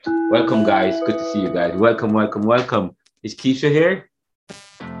Welcome, guys. Good to see you guys. Welcome, welcome, welcome. Is Keisha here?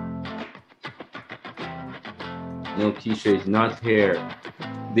 No, Keisha is not here.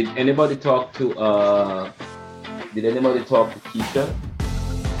 Did anybody talk to Keisha?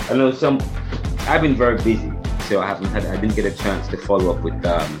 I know I've been very busy, so I didn't get a chance to follow up with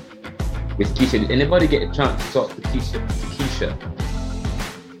Keisha. Did anybody get a chance to talk to Keisha?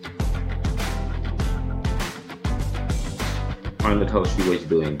 Find out how she was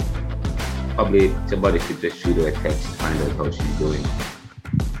doing. Probably somebody should just shoot her a text, find out how she's doing.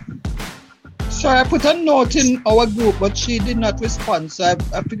 Sorry, I put a note in our group, but she did not respond, so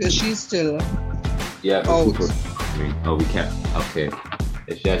I figure she's still out. Oh, we can't. Okay.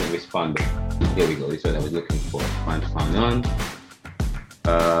 If she hasn't responded. Here we go. This is what I was looking for. Find on.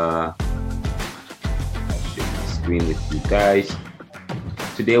 I'll share my screen with you guys.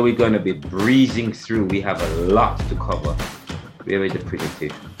 Today we're going to be breezing through. We have a lot to cover. Where is the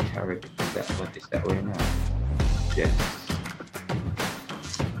presentation? What is that right now? Yes.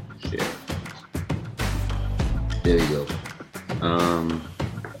 Share. There we go.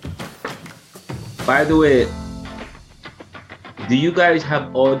 By the way, do you guys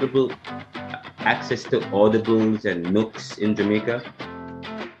have access to Audibles and Nooks in Jamaica?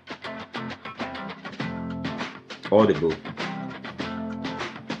 Audible.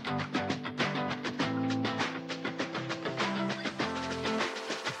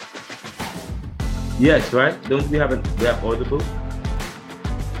 Yes, right? Don't we have Audible?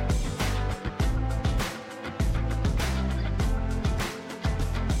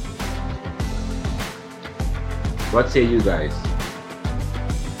 What say you guys?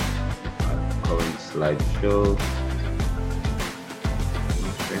 Current slideshow.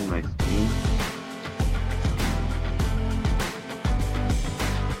 I'm sharing my screen.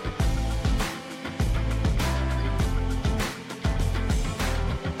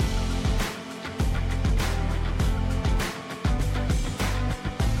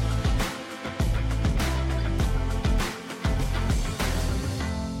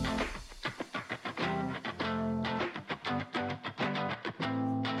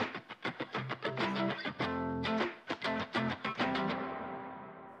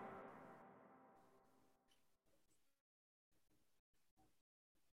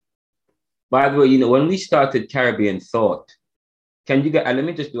 By the way, when we started Caribbean Thought, can you guys, let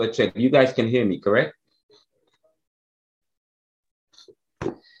me just do a check. You guys can hear me, correct?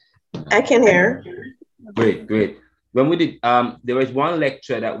 I can hear. Great. When we did, there was one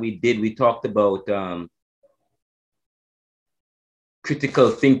lecture that we did, we talked about critical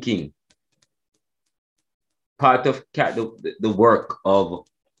thinking. Part of the work of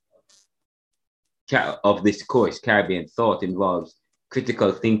this course, Caribbean Thought, involves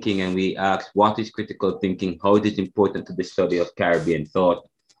critical thinking, and we asked, what is critical thinking? How is it important to the study of Caribbean thought?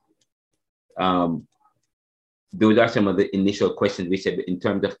 Those are some of the initial questions we said in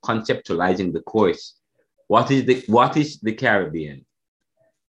terms of conceptualizing the course. What is the Caribbean?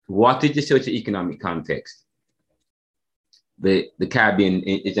 What is the socioeconomic context? The Caribbean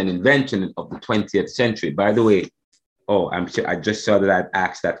is an invention of the 20th century. By the way, I'm sure I just saw that I'd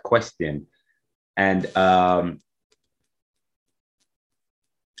asked that question. And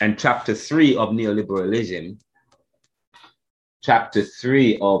chapter 3 of neoliberalism,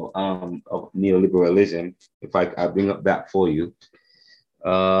 if I bring up that for you.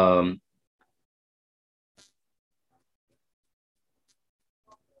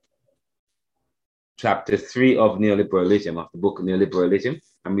 Chapter 3 of neoliberalism, of the book Neoliberalism,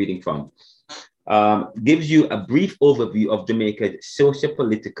 I'm reading from, gives you a brief overview of Jamaica's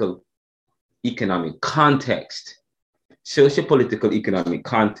socio-political economic context. Socio-political economic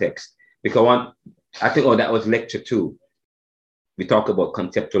context, because I think that was lecture 2. We talk about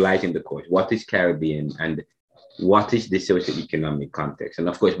conceptualizing the course. What is Caribbean and what is the socio-economic context? And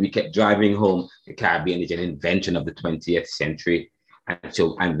of course, we kept driving home the Caribbean is an invention of the 20th century.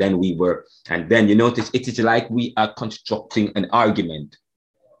 And then you notice it is like we are constructing an argument,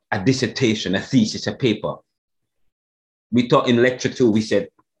 a dissertation, a thesis, a paper. We thought in lecture 2,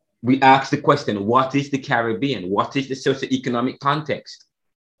 we asked the question, what is the Caribbean? What is the socioeconomic context?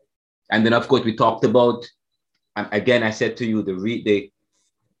 And then, of course, we talked about, and again, I said to you, the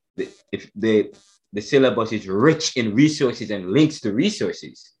syllabus is rich in resources and links to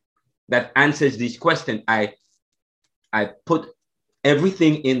resources that answers these questions. I put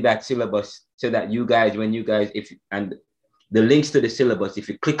everything in that syllabus so that and the links to the syllabus, if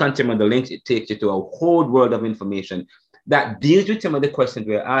you click on some of the links, it takes you to a whole world of information that deals with some of the questions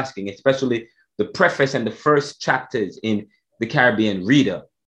we're asking, especially the preface and the first chapters in the Caribbean Reader.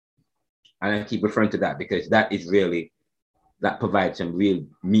 And I keep referring to that because that is really that provides some real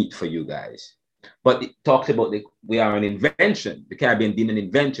meat for you guys. But it talks about we are an invention, the Caribbean being an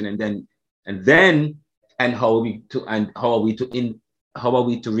invention, and how are we to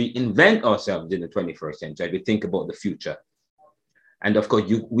reinvent ourselves in the 21st century as we think about the future. And of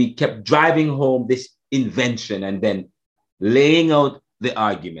course, we kept driving home this invention and then laying out the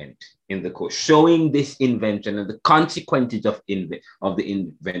argument in the course, showing this invention and the consequences of the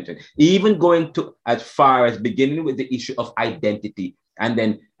invention, even going to as far as beginning with the issue of identity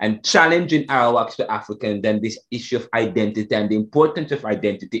and challenging Arawaks to Africa, and then this issue of identity and the importance of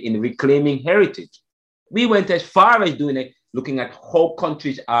identity in reclaiming heritage. We went as far as doing it, looking at how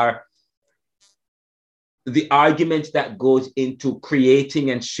countries are, the arguments that goes into creating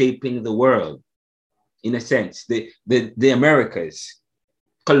and shaping the world, in a sense, the Americas.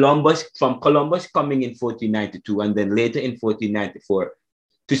 Columbus coming in 1492 and then later in 1494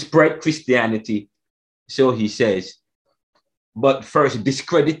 to spread Christianity, so he says, but first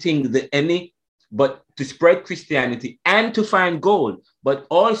discrediting but to spread Christianity and to find gold, but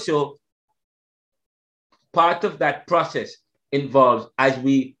also part of that process involves, as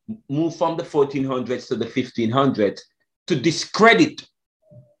we move from the 1400s to the 1500s, to discredit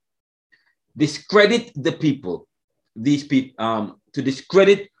the people, to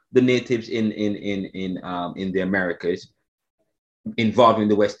discredit the natives in the Americas, involving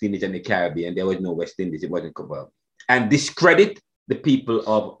the West Indies and the Caribbean. There was no West Indies, it wasn't covered. And discredit the people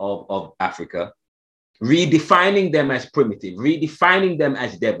of Africa, redefining them as primitive, redefining them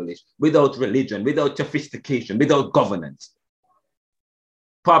as devilish, without religion, without sophistication, without governance,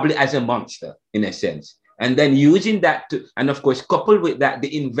 probably as a monster in a sense. And then using that and of course, coupled with that,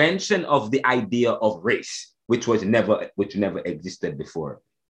 the invention of the idea of race, which never existed before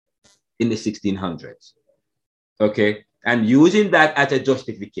in the 1600s. Okay, and using that as a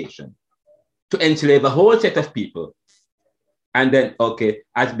justification to enslave a whole set of people. And then,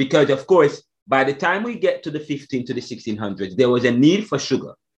 because of course, by the time we get to the 1600s, there was a need for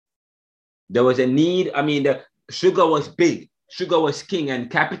sugar. There was a need, the sugar was big, sugar was king, and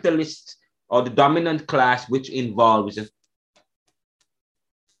capitalists, or the dominant class, which involved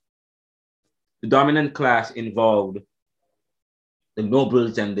the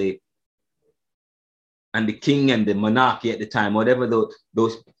nobles and the king and the monarchy at the time, whatever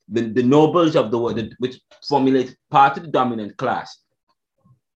the nobles of the world, which formulate part of the dominant class,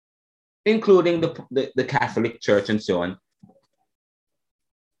 including the Catholic Church and so on.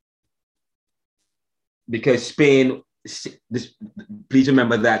 Because Spain, please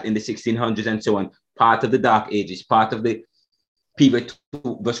remember that in the 1600s and so on, part of the Dark Ages, part of the period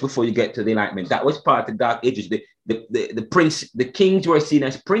just before you get to the Enlightenment, that was part of the Dark Ages. The kings were seen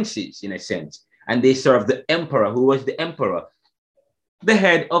as princes in a sense, and they served the emperor. Who was the emperor? The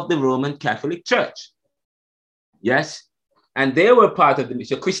head of the Roman Catholic Church. Yes, and they were part of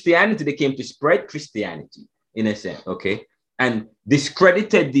so Christianity. They came to spread Christianity in a sense, okay, and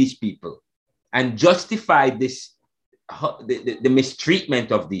discredited these people and justified the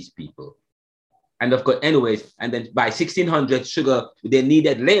mistreatment of these people. And of course, anyways, and then by 1600, sugar, they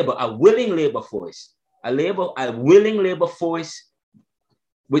needed labor, a willing labor force, a willing labor force,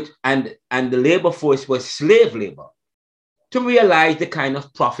 and the labor force was slave labor, to realize the kind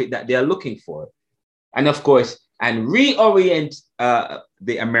of profit that they are looking for. And of course, and reorient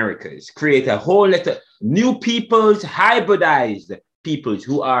the Americas, create a whole lot of new peoples, hybridized peoples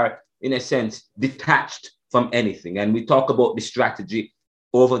who are, in a sense, detached from anything. And we talk about the strategy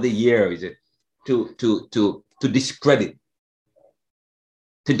over the years to discredit,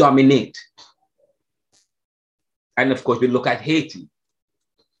 to dominate. And of course, we look at Haiti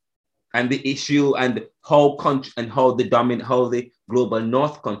and the issue and how the global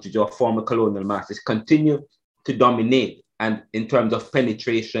North countries or former colonial masters continue to dominate, and in terms of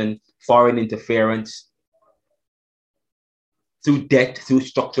penetration, foreign interference, through debt, through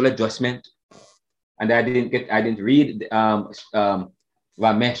structural adjustment. And I didn't read Ramesh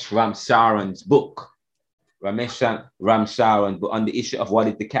Ramsaran's book, on the issue of what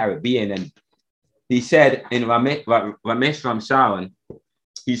is the Caribbean. And he said in Ramesh Ramsaran,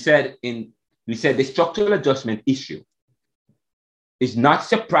 he said the structural adjustment issue is not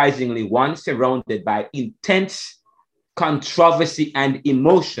surprisingly one surrounded by intense controversy and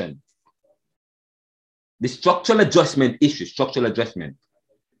emotion. The structural adjustment issue,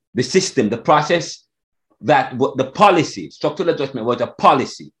 the system, the process, the policy, structural adjustment was a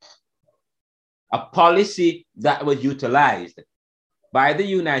policy that was utilized by the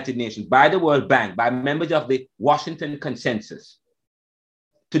United Nations, by the World Bank, by members of the Washington Consensus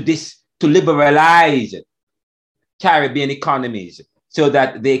to liberalize Caribbean economies so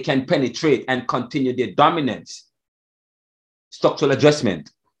that they can penetrate and continue their dominance structural adjustment.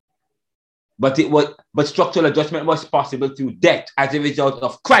 But structural adjustment was possible through debt as a result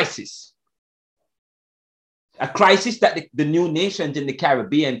of crisis. A crisis that the new nations in the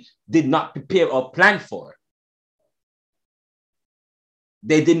Caribbean did not prepare or plan for.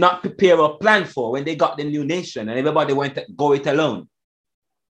 They did not prepare or plan for when they got the new nation and everybody went to go it alone.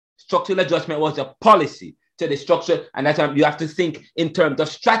 Structural adjustment was a policy to the structure, and that's why you have to think in terms of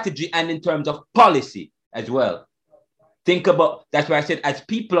strategy and in terms of policy as well. Think about, that's why I said, as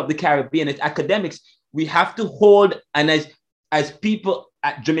people of the Caribbean, as academics, we have to hold, and as people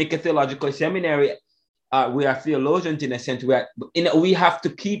at Jamaica Theological Seminary, we are theologians in a sense. We have to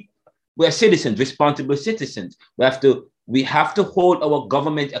keep, we are citizens, responsible citizens. We have to hold our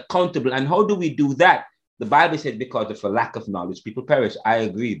government accountable. And how do we do that? The Bible says, because of a lack of knowledge, people perish. I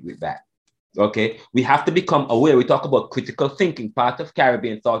agree with that. Okay, we have to become aware. We talk about critical thinking. Part of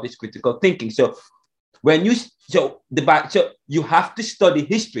Caribbean thought is critical thinking. So you have to study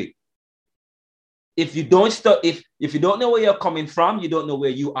history. If you don't if you don't know where you're coming from, you don't know where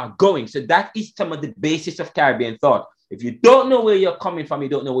you are going. So that is some of the basis of Caribbean thought. If you don't know where you're coming from, you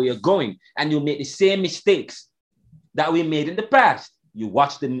don't know where you're going, and you make the same mistakes that we made in the past. You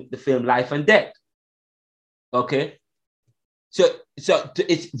watch the film Life and Death. Okay, so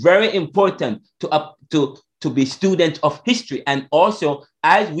it's very important to be students of history, and also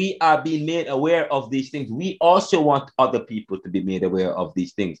as we are being made aware of these things, we also want other people to be made aware of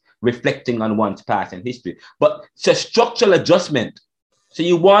these things, reflecting on one's past and history. But so structural adjustment. So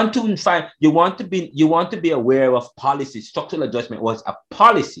you want to be aware of policy. Structural adjustment was a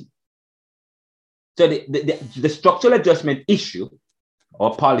policy. So the structural adjustment issue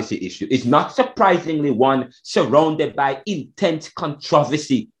or policy issue is not surprisingly one surrounded by intense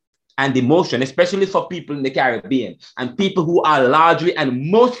controversy and emotion, especially for people in the Caribbean and people who are largely and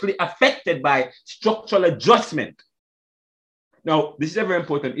mostly affected by structural adjustment. Now, this is a very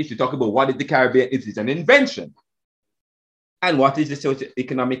important issue. Talk about what is the Caribbean? It is an invention. And what is the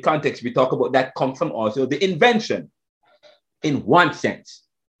socio-economic context? We talk about that comes from also the invention in one sense.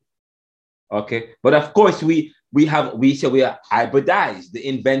 Okay, but of course we are hybridized. The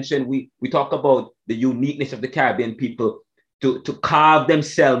invention, we talk about the uniqueness of the Caribbean people to carve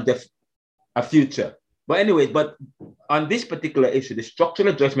themselves a future. But anyways, but on this particular issue, the structural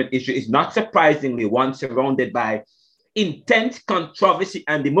adjustment issue is not surprisingly one surrounded by intense controversy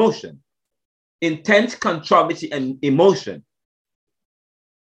and emotion. Intense controversy and emotion.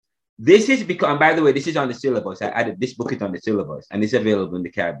 This is because, and by the way, this is on the syllabus. I added this book is on the syllabus and it's available in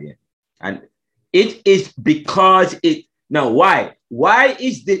the Caribbean. And it is because now why? Why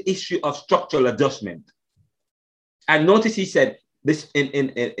is the issue of structural adjustment? And notice he said this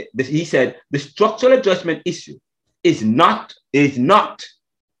he said the structural adjustment issue is not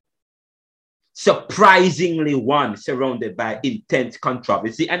surprisingly one surrounded by intense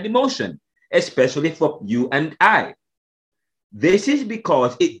controversy and emotion, especially for you and I. This is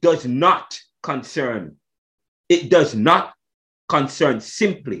because it does not concern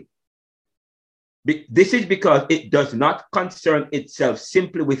simply. This is because it does not concern itself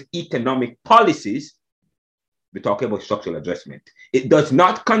simply with economic policies. We're talking about structural adjustment. It does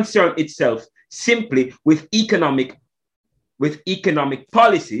not concern itself simply with economic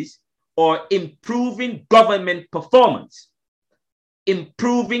policies or improving government performance.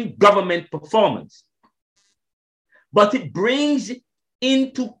 But it brings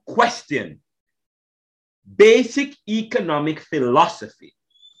into question basic economic philosophy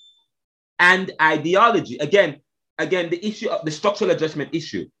and ideology. Again, the issue of the structural adjustment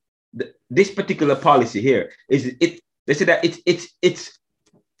issue, this particular policy here is they say that it's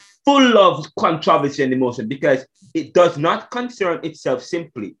full of controversy and emotion because it does not concern itself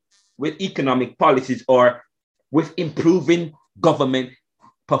simply with economic policies or with improving government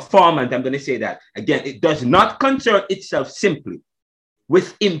performance. I'm going to say that again. It does not concern itself simply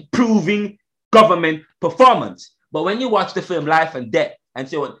with improving government performance. But when you watch the film Life and Death and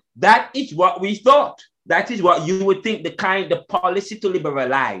so on, that is what we thought. That is what you would think the policy to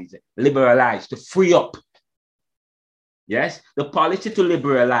liberalize, to free up. Yes, the policy to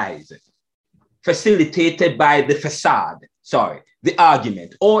liberalize, facilitated by the the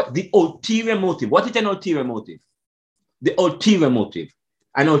argument or the ulterior motive. What is an ulterior motive? The ulterior motive.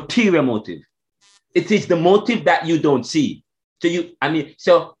 An ulterior motive. It is the motive that you don't see.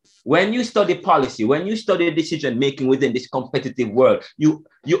 So when you study policy, when you study decision making within this competitive world, you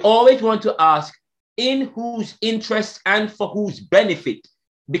always want to ask in whose interest and for whose benefit,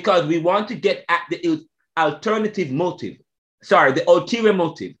 because we want to get at the alternative motive. The ulterior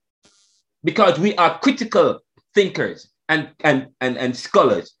motive, because we are critical thinkers and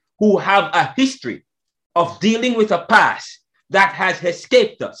scholars who have a history of dealing with a past that has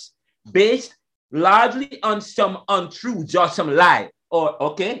escaped us based largely on some untruths or some lie. Or,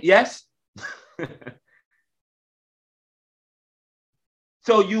 okay, yes?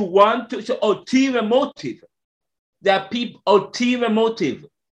 So you want to, so ulterior motive. There are people, ulterior motive,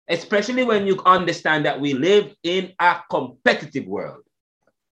 especially when you understand that we live in a competitive world.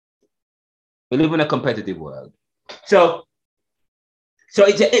 We live in a competitive world. So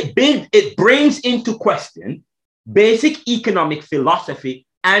it brings into question basic economic philosophy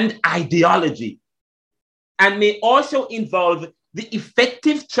and ideology, and may also involve the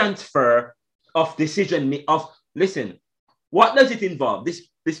effective transfer of decision of, listen, what does it involve? This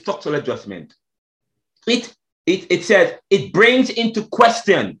structural adjustment. It says it brings into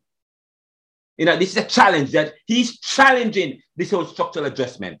question, this is a challenge that he's challenging this whole structural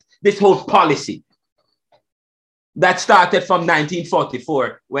adjustment, this whole policy that started from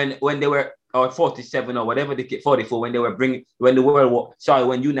 1944 when they were, or 47 or whatever, 44, when they were when the World War,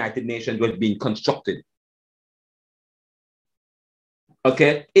 when United Nations was being constructed.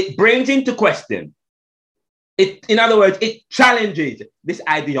 Okay, it brings into question. In other words, it challenges this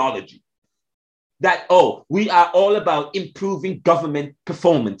ideology that, we are all about improving government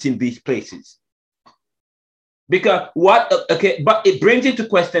performance in these places. Because but it brings into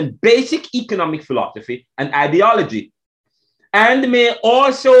question basic economic philosophy and ideology, and may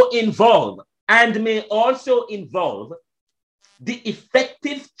also involve the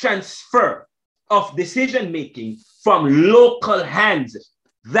effective transfer of decision-making from local hands.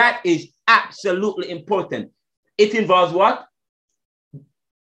 That is absolutely important. It involves what?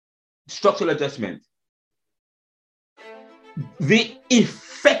 Structural adjustment. The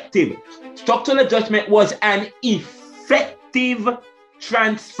effective structural adjustment was an effective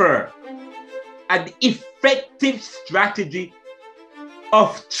transfer, an effective strategy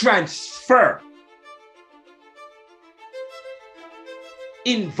of transfer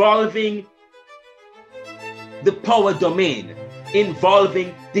involving the power domain,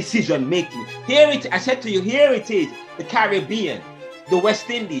 involving decision making. I said to you, here it is, the Caribbean, the West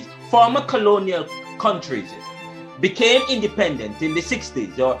Indies, former colonial countries became independent in the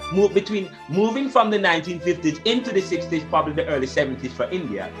 60s, or moving from the 1950s into the 60s, probably the early 70s for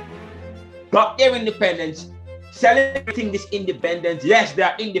India, got their independence, celebrating this independence. Yes, they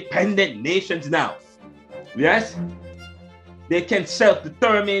are independent nations now. Yes, they can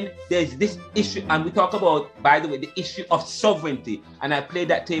self-determine. There's this issue, and we talk about, by the way, the issue of sovereignty. And I played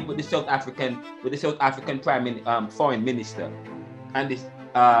that tape with the South African foreign minister, and this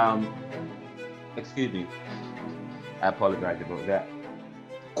excuse me, I apologize about that.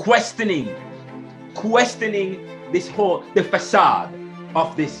 Questioning this the facade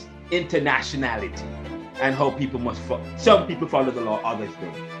of this internationality and how people some people follow the law, others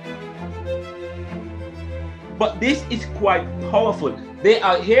don't. But this is quite powerful. They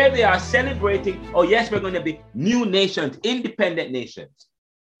are celebrating, yes, we're going to be new nations, independent nations,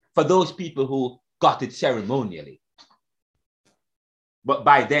 for those people who got it ceremonially. But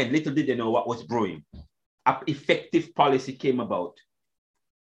by then, little did they know what was brewing. An effective policy came about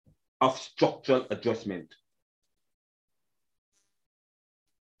of structural adjustment.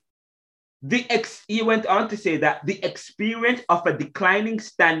 He went on to say that the experience of a declining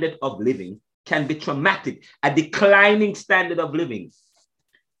standard of living can be traumatic, a declining standard of living,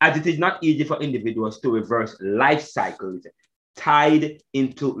 as it is not easy for individuals to reverse life cycles tied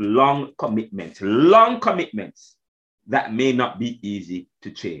into long commitments that may not be easy to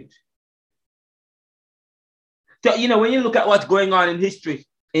change. So, when you look at what's going on in history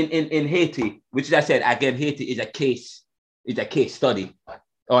in Haiti, which I said, again, Haiti is a case study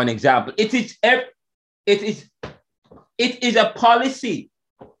or an example. It is a policy.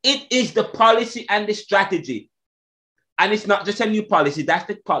 It is the policy and the strategy. And it's not just a new policy.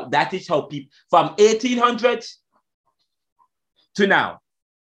 That is how people, from 1800s to now.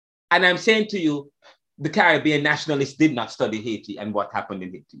 And I'm saying to you, the Caribbean nationalists did not study Haiti and what happened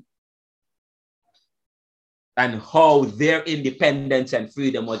in Haiti, and how their independence and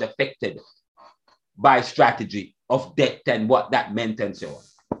freedom was affected by strategy of debt and what that meant and so on.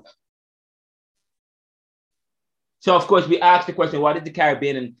 So, of course, we asked the question, what is the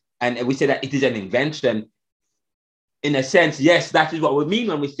Caribbean? And we say that it is an invention. In a sense, yes, that is what we mean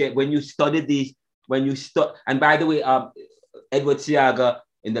when we say, when you study these, and by the way, Edward Siaga,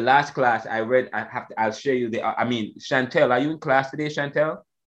 in the last class I read, I'll share you Chantel, are you in class today, Chantel?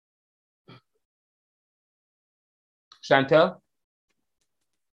 Chantel?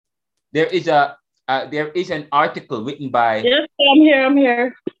 There is an article written by... Yes, I'm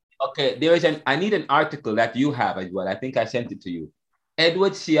here. Okay, I need an article that you have as well. I think I sent it to you.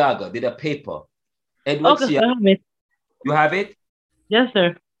 Edward Siaga did a paper. You have it? Yes,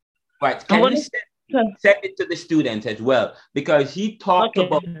 sir. Right. I'm Can you gonna. send it to the students as well? Because he talked Okay.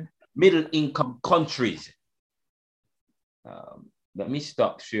 about middle income countries. Let me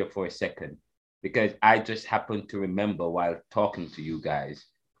stop here for a second, because I just happened to remember while talking to you guys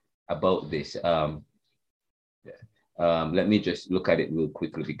about this. Let me just look at it real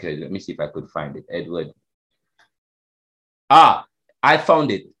quickly, because let me see if I could find it. Edward. I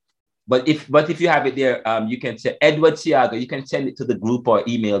found it. But if you have it there, you can say Edward Siaga. You can send it to the group or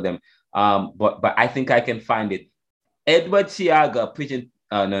email them. But I think I can find it. Edward Siaga, prison.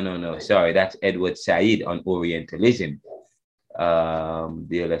 No. Sorry, that's Edward Said on Orientalism.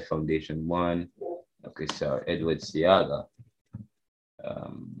 DLS Foundation 1. Okay, sorry, Edward Siaga.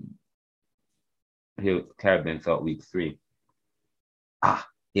 Here, Caribbean Thought Week 3.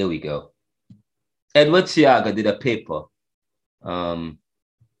 Here we go. Edward Siaga did a paper. And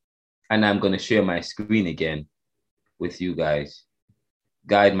I'm going to share my screen again with you guys.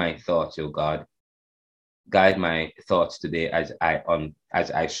 Guide my thoughts, oh God. Guide my thoughts today as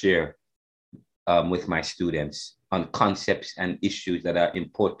I share with my students on concepts and issues that are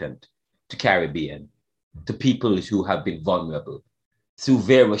important to Caribbean, to peoples who have been vulnerable through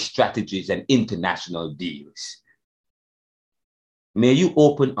various strategies and international deals. May you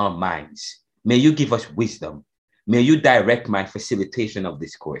open our minds. May you give us wisdom. May you direct my facilitation of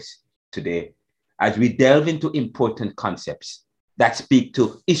this course today as we delve into important concepts that speak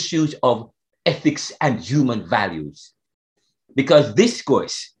to issues of ethics and human values. Because this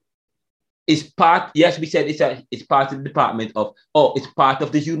course is part, yes, we said it's part of the department of, it's part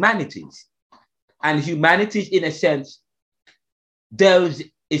of the humanities. And humanities, in a sense,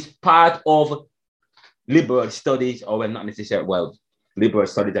 is part of liberal studies, or well, not necessarily, well, liberal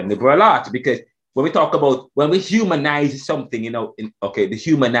studies and liberal arts, because when we talk about, when we humanize something, the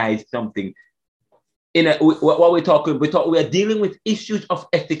humanize something, what we're talking, we are dealing with issues of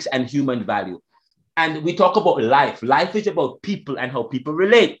ethics and human value. And we talk about life. Life is about people and how people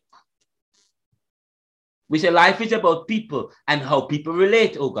relate. We say life is about people and how people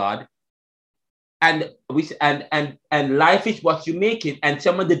relate, oh God. And life is what you make it, and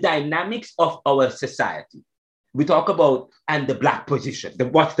some of the dynamics of our society. We talk about, and the Black position.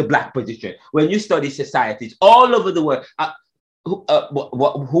 What's the Black position? When you study societies all over the world, who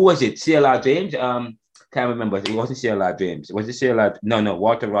was it? C.L.R. James? Can't remember. It wasn't C.L.R. James. Was it C.L.R.? No,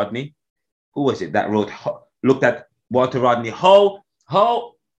 Walter Rodney. Who was it that looked at Walter Rodney? How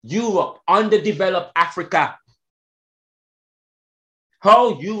Europe underdeveloped Africa.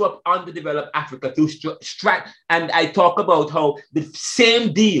 How Europe underdeveloped Africa through and I talk about how the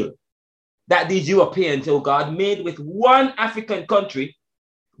same deal that these Europeans, oh God, made with one African country,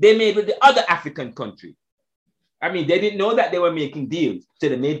 they made with the other African country. I mean, they didn't know that they were making deals, so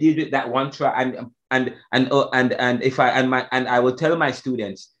they made deals with that one tribe. And I will tell my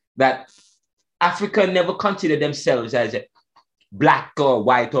students that Africa never considered themselves as Black or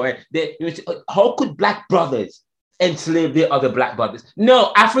white, or how could Black brothers enslave their other Black brothers?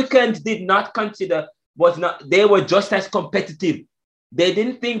 No, Africans did not consider, they were just as competitive. They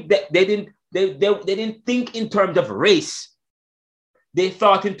didn't think that they didn't think in terms of race. They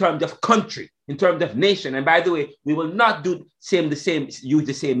thought in terms of country, in terms of nation. And by the way, we will not use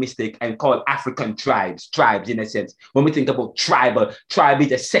the same mistake and call African tribes in a sense. When we think about tribe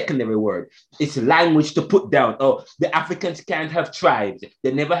is a secondary word. It's language to put down. Oh, the Africans can't have tribes.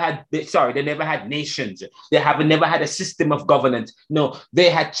 They never had nations. They never had a system of governance. No, they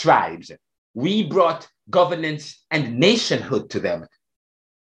had tribes. We brought governance and nationhood to them.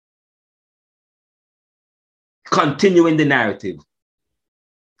 Continuing the narrative.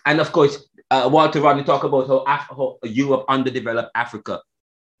 And of course, Walter Rodney talked about how Europe underdeveloped Africa,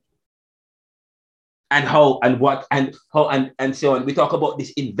 and so on. We talk about this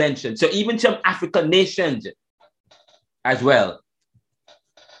invention. So even some African nations as well.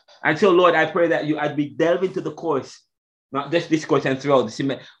 And so, Lord, I pray that as we delve into the course, not just this course and throughout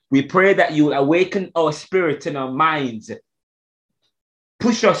the we pray that you awaken our spirits and our minds.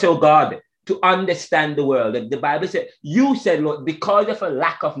 Push us, oh God, to understand the world. And the Bible said, you said, Lord, because of a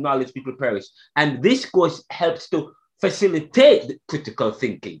lack of knowledge, people perish. And this course helps to facilitate the critical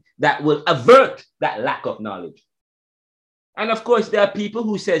thinking that will avert that lack of knowledge. And of course, there are people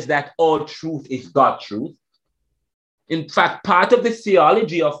who says that all truth is God truth. In fact, part of the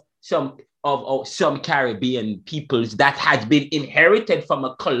theology of some Caribbean peoples that has been inherited from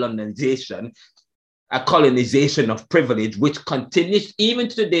a colonization of privilege, which continues even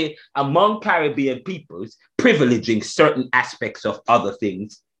today among Caribbean peoples, privileging certain aspects of other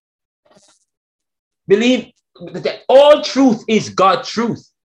things. Believe that all truth is God truth.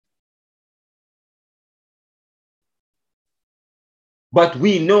 But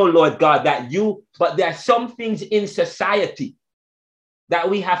we know, Lord God, but there are some things in society that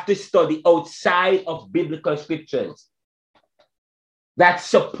we have to study outside of biblical scriptures that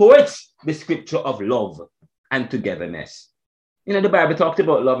supports the scripture of love and togetherness. You know, the Bible talks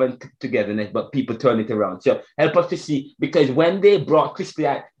about love and togetherness, but people turn it around. So help us to see, because when they brought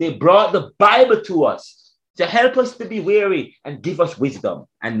Christianity, they brought the Bible to us to help us to be wary and give us wisdom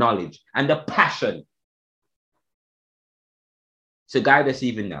and knowledge and the passion. So guide us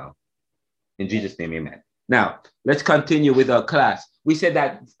even now. In Jesus' name, amen. Now, let's continue with our class. We said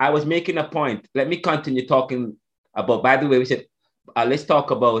that I was making a point. Let me continue talking about, by the way, we said, let's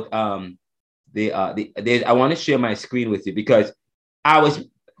talk about I want to share my screen with you, because I was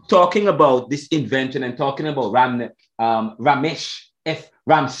talking about this invention and talking about Ramesh F.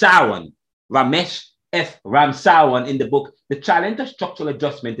 Ramsawan in the book, The Challenge of Structural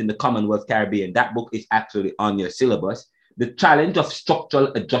Adjustment in the Commonwealth Caribbean. That book is actually on your syllabus. The Challenge of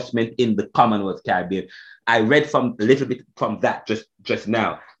Structural Adjustment in the Commonwealth Caribbean. I read from a little bit from that just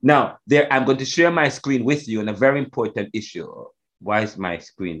now. Now, I'm going to share my screen with you on a very important issue. Why is my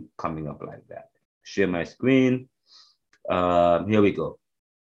screen coming up like that? Share my screen. Here we go.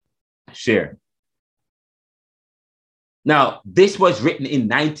 Share. Now, this was written in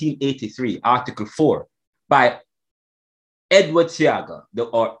 1983, Article 4, by Edward Seaga,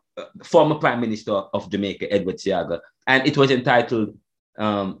 the former Prime Minister of Jamaica, Edward Seaga, and it was entitled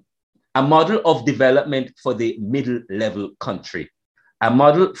A Model of Development for the Middle-Level Country. A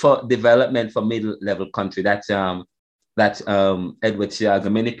Model for Development for Middle-Level Country. That's Edward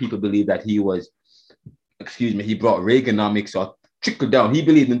Seaga. Many people believe that he brought Reaganomics or trickle down. He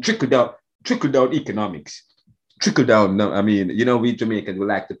believed in trickle down economics. Trickle down. No, I mean, you know, we Jamaicans,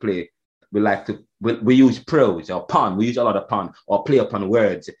 we use prose or pun. We use a lot of pun or play upon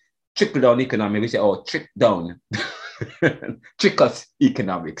words. Trickle down economics. We say, oh, trick down. Trick us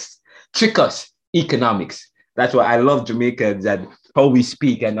economics. Trick us economics. That's why I love Jamaicans and how we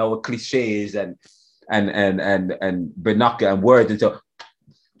speak and our cliches and vernacular and words. And so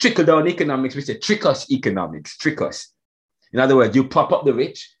trickle down economics, we say trick us economics, trick us. In other words, you prop up the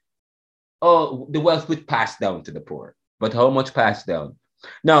rich, the wealth would pass down to the poor. But how much passed down?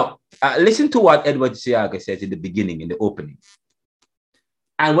 Now, listen to what Edward Seaga says in the beginning, in the opening.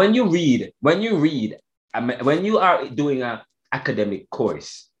 And when you are doing an academic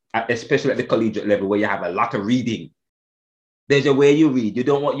course, especially at the collegiate level where you have a lot of reading, there's a way you read. You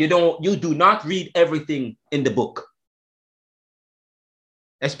do not read everything in the book.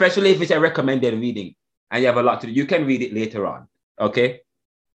 Especially if it's a recommended reading and you have a lot to do, you can read it later on, okay?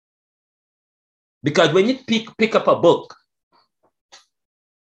 Because when you pick up a book,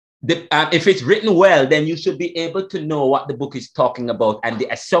 if it's written well, then you should be able to know what the book is talking about and the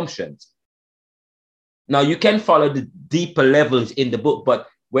assumptions. Now, you can follow the deeper levels in the book, but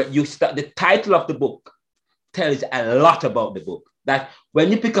when you start, the title of the book tells a lot about the book. That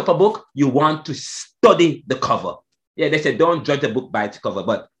when you pick up a book, you want to study the cover. Yeah, they say don't judge a book by its cover,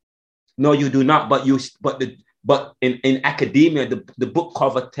 but no, you do not. But in academia, the book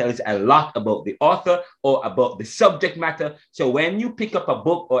cover tells a lot about the author or about the subject matter. So when you pick up a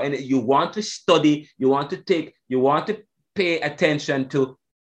book or you want to study, you want to pay attention to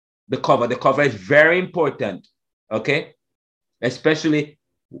the cover. The cover is very important, okay? Especially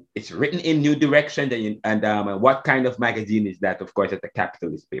it's written in New Direction and what kind of magazine is that? Of course, it's a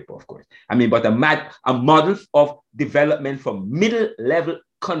capitalist paper, of course. I mean, but a model of development for middle-level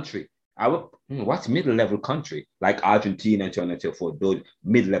country. What's middle-level country? Like Argentina and so on and so forth, those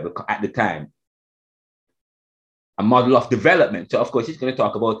mid-level at the time. A model of development. So, of course, he's going to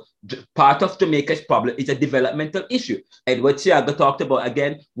talk about part of Jamaica's problem is a developmental issue. Edward Seaga talked about,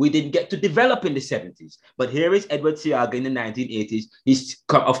 again, we didn't get to develop in the 70s. But here is Edward Seaga in the 1980s.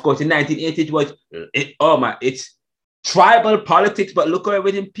 Of course, in the 1980s it's tribal politics, but look at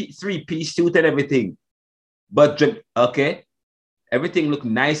everything, three-piece suit and everything. But, okay, everything looked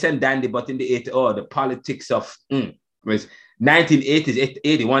nice and dandy, but in the 80s, the politics of... was 1980s,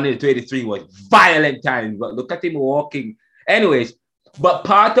 81 to 83 was violent times, but look at him walking. Anyways, but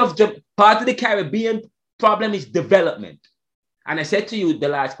part of the Caribbean problem is development. And I said to you the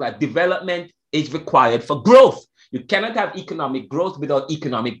last class, development is required for growth. You cannot have economic growth without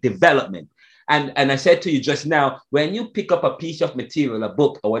economic development. And I said to you just now, when you pick up a piece of material, a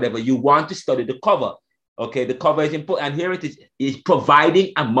book or whatever, you want to study the cover. Okay, the cover is important. And here it is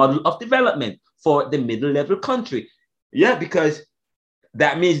providing a model of development for the middle-level country. Yeah, because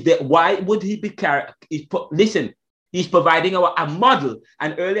that means that why would he be listen, he's providing a model.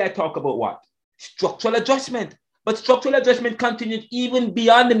 And earlier I talked about what? Structural adjustment. But structural adjustment continued even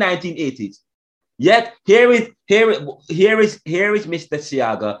beyond the 1980s. Yet here is Mr.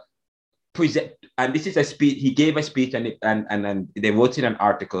 Siaga present, and this is a speech. He gave a speech, and they wrote in an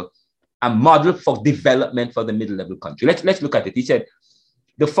article, a model for development for the middle level country. Let's look at it. He said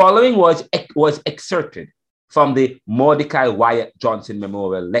the following was excerpted from the Mordecai Wyatt Johnson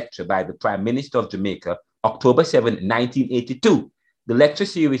Memorial Lecture by the Prime Minister of Jamaica, October 7, 1982. The lecture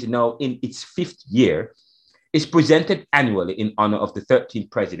series, now in its 5th year, is presented annually in honor of the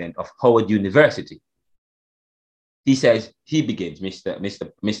 13th president of Howard University. He says, he begins, Mr.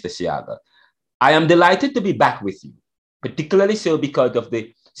 Siaga, I am delighted to be back with you, particularly so because of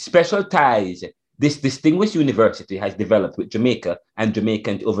the special ties this distinguished university has developed with Jamaica and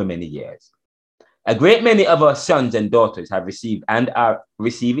Jamaicans over many years. A great many of our sons and daughters have received and are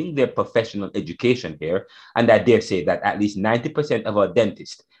receiving their professional education here, and I dare say that at least 90% of our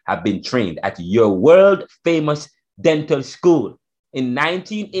dentists have been trained at your world-famous dental school. In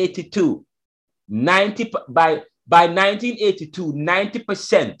 1982, by 1982,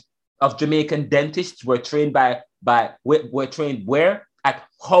 90% of Jamaican dentists were trained where? At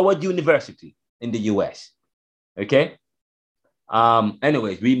Howard University in the US. Okay?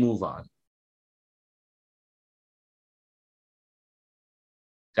 Anyways, we move on.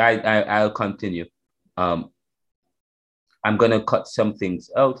 I'll continue. I'm gonna cut some things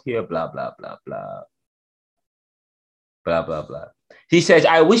out here, blah, blah, blah, blah. Blah, blah, blah. He says,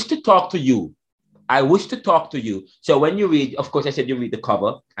 I wish to talk to you. So when you read, of course, I said you read the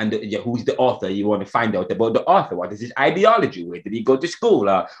cover and who's the author. You want to find out about the author. What is his ideology? Where did he go to school?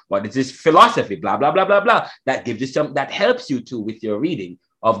 What is his philosophy? Blah, blah, blah, blah, blah. That gives you that helps you too with your reading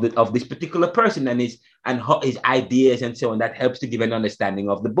of this particular person and his ideas and so on. That helps to give an understanding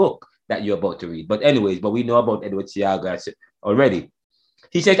of the book that you're about to read. But anyways, we know about Edward Siaga already.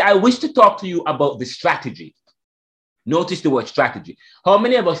 He says, I wish to talk to you about the strategy. Notice the word strategy. How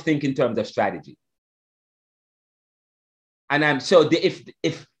many of us think in terms of strategy? And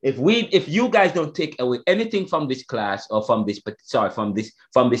if you guys don't take away anything from this class or from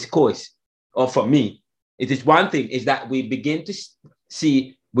this course or from me, it is one thing is that we begin to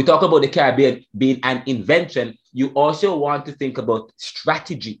see, we talk about the Caribbean being an invention. You also want to think about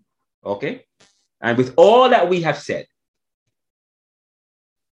strategy, okay? And with all that we have said,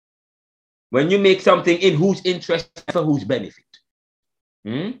 when you make something in whose interest, for whose benefit?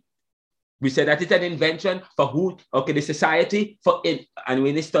 We said that it's an invention for who? Okay, the society and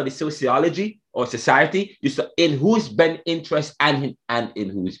when you study sociology or society, you study in whose interest and in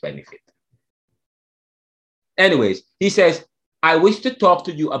whose benefit. Anyways, he says, I wish to talk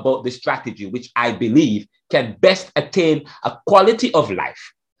to you about the strategy which I believe can best attain a quality of life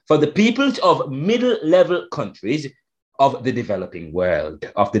for the peoples of middle-level countries of the developing world,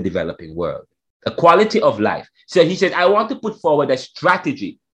 a quality of life. So he said, I want to put forward a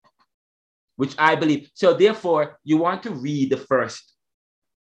strategy which I believe. So therefore, you want to read the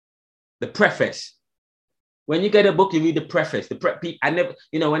preface. When you get a book, you read the preface.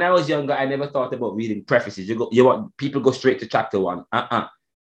 When I was younger, I never thought about reading prefaces. People go straight to chapter 1.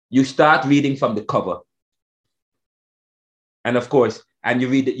 You start reading from the cover. And of course,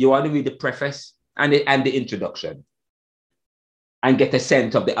 you want to read the preface and the introduction and get a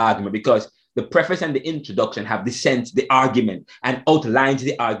sense of the argument, because the preface and the introduction have the sense, the argument, and outlines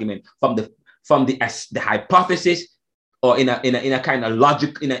the argument from the hypothesis, or in a kind of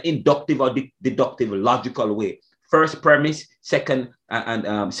logic, in an inductive or deductive logical way. First premise, second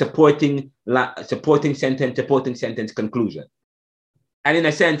and supporting sentence, conclusion. And in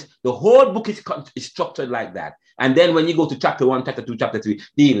a sense, the whole book is structured like that. And then when you go to chapter 1, chapter 2, chapter 3,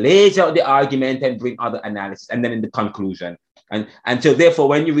 he lays out the argument and bring other analysis, and then in the conclusion. And so therefore,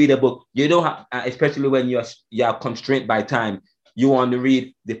 when you read a book, you don't have, especially when you're constrained by time, you want to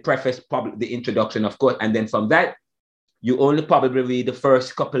read the preface, the introduction, of course, and then from that, you only probably read the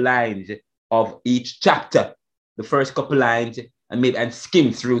first couple lines of each chapter, and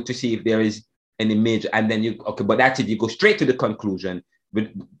skim through to see if there is any major, and then but that's it. You go straight to the conclusion,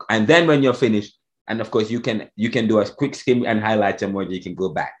 and then when you're finished, and of course you can do a quick skim and highlight some words. You can go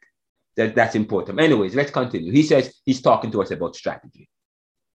back. That's important. Anyways, let's continue. He says he's talking to us about strategy.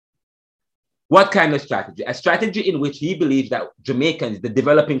 What kind of strategy? A strategy in which he believes that Jamaicans, the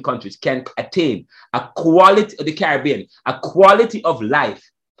developing countries, can attain a quality, the Caribbean, a quality of life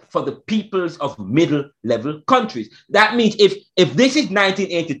for the peoples of middle-level countries. That means if this is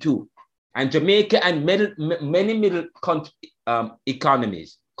 1982, and Jamaica and many middle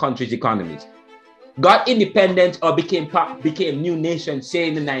economies got independent or became new nations, say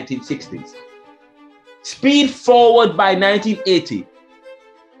in the 1960s, speed forward by 1980,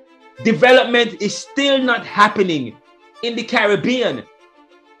 development is still not happening in the Caribbean.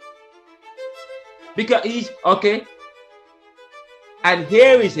 Because he's okay. And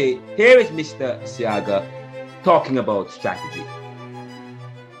here is Mr. Siaga talking about strategy.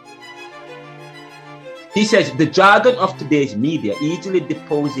 He says the jargon of today's media easily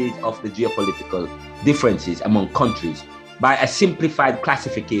disposes of the geopolitical differences among countries by a simplified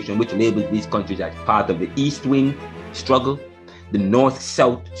classification which labels these countries as part of the East Wing struggle, the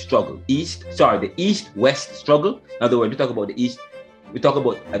North-South struggle, the East-West struggle. In other words, we talk about the East, we talk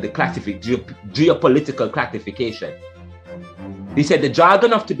about the geopolitical classification. He said the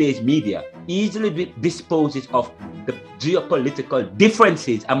jargon of today's media easily disposes of the geopolitical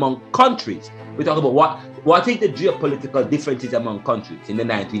differences among countries. We talk about what is the geopolitical differences among countries in the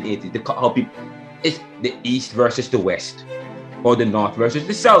 1980s. How people, it's the East versus the West, or the North versus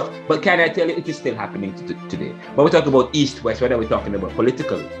the South. But can I tell you, it is still happening today. But we talk about East-West. What are we talking about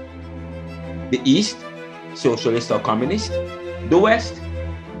politically? The East, socialist or communist. The West,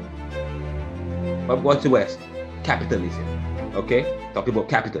 what's the West? Capitalism. Okay, talking about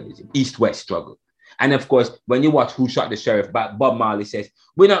capitalism, East-West struggle. And of course, when you watch Who Shot the Sheriff, Bob Marley says,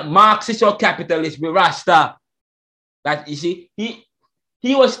 we're not Marxist or capitalist, we're Rasta. That, you see, he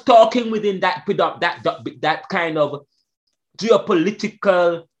was talking within that kind of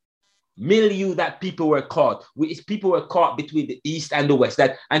geopolitical milieu that people were caught. People were caught between the East and the West.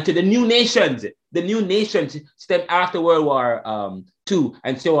 And to the new nations stemmed after World War II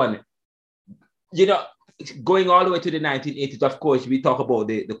and so on. You know, going all the way to the 1980s, of course, we talk about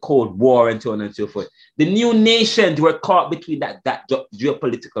the Cold War and so on and so forth. The new nations were caught between that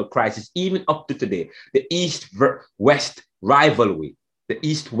geopolitical crisis, even up to today. The East-West rivalry,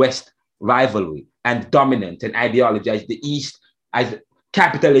 and dominant and ideologized the East as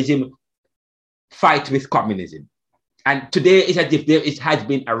capitalism fight with communism. And today it's as if it has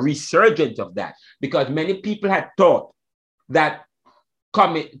been a resurgence of that, because many people had thought that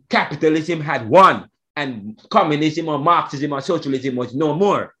capitalism had won, and communism or Marxism or socialism was no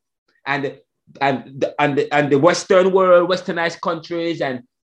more, and the Western world, westernized countries,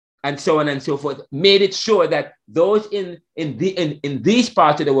 and so on and so forth, made it sure that those in these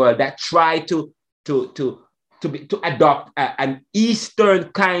parts of the world that try to adopt an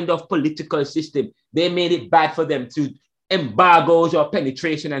Eastern kind of political system, they made it bad for them to embargoes or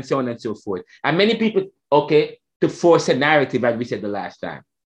penetration and so on and so forth. And many people, to force a narrative, as we said the last time.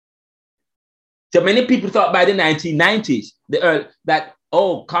 So many people thought by the 1990s that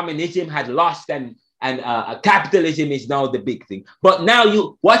communism had lost and capitalism is now the big thing. But now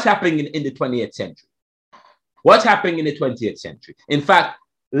what's happening in the 20th century? What's happening in the 20th century? In fact,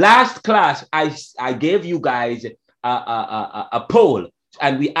 last class I gave you guys a poll,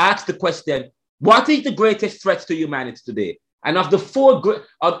 and we asked the question: what is the greatest threat to humanity today? And of the four,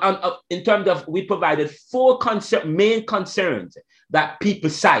 in terms of, we provided four main concerns that people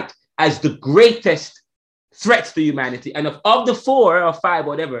cite as the greatest threats to humanity. And of the 4 or 5,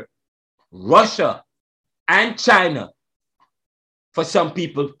 whatever, Russia and China, for some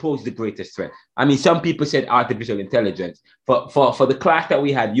people, pose the greatest threat. I mean, some people said artificial intelligence. For the class that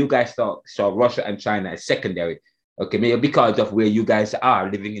we had, you guys saw Russia and China as secondary. Okay, maybe because of where you guys are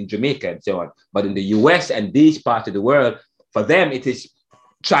living in Jamaica and so on. But in the US and these parts of the world, for them, it is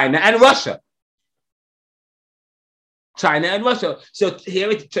China and Russia. China and Russia. So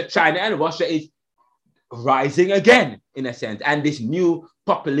here China and Russia is rising again, in a sense, and this new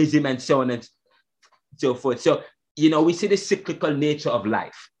populism and so on and so forth. So, we see the cyclical nature of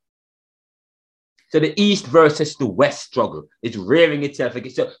life. So the East versus the West struggle is rearing itself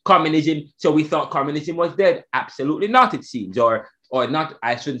again. So communism, so we thought communism was dead. Absolutely not, it seems. Or not,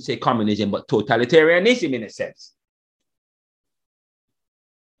 I shouldn't say communism, but totalitarianism in a sense.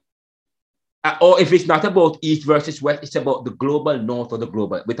 Or if it's not about East versus West, it's about the global North or the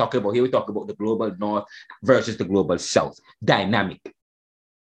global. We talk about the global North versus the global South dynamic,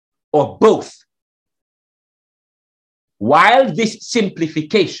 or both. While this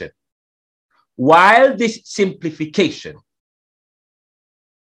simplification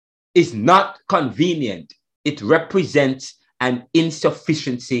is not convenient, it represents an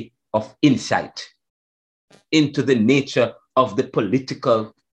insufficiency of insight into the nature of the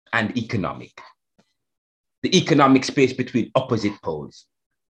political and economic. The economic space between opposite poles.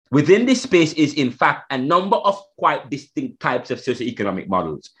 Within this space is, in fact, a number of quite distinct types of socioeconomic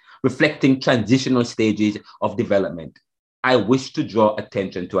models, reflecting transitional stages of development. I wish to draw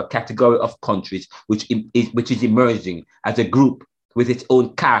attention to a category of countries which is emerging as a group with its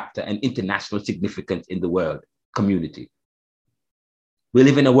own character and international significance in the world community. We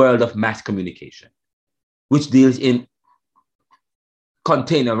live in a world of mass communication, which deals in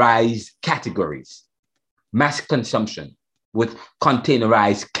containerized categories, mass consumption with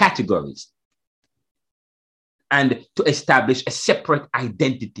containerized categories. and to establish a separate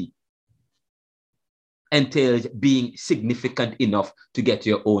identity entails being significant enough to get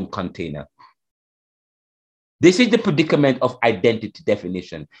your own container. This is the predicament of identity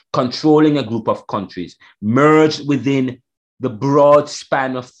definition, controlling a group of countries merged within the broad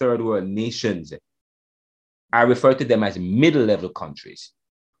span of third world nations. I refer to them as middle-level countries,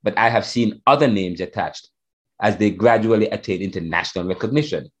 but I have seen other names attached as they gradually attain international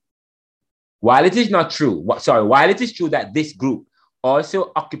recognition. While it is true that this group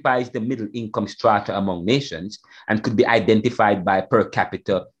also occupies the middle income strata among nations and could be identified by per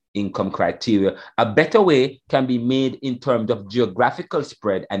capita income criteria, a better way can be made in terms of geographical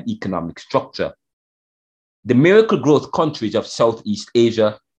spread and economic structure. The miracle growth countries of Southeast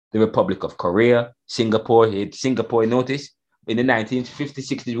Asia, the Republic of Korea, Singapore, notice, in the 1950s,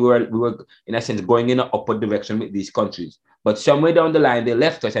 60s, we were, in a sense, going in an upward direction with these countries. But somewhere down the line, they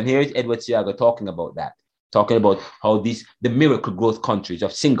left us. And here is Edward Siaga talking about that, talking about how the miracle growth countries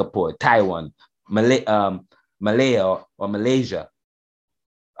of Singapore, Taiwan, Malaya or Malaysia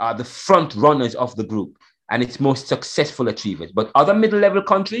are the front runners of the group and its most successful achievers. But other middle-level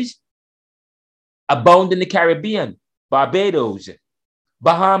countries abound in the Caribbean, Barbados,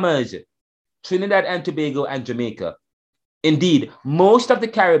 Bahamas, Trinidad and Tobago, and Jamaica. Indeed, most of the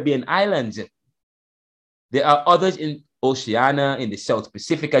Caribbean islands, there are others in Oceania, in the South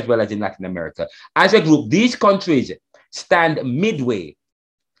Pacific, as well as in Latin America. As a group, these countries stand midway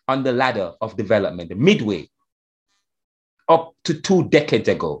on the ladder of development, midway, up to 2 decades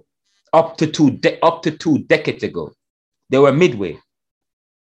ago. Up to two decades ago, they were midway.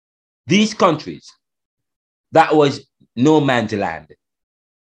 These countries, that was no man's land.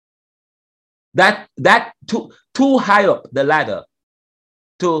 That too high up the ladder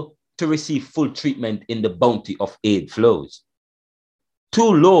to receive full treatment in the bounty of aid flows.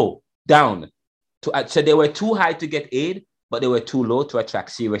 Too low down. So they were too high to get aid, but they were too low to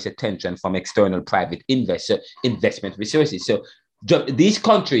attract serious attention from external private investment resources. So these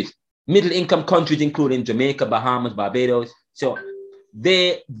countries, middle income countries, including Jamaica, Bahamas, Barbados, so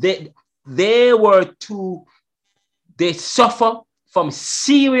they suffer from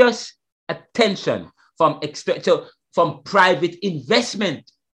serious attention from private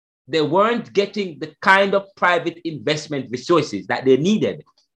investment. They weren't getting the kind of private investment resources that they needed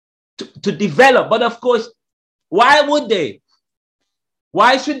to develop. But of course, why would they?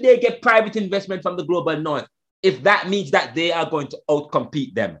 Why should they get private investment from the global north if that means that they are going to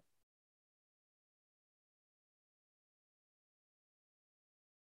outcompete them?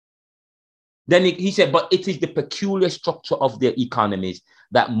 Then he said, but it is the peculiar structure of their economies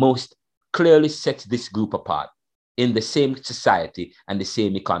that most clearly sets this group apart in the same society and the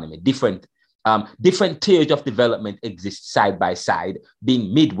same economy. Different tiers of development exist side by side.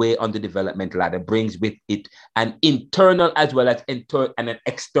 Being midway on the development ladder brings with it an internal as well as an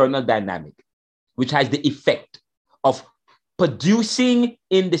external dynamic, which has the effect of producing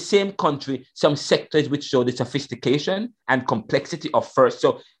in the same country some sectors which show the sophistication and complexity of first.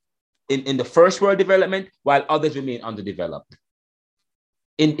 So in the first world development, while others remain underdeveloped.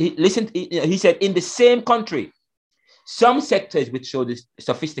 He said, in the same country, some sectors which show the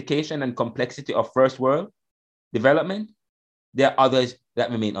sophistication and complexity of first world development, there are others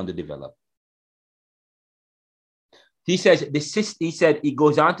that remain underdeveloped. He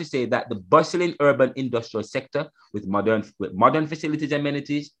goes on to say that the bustling urban industrial sector with modern facilities and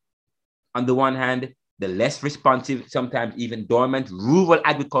amenities, on the one hand, the less responsive, sometimes even dormant rural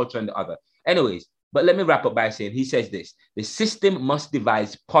agriculture on the other. Anyways, but let me wrap up by saying, he says this: the system must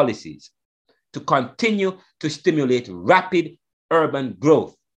devise policies to continue to stimulate rapid urban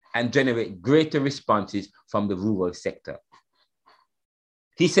growth and generate greater responses from the rural sector.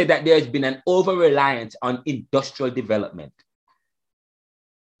 He said that there has been an over-reliance on industrial development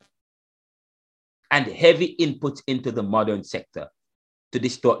and heavy inputs into the modern sector to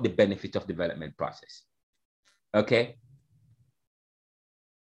distort the benefit of development process. Okay?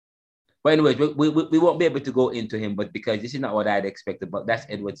 But anyways, we won't be able to go into him, but because this is not what I'd expected, but that's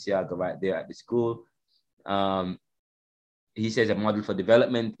Edward Siaga right there at the school. He says a model for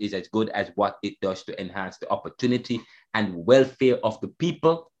development is as good as what it does to enhance the opportunity and welfare of the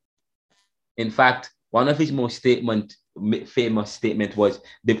people. In fact, one of his most famous statement was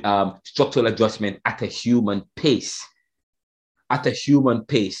the structural adjustment at a human pace. At a human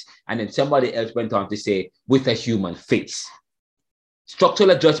pace. And then somebody else went on to say, with a human face.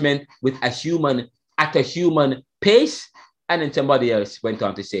 Structural adjustment at a human pace. And then somebody else went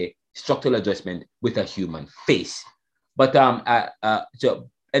on to say, structural adjustment with a human face. But so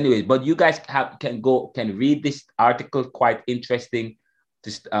anyways, but you guys can read this article, quite interesting.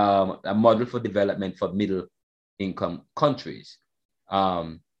 Just a model for development for middle income countries.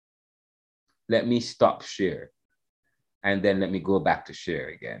 Let me stop share, and then let me go back to share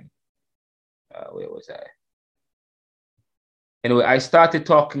again. Where was I? Anyway, I started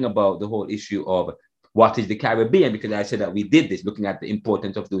talking about the whole issue of what is the Caribbean, because I said that we did this, looking at the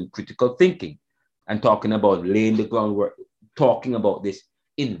importance of doing critical thinking and talking about laying the groundwork, talking about this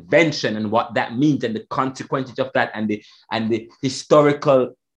invention and what that means and the consequences of that and the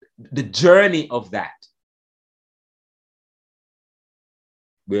historical, the journey of that.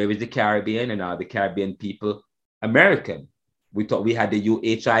 Where is the Caribbean, and are the Caribbean people American? We thought we had the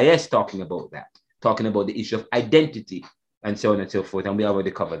UHIS talking about that, talking about the issue of identity and so on and so forth. And we already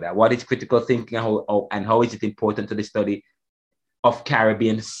covered that. What is critical thinking, and how is it important to the study of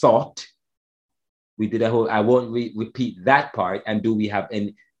Caribbean thought? We did a whole, I won't repeat that part. And do we have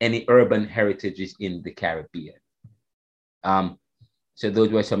any urban heritages in the Caribbean? So those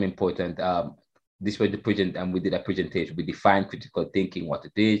were some important, this was the present, and we did a presentation. We defined critical thinking, what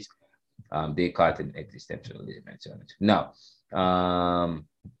it is, Descartes and existentialism, and so on. Now,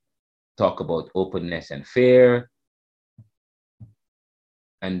 talk about openness and fair,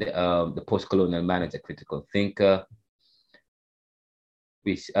 and the post-colonial man as a critical thinker.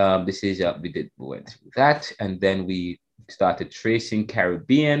 We went through that, and then we started tracing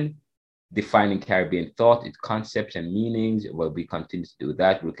Caribbean, defining Caribbean thought, its concepts and meanings. Well, we continue to do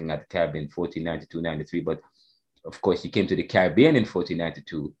that, looking at the Caribbean 1492-93, but of course, you came to the Caribbean in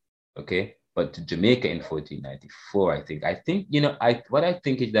 1492, okay? But to Jamaica in 1494, I think, you know, what I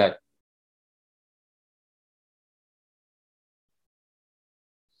think is that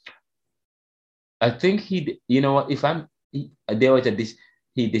I think he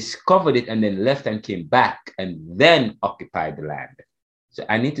discovered it and then left and came back and then occupied the land. So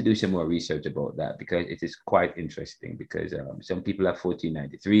I need to do some more research about that, because it is quite interesting, because some people have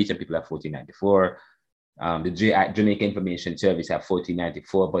 1493, some people have 1494. The Jamaica Information Service have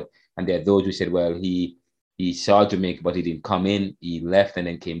 1494, and there are those who said, well, he saw Jamaica, but he didn't come in, he left and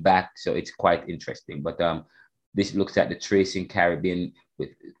then came back. So it's quite interesting. But this looks at the tracing Caribbean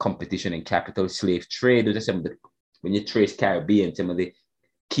with competition and capital, slave trade. Those are some of the, when you trace Caribbean, some of the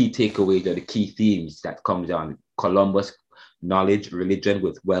key takeaways or the key themes that comes on: Columbus, knowledge, religion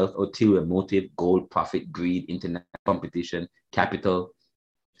with wealth, ulterior motive, gold, profit, greed, international competition, capital,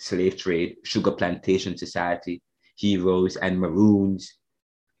 slave trade, sugar plantation society, heroes and maroons,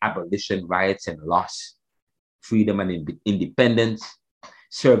 abolition, riots and loss, freedom and independence,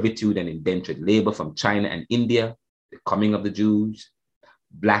 servitude and indentured labor from China and India, the coming of the Jews,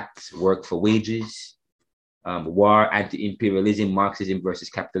 blacks work for wages, war, anti-imperialism, Marxism versus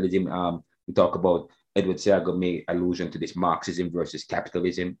capitalism. We talk about, Edward Seago made allusion to this, Marxism versus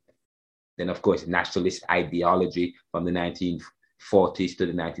capitalism. Then, of course, nationalist ideology from the 1940s to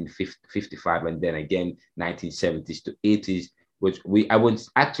the 1955, and then again 1970s to 80s, which I wouldn't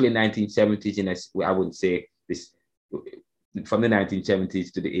actually 1970s I wouldn't say this from the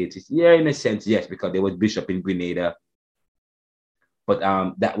 1970s to the 80s. Yeah, in a sense, yes, because there was Bishop in Grenada. But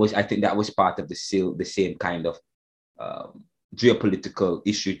I think that was part of the same kind of geopolitical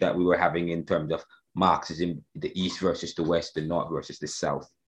issues that we were having in terms of Marxism, the East versus the West, the North versus the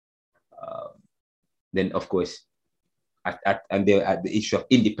South. Then, of course, at the issue of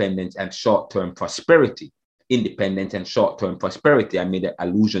independence and short-term prosperity. Independence and short-term prosperity. I made an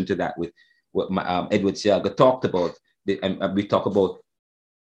allusion to that with what Edward Seaga talked about. And we talk about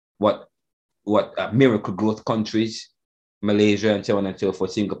what miracle growth countries, Malaysia and so on and so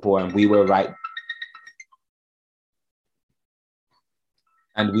forth, Singapore, and we were right.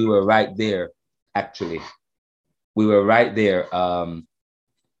 And we were right there, actually. We were right there.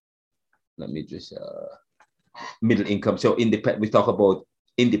 Let me just, middle income. So we talk about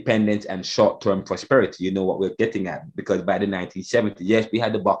independence and short-term prosperity. You know what we're getting at, because by the 1970s, yes, we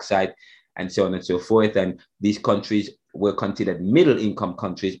had the bauxite and so on and so forth. And these countries were considered middle income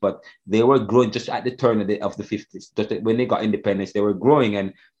countries, but they were growing just at the turn of the 50s. Just when they got independence, they were growing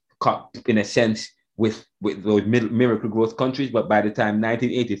and in a sense with those miracle growth countries. But by the time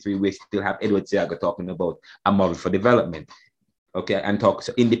 1983, we still have Edward Seaga talking about a model for development. Okay, and talk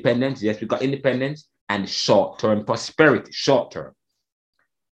so independence. Yes, we got independence and short-term prosperity, short-term.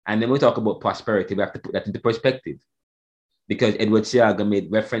 And then we talk about prosperity, we have to put that into perspective, because Edward Seaga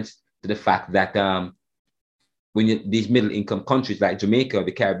made reference to the fact that when these middle-income countries like Jamaica or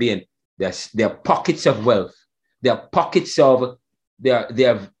the Caribbean, there are pockets of wealth, there are pockets of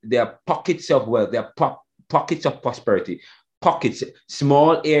pockets of wealth, there are pockets of prosperity, pockets,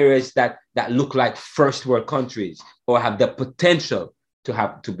 small areas that look like first world countries or have the potential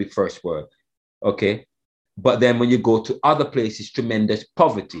to be first world. Okay, but then when you go to other places, tremendous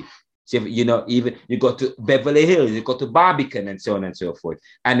poverty. So, you know, even you go to Beverly Hills, you go to Barbican and so on and so forth.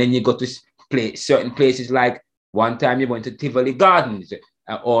 And then you go to certain places like one time you went to Tivoli Gardens,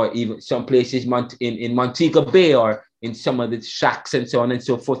 or even some places in Montego Bay, or in some of the shacks and so on and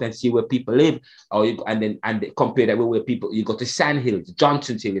so forth, and see where people live. Or and compare that with where people, you go to Sand Hills,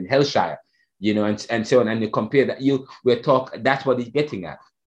 Johnson's Hill in Hillshire, you know, and so on, and you compare that, that's what he's getting at.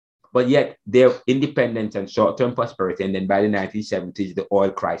 But yet their independence and short-term prosperity, and then by the 1970s, the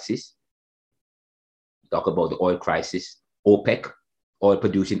oil crisis. Talk about the oil crisis, OPEC, oil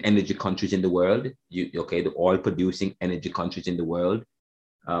producing energy countries in the world. The oil producing energy countries in the world.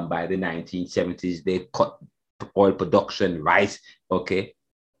 By the 1970s, they cut oil production, rise. Okay.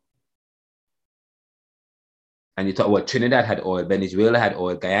 And you talk about Trinidad had oil, Venezuela had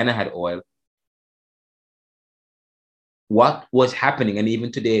oil, Guyana had oil. What was happening? And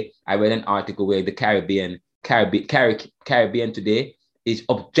even today, I read an article where the Caribbean today is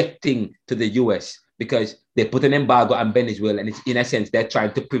objecting to the US because they put an embargo on Venezuela, and it's, in a sense, they're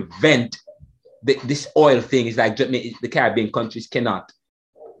trying to prevent this oil thing. It's like the Caribbean countries cannot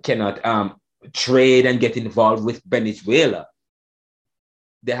trade and get involved with Venezuela.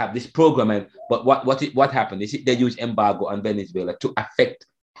 They have this program, but what happened is they use embargo on Venezuela to affect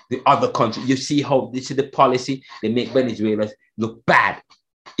the other countries. You see how this is the policy. They make Venezuela look bad,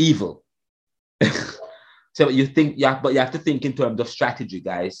 evil. So but you have to think in terms of strategy,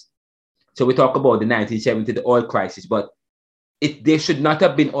 guys. So we talk about the 1970, the oil crisis, but there should not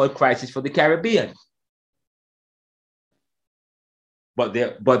have been oil crisis for the Caribbean.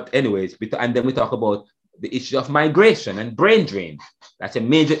 But anyways, and then we talk about the issue of migration and brain drain. That's a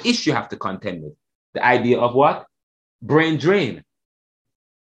major issue you have to contend with. The idea of what? Brain drain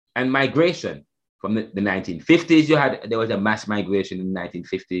and migration. From the 1950s, there was a mass migration in the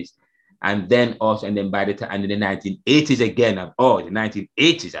 1950s. And then by the time, and in the 1980s again, the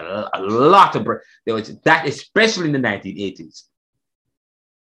 1980s, a lot of, there was that, especially in the 1980s.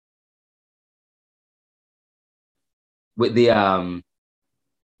 With the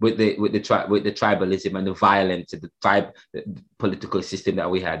tribalism and the violence, the political system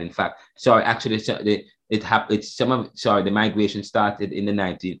that we had. In fact, the migration started in the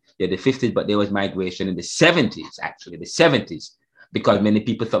 50s, but there was migration in the 70s, actually, the 70s. Because many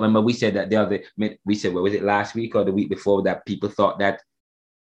people thought, remember we said that what was it, last week or the week before, that people thought that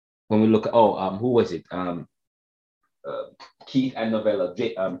when we look at, who was it? Keith and Novella,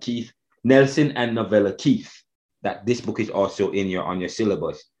 Keith Nelson and Novella Keith, that this book is also on your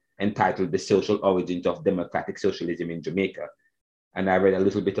syllabus, entitled The Social Origins of Democratic Socialism in Jamaica. And I read a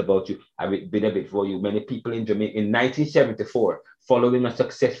little bit about you. I read a bit for you. Many people in Jamaica in 1974, following a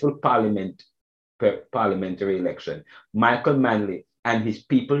successful parliamentary election, Michael Manley and his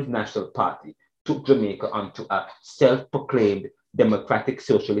People's National Party took Jamaica onto a self-proclaimed democratic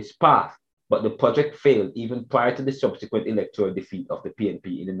socialist path. But the project failed even prior to the subsequent electoral defeat of the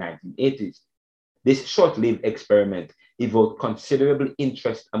PNP in the 1980s. This short-lived experiment evoked considerable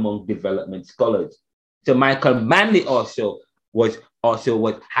interest among development scholars. So Michael Manley had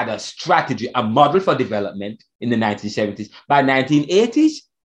a strategy, a model for development in the 1970s. By 1980s,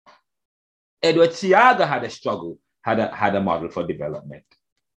 Edward Seaga had a struggle, had a model for development.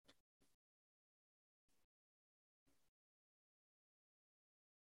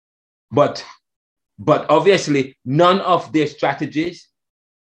 But obviously, none of their strategies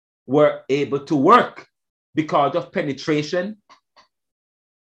were able to work because of penetration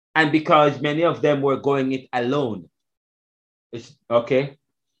and because many of them were going it alone. Okay.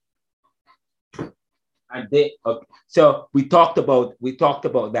 And so we talked about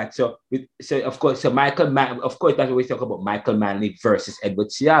that. So of course, of course, that's what we talk about, Michael Manley versus Edward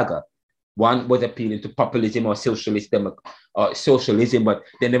Seaga. One was appealing to populism or socialism, but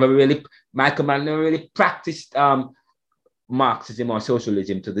Michael Manley never really practiced Marxism or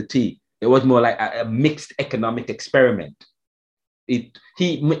socialism to the T. It was more like a mixed economic experiment. It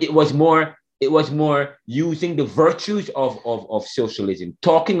was more using the virtues of socialism,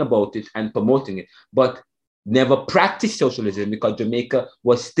 talking about it and promoting it, but never practiced socialism because Jamaica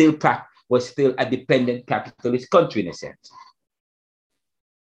was still a dependent capitalist country in a sense.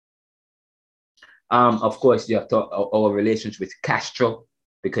 Of course, you have our relations with Castro,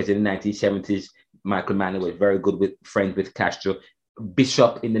 because in the 1970s, Michael Manley was very good friends with Castro.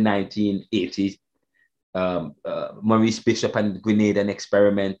 Bishop in the 1980s, Maurice Bishop and the Grenadian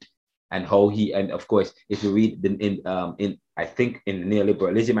experiment, and how and of course, if you read I think in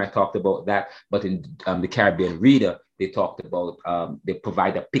Neoliberalism, I talked about that, but in the Caribbean Reader, they talked about, they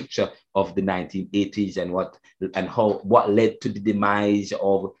provide a picture of the 1980s and what led to the demise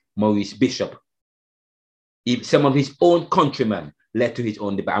of Maurice Bishop. Some of his own countrymen led to his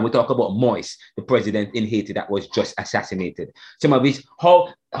own debate. And we talk about Moise, the president in Haiti that was just assassinated. Some of his,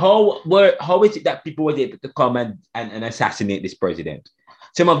 how is it that people were able to come and assassinate this president?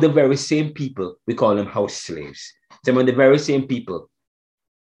 Some of the very same people, we call them house slaves. Some of the very same people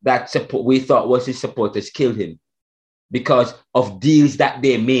that we thought was his supporters killed him because of deals that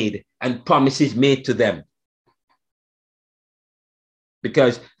they made and promises made to them.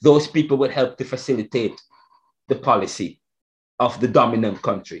 Because those people would help to facilitate the policy of the dominant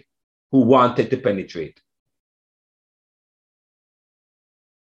country who wanted to penetrate.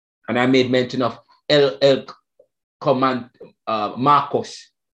 And I made mention of Commandant Marcos,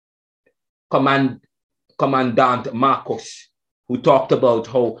 who talked about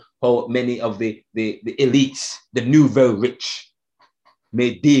how many of the elites, the new very rich,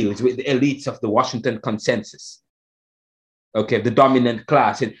 made deals with the elites of the Washington Consensus. Okay, the dominant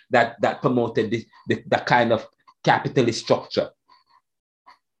class that promoted the kind of capitalist structure.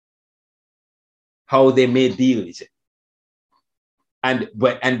 How they made deals. And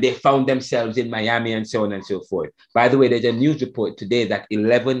they found themselves in Miami and so on and so forth. By the way, there's a news report today that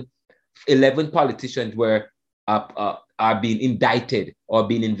 11 politicians are being indicted or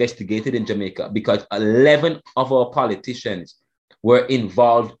being investigated in Jamaica because 11 of our politicians were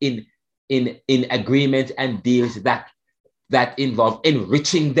involved in agreements and deals that involve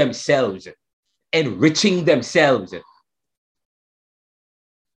enriching themselves.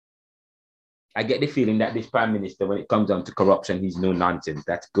 I get the feeling that this prime minister, when it comes down to corruption, he's no nonsense.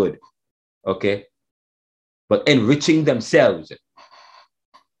 That's good. Okay. But enriching themselves.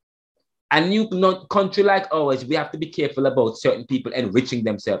 And country like ours, we have to be careful about certain people enriching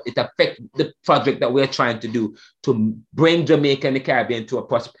themselves. It affects the project that we're trying to do to bring Jamaica and the Caribbean to a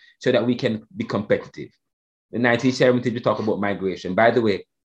prosper so that we can be competitive. In the 1970s, we talk about migration. By the way,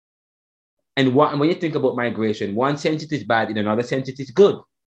 and when you think about migration, one sense it is bad, in another sense it is good.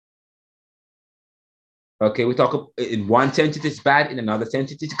 Okay, we talk in one sense it is bad, in another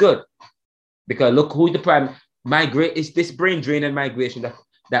sense it is good. Because look who the prime migrate is this brain drain and migration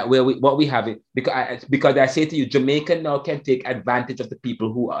that what we have it because I say to you, Jamaica now can take advantage of the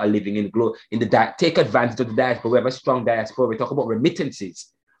people who are living take advantage of the diaspora. We have a strong diaspora. We talk about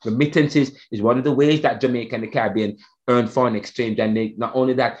remittances. Remittances is one of the ways that Jamaica and the Caribbean earn foreign exchange, and not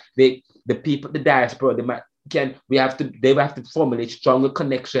only that, the people, the diaspora, they have to formulate stronger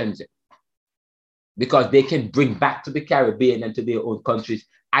connections because they can bring back to the Caribbean and to their own countries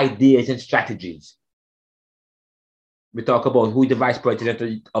ideas and strategies. We talk about who the vice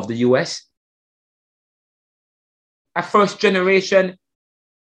president of the US. A first generation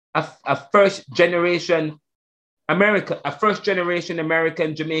American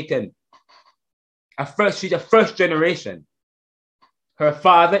Jamaican. She's a first generation. Her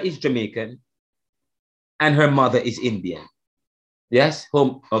father is Jamaican and her mother is Indian. Yes,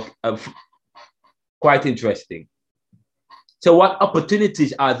 quite interesting. So what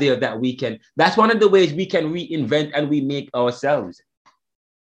opportunities are there that that's one of the ways we can reinvent and remake ourselves.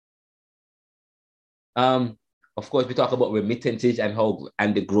 Of course, we talk about remittances and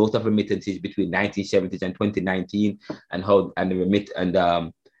the growth of remittances between 1970s and 2019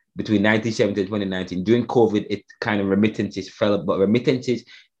 between 1970 and 2019. During COVID, it kind of remittances fell, but remittances,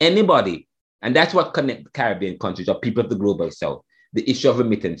 anybody, and that's what connects Caribbean countries or people of the global south, the issue of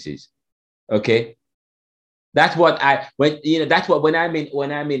remittances. Okay. That's what when I'm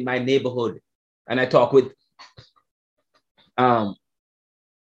in my neighborhood and I talk with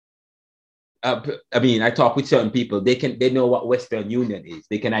I talk with certain people, they know what Western Union is.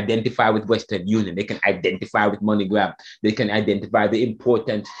 They can identify with Western Union, they can identify with MoneyGram, they can identify the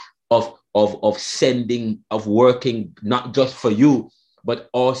importance of working not just for you, but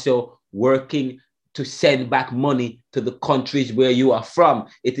also working to send back money to the countries where you are from.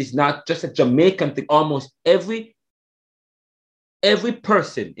 It is not just a Jamaican thing. Almost every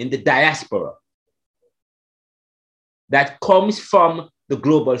person in the diaspora that comes from the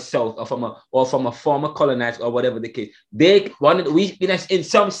global south or from a former colonized or whatever the case, in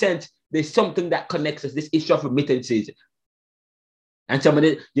some sense, there's something that connects us, this issue of remittances. And some of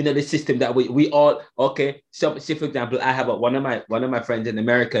the system that we all, okay. So say for example, I have one of my friends, an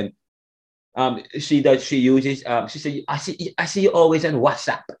American, she uses, she said, I see you always on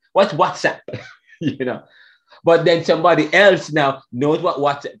WhatsApp. What's WhatsApp? But then somebody else now knows what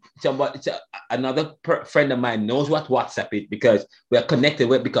WhatsApp, another friend of mine knows what WhatsApp is because we are connected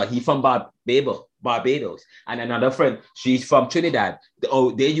with, because he's from Barbados. And another friend, she's from Trinidad.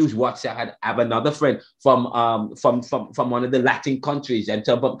 They use WhatsApp. I have another friend from one of the Latin countries. And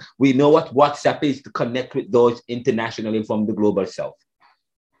so we know what WhatsApp is to connect with those internationally from the global south.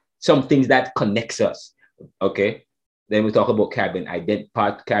 Some things that connects us, okay? Then we talk about Caribbean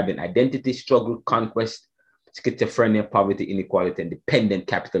identity, struggle, conquest, schizophrenia, poverty, inequality, and dependent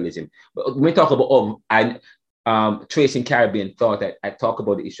capitalism. But when we talk about tracing Caribbean thought, I talk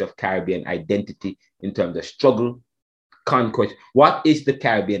about the issue of Caribbean identity in terms of struggle, conquest. What is the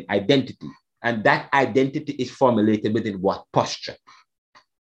Caribbean identity? And that identity is formulated within what posture?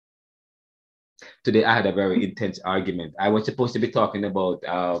 Today, I had a very intense argument. I was supposed to be talking about,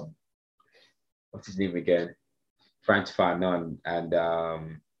 what's his name again? Frantz Fanon. And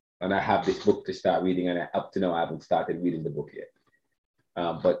I have this book to start reading. And up to now, I haven't started reading the book yet.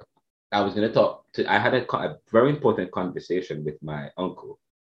 But I was going to I had a very important conversation with my uncle,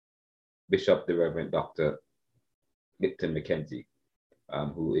 Bishop, the Reverend Dr. Lipton McKenzie,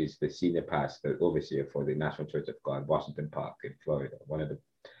 who is the senior pastor, overseer for the National Church of God, Washington Park in Florida.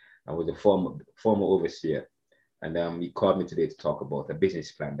 I was a former overseer, and he called me today to talk about a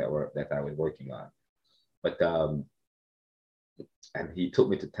business plan that I was working on. But and he took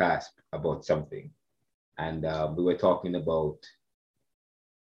me to task about something, and we were talking about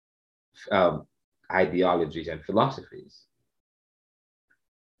ideologies and philosophies,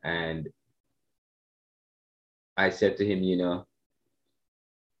 and I said to him,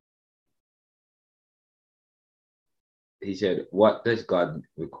 he said, what does God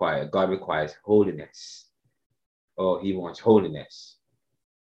require? God requires holiness. Or he wants holiness.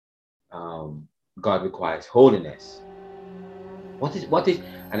 God requires holiness. What is?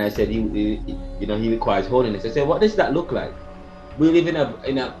 And I said, he requires holiness. I said, what does that look like? We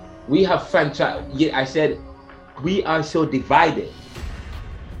live we have franchise. I said, we are so divided.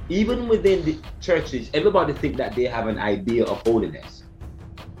 Even within the churches, everybody think that they have an idea of holiness.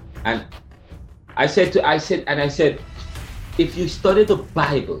 And I said, if you study the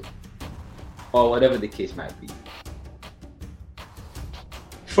Bible, or whatever the case might be,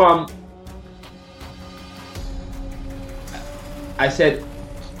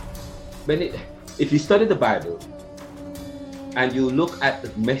 if you study the Bible and you look at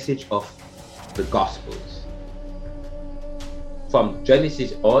the message of the Gospels, from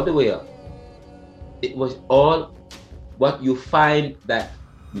Genesis all the way up, it was all what you find that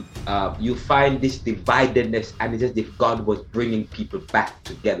you find this dividedness, and it's as if God was bringing people back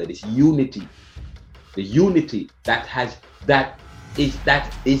together. This unity, the unity that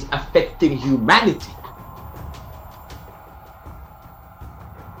is affecting humanity.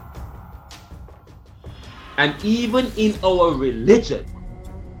 And even in our religion,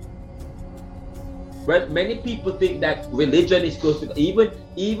 well, many people think that religion is close to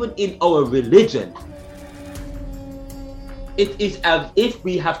even in our religion. It is as if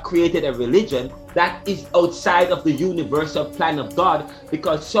we have created a religion that is outside of the universal plan of God,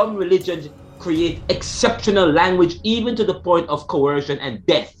 because some religions create exceptional language even to the point of coercion and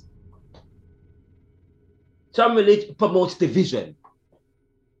death. Some religion promotes division.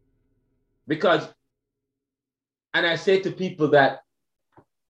 And I say to people that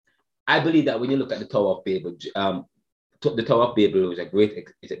I believe that when you look at the Tower of Babel, the Tower of Babel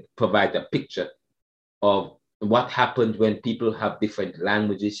provides a picture of what happens when people have different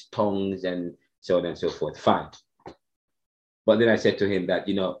languages, tongues, and so on and so forth. Fine. But then I said to him that,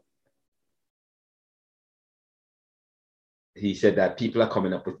 he said that people are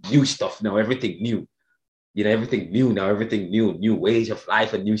coming up with new stuff now, everything new. Everything new now, everything new ways of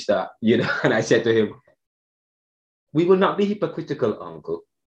life and new stuff, And I said to him, we will not be hypocritical, uncle.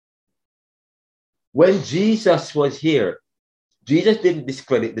 When Jesus was here, Jesus didn't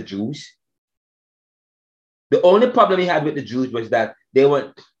discredit the Jews. The only problem he had with the Jews was that they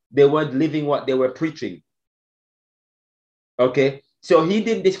weren't living what they were preaching. Okay, so he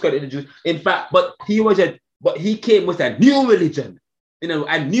didn't discredit the Jews. In fact, but he came with a new religion,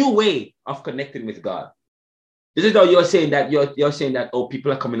 a new way of connecting with God. This is how you're saying that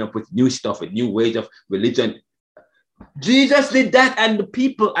people are coming up with new stuff, with new ways of religion. Jesus did that, and the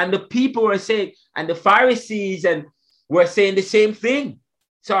people were saying, and the Pharisees were saying the same thing.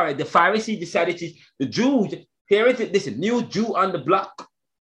 Sorry, the Pharisees decided the Jews, here it is, this new Jew on the block.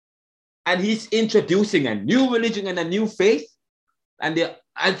 And he's introducing a new religion and a new faith. And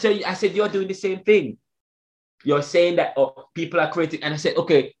so I said, you're doing the same thing. You're saying that people are creating. And I said,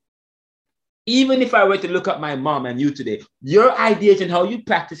 okay, even if I were to look at my mom and you today, your ideas and how you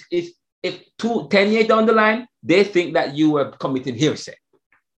practice is, if 10 years down the line, they think that you were committing heresy.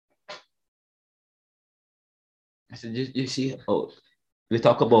 I said, you see, we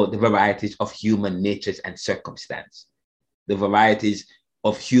talk about the varieties of human natures and circumstance. The varieties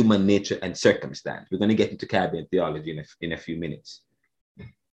of human nature and circumstance. We're going to get into Caribbean theology in a few minutes.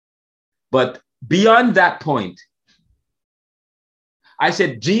 But beyond that point, I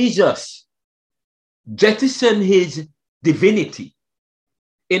said, Jesus jettisoned his divinity.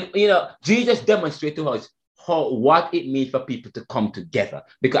 Jesus demonstrated to us what it means for people to come together.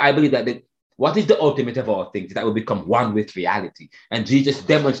 Because I believe that what is the ultimate of all things? That will become one with reality. And Jesus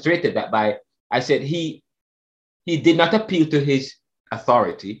demonstrated that he did not appeal to his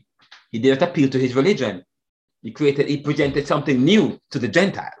authority. He did not appeal to his religion. He presented something new to the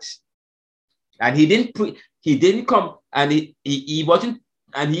Gentiles. And he didn't come, and he wasn't,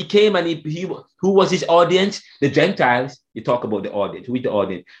 and he came, and who was his audience? The Gentiles. You talk about the audience. Who is the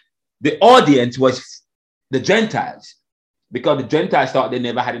audience? The audience was the Gentiles, because the Gentiles thought they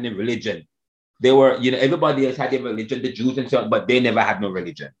never had any religion. They were, everybody else had their religion, the Jews and so on, but they never had no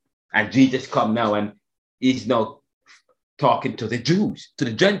religion. And Jesus come now, and he's now talking to the Jews, to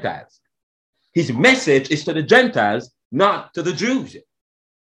the Gentiles. His message is to the Gentiles, not to the Jews.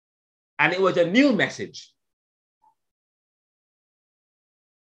 And it was a new message.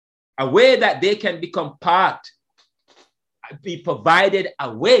 A way that they can become part, be provided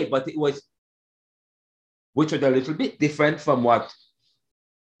a way, but which was a little bit different from what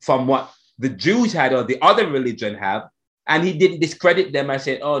the Jews had or the other religion have. And he didn't discredit them and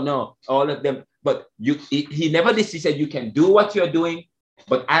said, oh no, all of them. But he never did. He said, you can do what you're doing,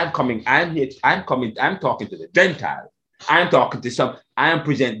 but I'm talking to the Gentiles. I'm talking to I'm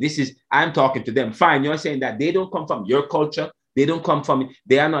talking to them. Fine, you're saying that they don't come from your culture. They don't come from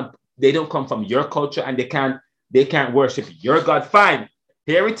your culture, and they can't worship your God. Fine.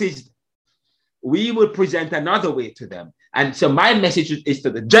 Here it is. We will present another way to them. And so my message is to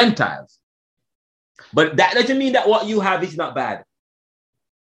the Gentiles. But that doesn't mean that what you have is not bad.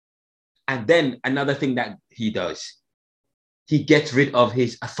 And then another thing that he does, he gets rid of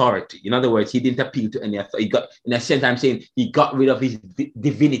his authority. In other words, he didn't appeal to any authority. In a sense, I'm saying he got rid of his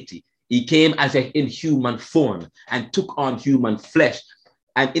divinity. He came in human form and took on human flesh.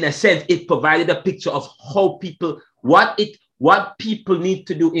 And in a sense, it provided a picture of how what people need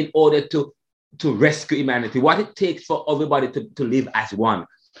to do in order to rescue humanity, what it takes for everybody to live as one.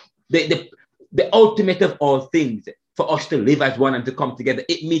 The ultimate of all things, for us to live as one and to come together,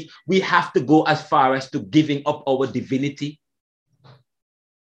 it means we have to go as far as to giving up our divinity,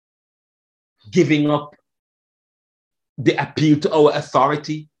 giving up the appeal to our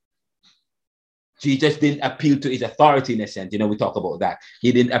authority. Jesus didn't appeal to his authority in a sense. We talk about that.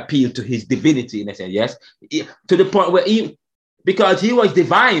 He didn't appeal to his divinity in a sense, yes? To the point where because he was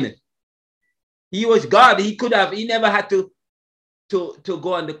divine, he was God. He never had to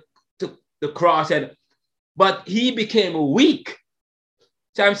go on the cross, but he became weak.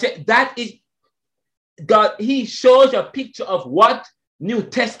 So I'm saying that is God. He shows a picture of what New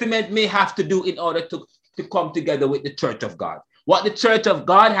Testament may have to do in order to come together with the Church of God. What the Church of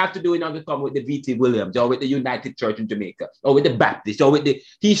God have to do in order to come with the V.T. Williams or with the United Church in Jamaica or with the Baptists or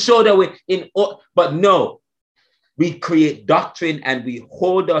he showed a way but no, we create doctrine and we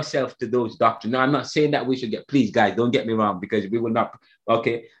hold ourselves to those doctrines. Now, I'm not saying that we should please guys, don't get me wrong, because we will not,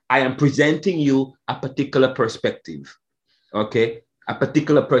 okay? I am presenting you a particular perspective, okay? A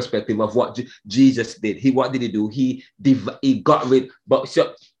particular perspective of what Jesus did. What did he do? He got rid, but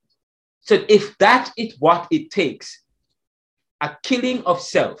so if that is what it takes, a killing of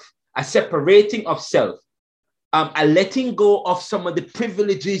self, a separating of self, a letting go of some of the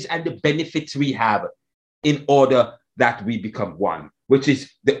privileges and the benefits we have in order that we become one, which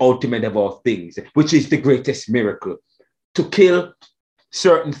is the ultimate of all things, which is the greatest miracle, to kill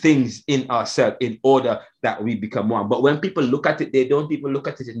certain things in ourselves in order that we become one. But when people look at it, they don't even look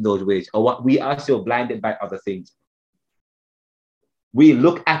at it in those ways, or what we are so blinded by other things. We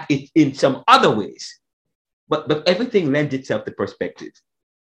look at it in some other ways. But everything lends itself to perspective.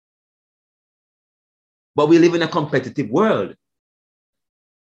 But we live in a competitive world.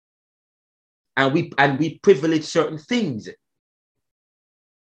 And we privilege certain things.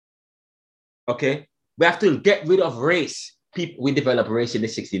 Okay? We have to get rid of race. We developed race in the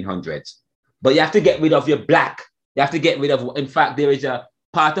 1600s. But you have to get rid of your black. You have to get rid of, in fact, there is a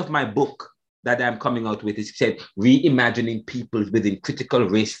part of my book that I'm coming out with. It's said, reimagining people within critical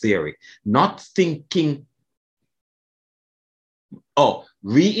race theory. Not thinking,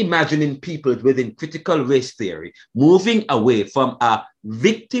 reimagining people within critical race theory, moving away from a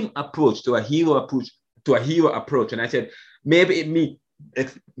victim approach to a hero approach. And I said, maybe it means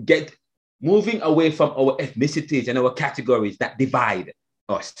moving away from our ethnicities and our categories that divide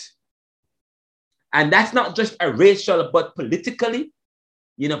us. And that's not just a racial, but politically,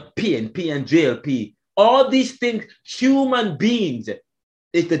 PNP and JLP, all these things, human beings,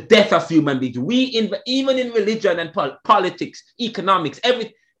 it's the death of human beings. Even in religion and politics, economics,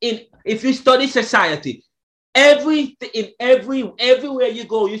 everything. If you study society, everywhere you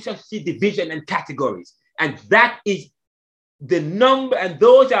go, you shall see division and categories. And that is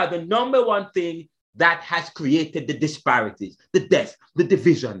those are the number one thing that has created the disparities, the death, the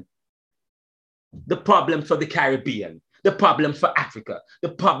division, the problems for the Caribbean, the problems for Africa, the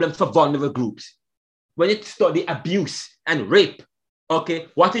problems for vulnerable groups. When you study abuse and rape, okay,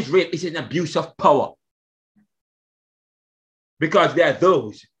 what is rape? It's an abuse of power. Because there are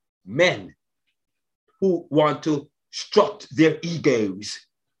those men who want to strut their egos.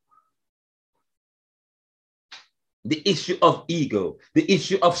 The issue of ego, the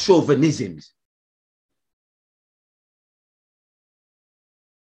issue of chauvinism.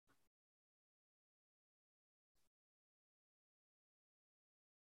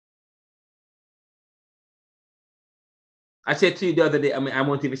 I said to you the other day, I mean, I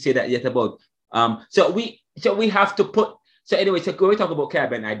won't even say that yet about, so we have to put, so anyway, so when we talk about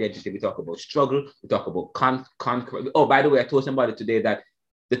Caribbean identity, we talk about struggle, we talk about conquer. Oh, by the way, I told somebody today that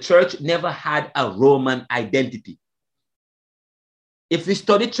the church never had a Roman identity. If we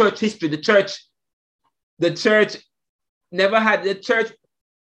study church history, the church never had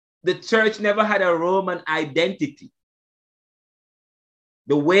a Roman identity.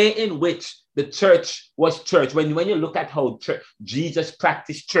 The way in which the church was church, when you look at how Jesus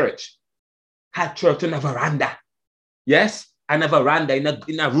practiced church, had church on a veranda. Yes, and a veranda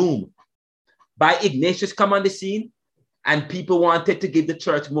in a room. By Ignatius come on the scene, and people wanted to give the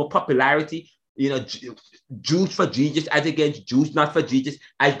church more popularity. You know, Jews for Jesus as against Jews not for Jesus,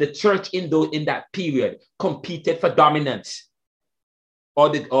 as the church in that period competed for dominance. Or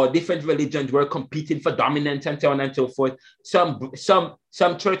different religions were competing for dominance and so on and so forth. Some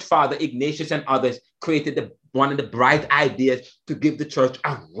church father, Ignatius and others, created one of the bright ideas to give the church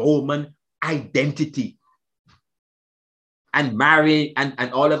a Roman identity. And marry,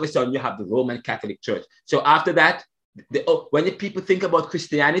 and all of a sudden you have the Roman Catholic Church. So after that, when the people think about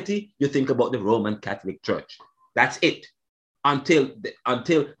Christianity, you think about the Roman Catholic Church. That's it. Until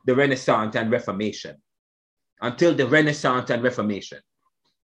the Renaissance and Reformation. Until the Renaissance and Reformation.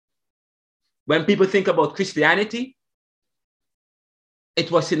 When people think about Christianity,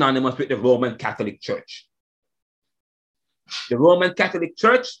 it was synonymous with the Roman Catholic Church. The Roman Catholic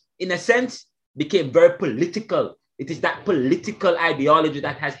Church, in a sense, became very political. It is that political ideology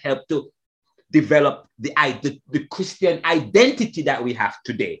that has helped to develop the Christian identity that we have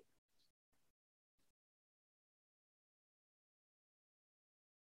today.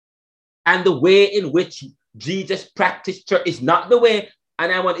 And the way in which Jesus practiced church is not the way,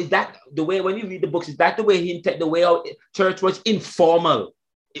 is that the way when you read the books, is that the way the way how church was informal?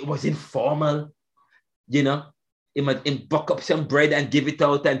 It was informal, you know. He might buck up some bread and give it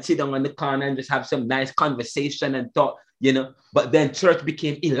out and sit down on the corner and just have some nice conversation and talk, you know. But then church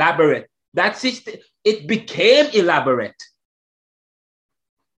became elaborate. It became elaborate.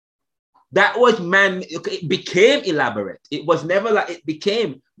 That was it became elaborate. It was never like it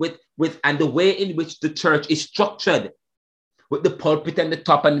became and the way in which the church is structured, with the pulpit and the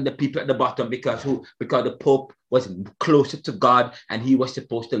top and the people at the bottom, because the Pope was closer to God and he was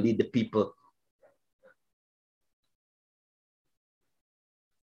supposed to lead the people.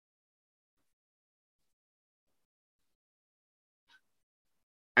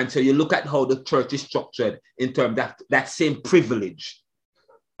 And so you look at how the church is structured in terms of that same privilege,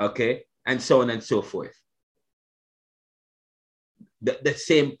 okay, and so on and so forth. The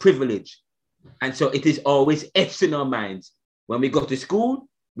same privilege. And so it is always etched in our minds. When we go to school,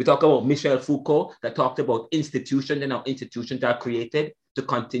 we talk about Michel Foucault that talked about institutions and how institutions are created to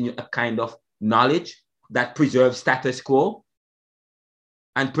continue a kind of knowledge that preserves status quo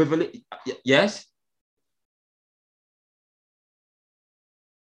and privilege. Yes?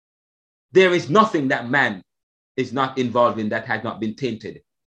 There is nothing that man is not involved in that has not been tainted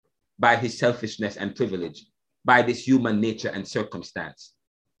by his selfishness and privilege, by this human nature and circumstance.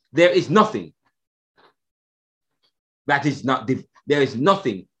 There is nothing that is not, there is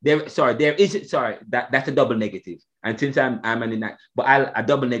nothing, that's a double negative. And since I'm an in that, but a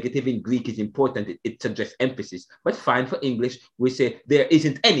double negative in Greek is important. It suggests emphasis, but fine for English, we say there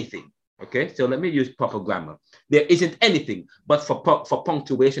isn't anything. Okay, so let me use proper grammar. There isn't anything, but for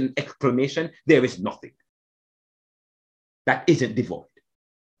punctuation, exclamation, there is nothing that isn't devoid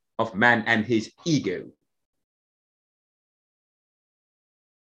of man and his ego.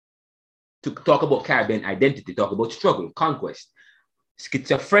 To talk about Caribbean identity, talk about struggle, conquest,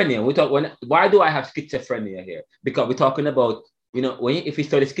 schizophrenia. Why do I have schizophrenia here? Because we're talking about, you know, if you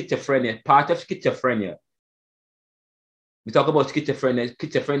study schizophrenia, part of schizophrenia, we talk about schizophrenia.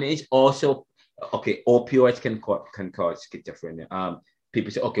 Schizophrenia is also, okay, opioids can cause schizophrenia.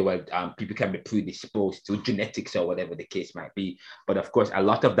 people say, okay, well, people can be predisposed to genetics or whatever the case might be. But of course, a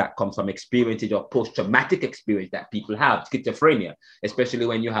lot of that comes from experiences or post-traumatic experience that people have, schizophrenia, especially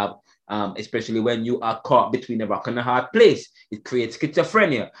when you have, especially when you are caught between a rock and a hard place. It creates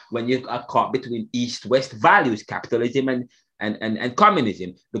schizophrenia. When you are caught between East-West values, capitalism and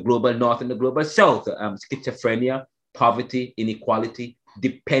communism, the global North and the global South, schizophrenia, poverty, inequality,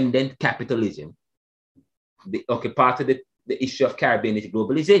 dependent capitalism. Part of the issue of Caribbean is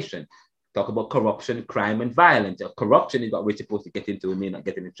globalization. Talk about corruption, crime, and violence. Corruption is what we're supposed to get into. We may not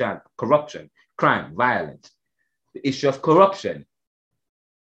get into chance. Corruption, crime, violence. The issue of corruption.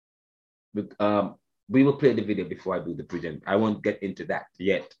 We will play the video before I do the present. I won't get into that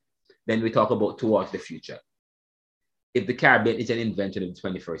yet. Then we talk about towards the future. If the Caribbean is an invention of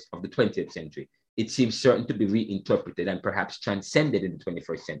the 20th century, it seems certain to be reinterpreted and perhaps transcended in the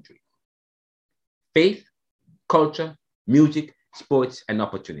 21st century. Faith, culture, music, sports, and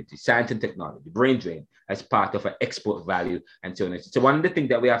opportunity, science and technology, brain drain as part of an export value, and so on. So one of the things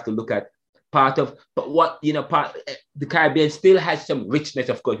that we have to look at, the Caribbean still has some richness,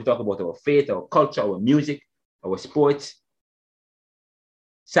 of course. We talk about our faith, our culture, our music, our sports,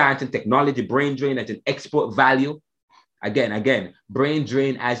 science and technology, brain drain as an export value. Again, brain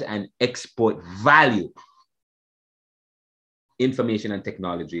drain as an export value. Information and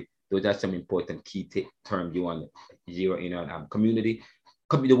technology. Those are some important key terms you want to zero in on. Community,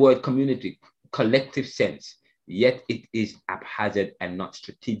 the word community, collective sense, yet it is haphazard and not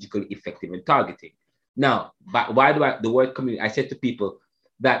strategically effective in targeting. Now, but why do the word community? I said to people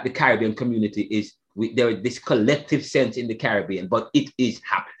that the Caribbean community is, there is this collective sense in the Caribbean, but it is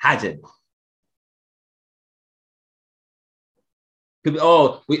haphazard.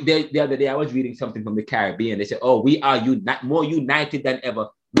 The other day I was reading something from the Caribbean. They said, we are more united than ever.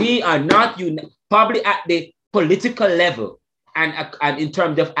 We are not probably at the political level and in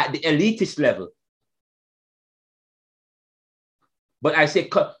terms of at the elitist level. But I say,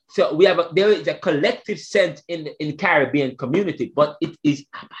 so there is a collective sense in the Caribbean community, but it is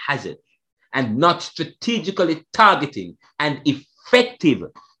haphazard and not strategically targeting and effective.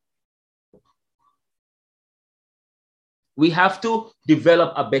 We have to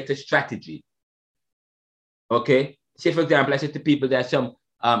develop a better strategy. Okay. Say, for example, I said to people that some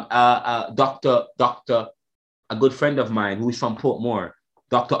doctor, a good friend of mine who is from Portmore,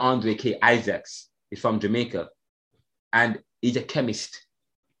 Dr. Andre K. Isaacs, is from Jamaica, and he's a chemist,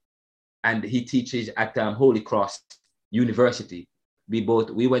 and he teaches at Holy Cross University.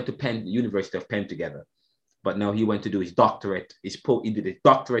 We went to Penn, University of Penn together, but now he went to do his doctorate. He did his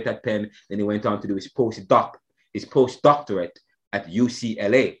doctorate at Penn, then he went on to do his postdoctorate at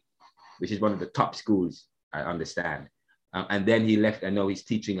UCLA, which is one of the top schools, I understand. And then he left, and now he's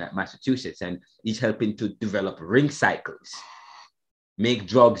teaching at Massachusetts, and he's helping to develop ring cycles, make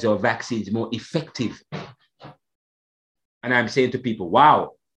drugs or vaccines more effective. And I'm saying to people,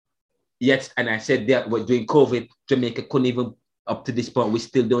 wow. Yes, and I said that during COVID, Jamaica couldn't even, up to this point, we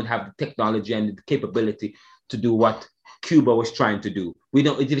still don't have the technology and the capability to do what Cuba was trying to do. We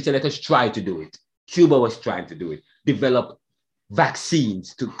don't, if it's let us try to do it. Cuba was trying to do it, develop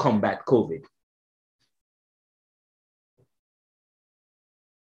vaccines to combat COVID.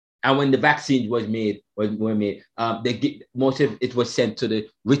 And when the vaccines were made, most of it was sent to the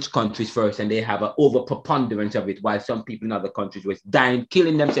rich countries first, and they have an overpreponderance of it, while some people in other countries was dying,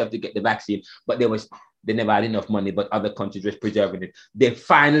 killing themselves to get the vaccine, but they never had enough money, but other countries were preserving it. They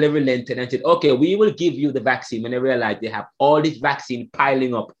finally relented and said, okay, we will give you the vaccine, when they realized they have all this vaccine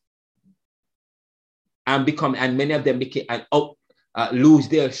piling up and many of them became lose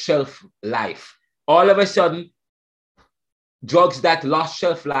their shelf life. All of a sudden, drugs that lost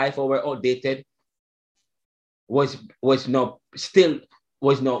shelf life or were outdated was still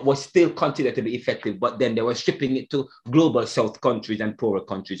considered to be effective, but then they were shipping it to global South countries and poorer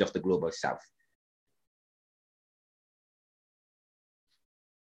countries of the global South.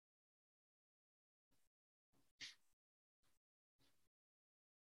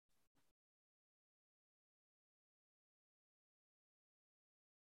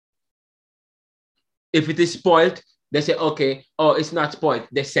 If it is spoiled, they say, okay, it's not spoiled,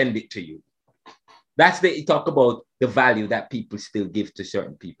 they send it to you. That's they talk about the value that people still give to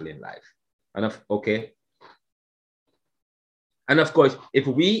certain people in life. And of course,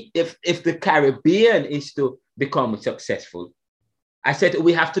 if the Caribbean is to become successful, I said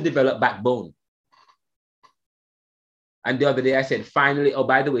we have to develop backbone. And the other day I said, finally,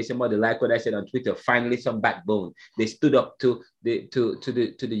 by the way, somebody liked what I said on Twitter, finally some backbone. They stood up to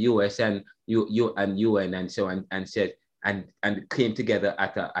the US and UN and so on, and said, and came together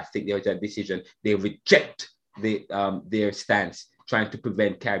at I think there was a decision. They reject their stance, trying to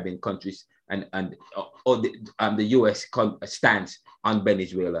prevent Caribbean countries or the U.S. stance on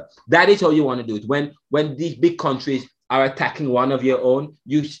Venezuela. That is how you want to do it. When these big countries are attacking one of your own,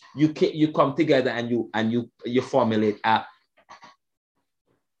 you come together and you formulate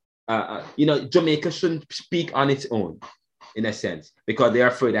Jamaica shouldn't speak on its own, in a sense, because they're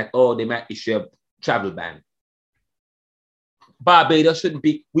afraid that they might issue a travel ban. Barbados shouldn't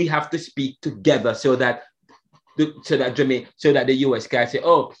be. We have to speak together so that the US can say,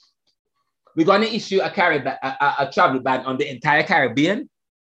 we're going to issue a travel ban on the entire Caribbean.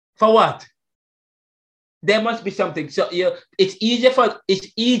 For what? There must be something. So it's easier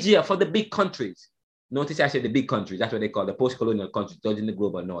for the big countries. Notice I said the big countries. That's what they call the post-colonial countries, those in the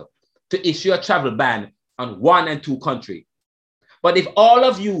global north, to issue a travel ban on 1 and 2 countries. But if all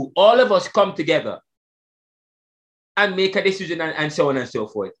of us come together and make a decision and so on and so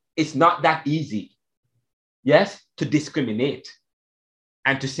forth, it's not that easy, yes, to discriminate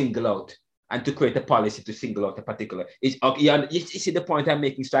and to single out and to create a policy to single out a particular. You see the point I'm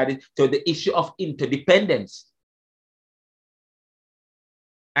making, Strider? So the issue of interdependence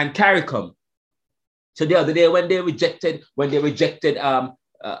and CARICOM. So the other day when they rejected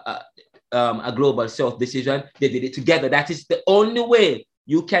a Global South decision, they did it together. That is the only way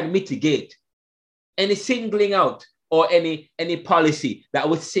you can mitigate any singling out or any policy that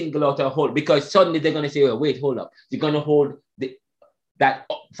would single out a whole, because suddenly they're going to say, wait, hold up. You're going to hold that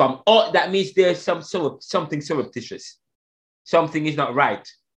means there's something surreptitious. Something is not right.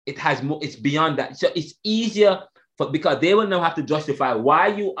 It has more, it's beyond that. So it's easier because they will now have to justify why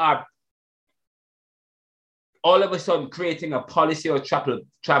you are all of a sudden creating a policy or travel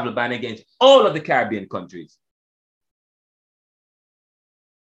ban against all of the Caribbean countries.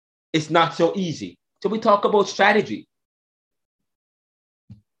 It's not so easy. So we talk about strategy.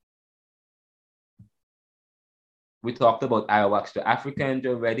 We talked about IOWAX to Africans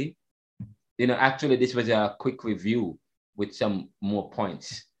already. Actually, this was a quick review with some more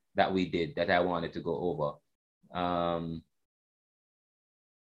points that we did that I wanted to go over.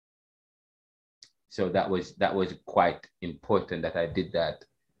 So that was quite important that I did that.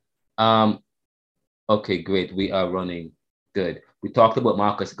 Okay, great. We are running good. We talked about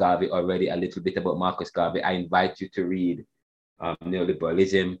Marcus Garvey already, a little bit about Marcus Garvey. I invite you to read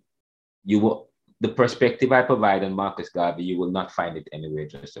Neoliberalism. The perspective I provide on Marcus Garvey, you will not find it anywhere,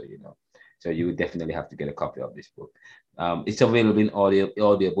 just so you know. So you would definitely have to get a copy of this book. It's available in audio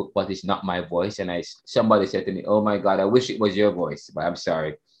book, but it's not my voice. And somebody said to me, "Oh my God, I wish it was your voice," but I'm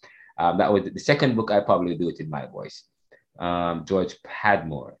sorry. That was the second book. I probably do it in my voice. George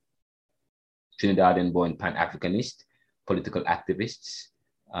Padmore, Trinidadian-born Pan-Africanist, political activists.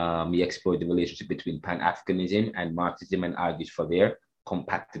 He explored the relationship between Pan-Africanism and Marxism and argues for their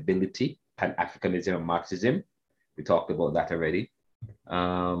compatibility. Pan-Africanism and Marxism. We talked about that already.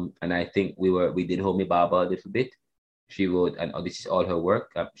 And I think we did Homi Baba a little bit. She wrote, and this is all her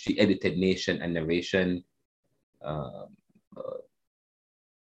work. She edited Nation and Narration.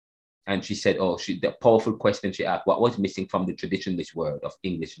 And she said, the powerful question she asked, what was missing from the traditionalist world of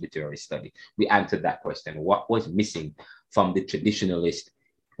English literary study? We answered that question. What was missing from the traditionalist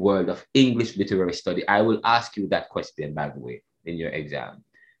world of English literary study? I will ask you that question, by the way, in your exam.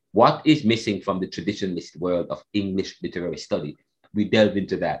 What is missing from the traditionalist world of English literary study? We delve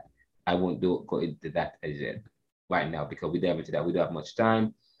into that. I won't go into that as yet right now because we delve into that. We don't have much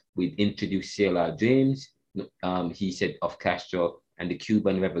time. We introduced C.L.R. James. He said of Castro and the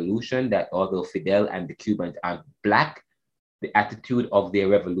Cuban Revolution that although Fidel and the Cubans aren't Black, the attitude of their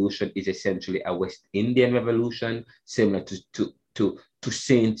revolution is essentially a West Indian revolution, similar to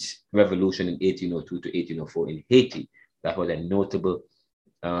Saint's revolution in 1802 to 1804 in Haiti. That was a notable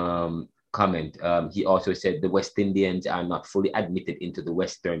comment. He also said the West Indians are not fully admitted into the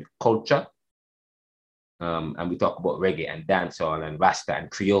Western culture. And we talk about reggae and dancehall and Rasta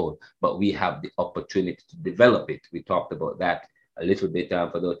and Creole, but we have the opportunity to develop it. We talked about that a little bit.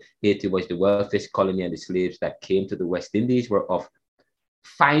 For those, Haiti was the wealthiest colony, and the slaves that came to the West Indies were of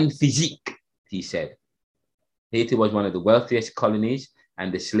fine physique, he said. Haiti was one of the wealthiest colonies,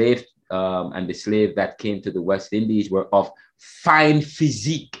 and the slave that came to the West Indies were of fine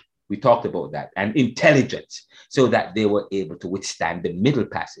physique. We talked about that, and intelligence, so that they were able to withstand the Middle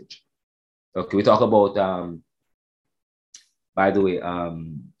Passage. Okay, we talk about, by the way,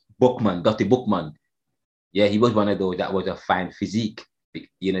 Bookman, Dottie Bookman. Yeah, he was one of those that was a fine physique. They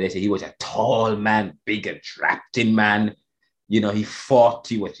say he was a tall man, big and drafting man. He fought,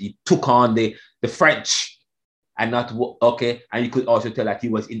 he took on the French. And and you could also tell that he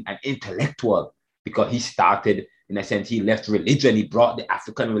was an intellectual because he started, in a sense, he left religion, he brought the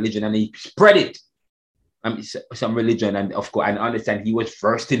African religion and he spread it. some religion, and of course, and understand he was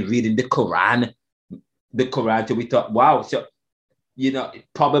versed in reading the Quran. So we thought, wow, so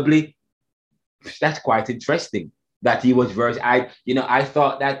probably that's quite interesting that he was versed. I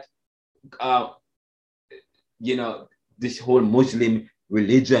thought that this whole Muslim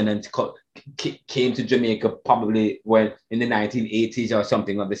religion and came to Jamaica probably when in the 1980s or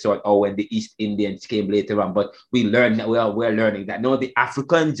something of the sort, or when the East Indians came later on. But we learned that we're learning that no, the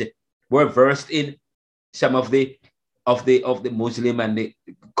Africans were versed in some of the Muslim and the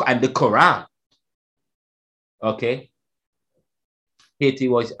Quran. Okay. Haiti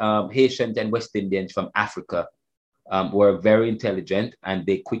was Haitians and West Indians from Africa were very intelligent, and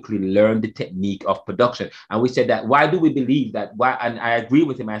they quickly learned the technique of production. And we said that, why do we believe that? Why? And I agree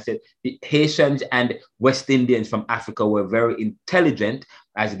with him. I said the Haitians and West Indians from Africa were very intelligent,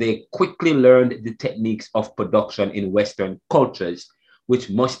 as they quickly learned the techniques of production in Western cultures, which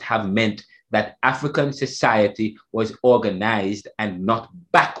must have meant that African society was organized and not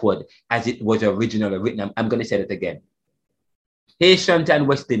backward as it was originally written. I'm going to say that again. Haitians and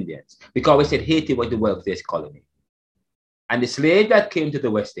West Indians, because we said Haiti was the wealthiest colony. And the slaves that came to the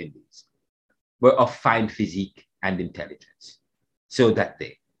West Indies were of fine physique and intelligence, so that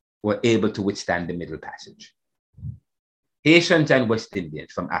they were able to withstand the Middle Passage. Haitians and West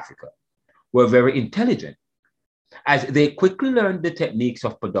Indians from Africa were very intelligent, as they quickly learned the techniques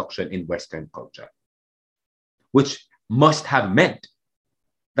of production in Western culture, which must have meant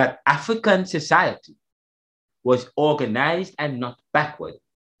that African society was organized and not backward,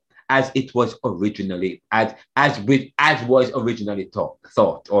 as it was originally, as was originally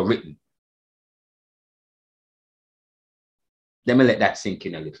thought or written. Let me let that sink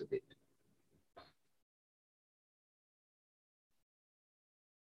in a little bit.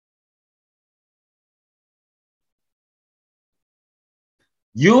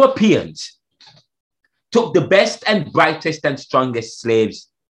 Europeans took the best and brightest and strongest slaves.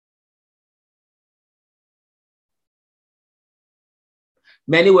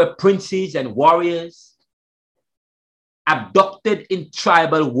 Many were princes and warriors, abducted in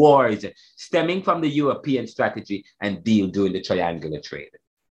tribal wars stemming from the European strategy and deal during the triangular trade.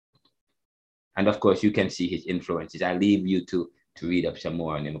 And of course, you can see his influences. I leave you to read up some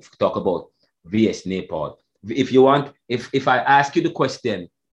more and talk about V.S. Naipaul. If you want, if I ask you the question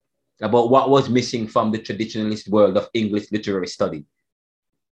about what was missing from the traditionalist world of English literary study,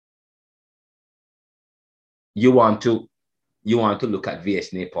 you want to look at V.S.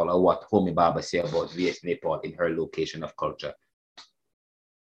 Naipaul, or what Homi Baba said about V.S. Naipaul in her location of culture.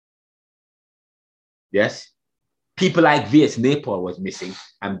 Yes? People like V.S. Naipaul was missing,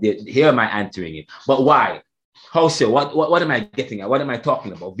 and here am I answering it. But why? How so? What am I getting at? What am I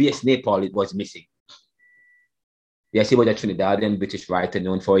talking about? V.S. Naipaul, it was missing. Yes, he was a Trinidadian British writer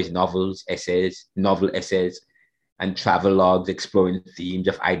known for his novel essays, and travelogues exploring themes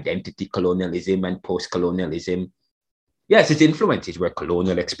of identity, colonialism, and post-colonialism. Yes, his influences were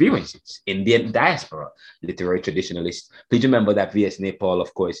colonial experiences, Indian diaspora, literary traditionalists. Please remember that V.S. Naipaul,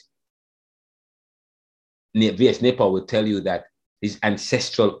 of course, V.S. Naipaul will tell you that his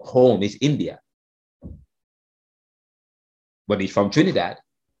ancestral home is India. But he's from Trinidad.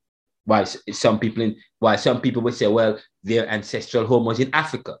 While some people would say, well, their ancestral home was in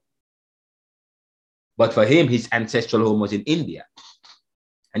Africa. But for him, his ancestral home was in India.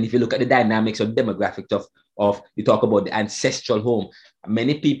 And if you look at the dynamics or demographics of you talk about the ancestral home,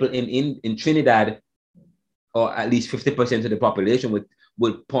 many people in Trinidad, or at least 50% of the population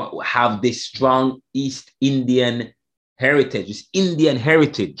would have this strong East Indian heritage, this Indian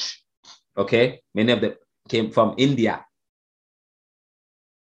heritage. Okay, many of them came from India,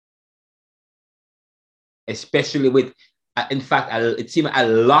 especially with, in fact, it seemed a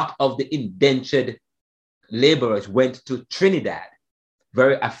lot of the indentured laborers went to Trinidad.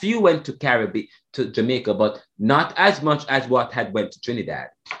 A few went to Jamaica, but not as much as what had went to Trinidad.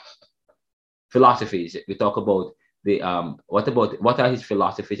 Philosophies, we talk about what are his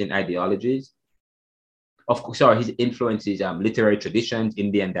philosophies and ideologies? Of course, his influences, literary traditions,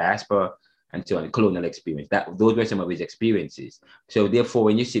 Indian diaspora, and so on, colonial experience. Those were some of his experiences. So therefore,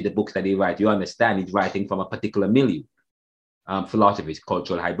 when you see the books that he writes, you understand he's writing from a particular milieu. Philosophies,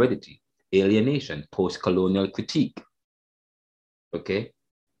 cultural hybridity, alienation, post-colonial critique. Okay,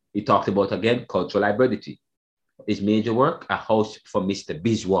 he talked about, again, cultural hybridity. His major work, A House for Mr.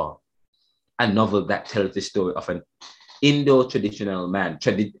 Biswar, a novel that tells the story of an Indo-traditional man,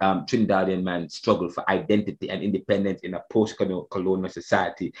 Trinidadian man, struggle for identity and independence in a post-colonial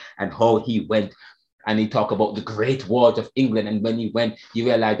society, and how he went. And he talked about the Great Walls of England. And when he went, he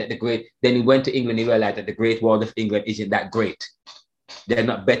realized that then he went to England, he realized that the Great Wall of England isn't that great. They're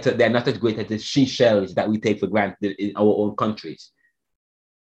not better. They're not as great as the seashells that we take for granted in our own countries.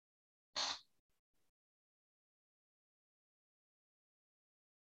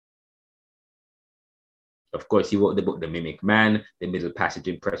 Of course, he wrote the book, The Mimic Man, The Middle Passage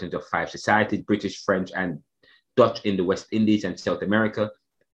Impressions of Five Societies, British, French, and Dutch in the West Indies and South America.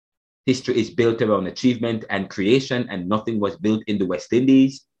 History is built around achievement and creation, and nothing was built in the West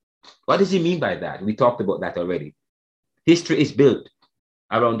Indies. What does he mean by that? We talked about that already. History is built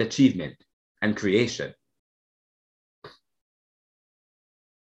around achievement and creation,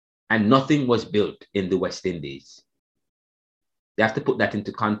 and nothing was built in the West Indies. You have to put that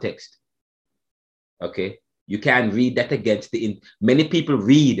into context. Okay, you can read that against many people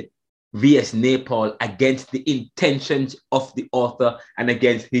read V.S. Naipaul against the intentions of the author and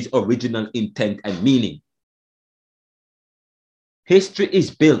against his original intent and meaning. History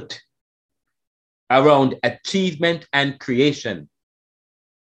is built around achievement and creation,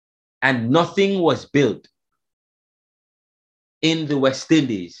 and nothing was built in the West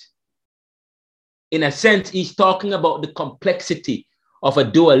Indies. In a sense, he's talking about the complexity of a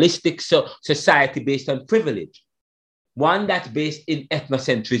dualistic society based on privilege, one that's based in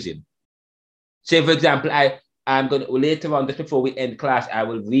ethnocentrism. Say, for example, I'm going to, later on, just before we end class, I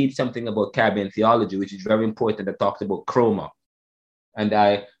will read something about Caribbean theology, which is very important, that talks about chroma. And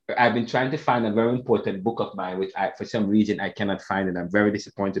I've been trying to find a very important book of mine, which for some reason I cannot find, and I'm very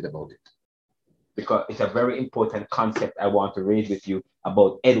disappointed about it. Because it's a very important concept I want to raise with you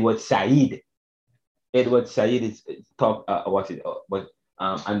about Edward Said. Edward Said is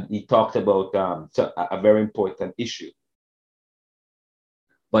and he talked about a very important issue.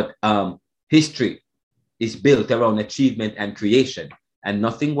 But history is built around achievement and creation, and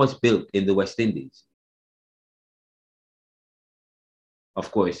nothing was built in the West Indies.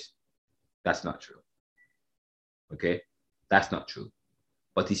 Of course, that's not true. Okay, that's not true.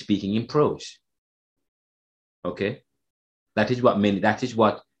 But he's speaking in prose. Okay, that is what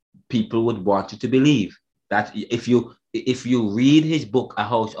people would want you to believe. That if you read his book, A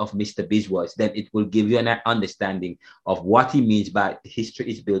House of Mr. Biswas, then it will give you an understanding of what he means by history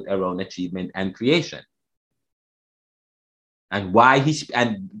is built around achievement and creation. And why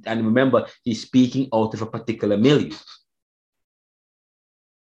and remember, he's speaking out of a particular milieu.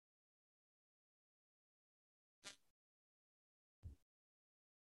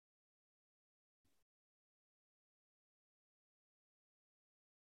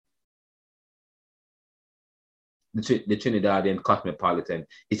 The Trinidadian cosmopolitan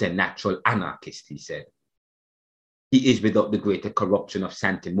is a natural anarchist, he said. He is without the greater corruption of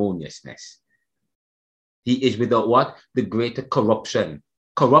sanctimoniousness. He is without what? The greater corruption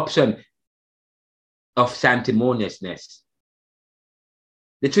of sanctimoniousness.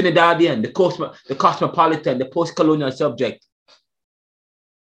 The Trinidadian, the cosmopolitan, the post-colonial subject.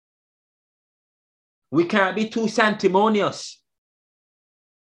 We can't be too sanctimonious.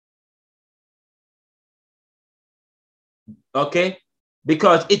 Okay?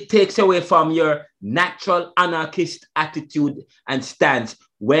 Because it takes away from your natural anarchist attitude and stance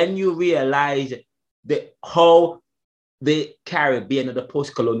when you realize how the Caribbean or the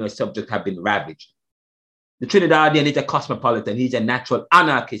post-colonial subject have been ravaged. The Trinidadian is a cosmopolitan. He's a natural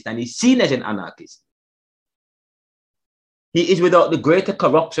anarchist, and he's seen as an anarchist. He is without the greater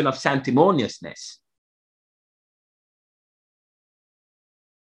corruption of sanctimoniousness.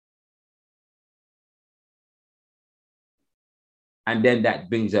 And then that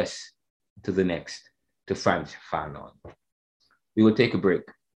brings us to the next, to Frantz Fanon. We will take a break.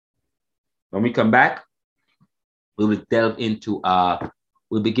 When we come back, we will delve into,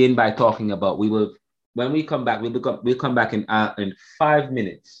 we'll begin by talking about, when we come back, we'll come back in 5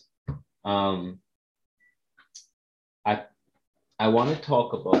 minutes. I want to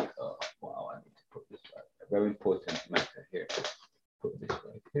talk about, wow, I need to put this right, a very important matter here. Put this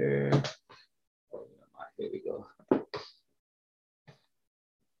right here. Here we go.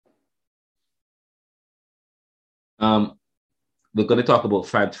 We're going to talk about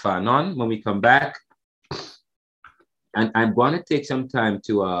Frantz Fanon when we come back. And I'm going to take some time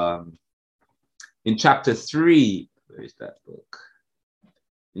to, in chapter 3, where is that book?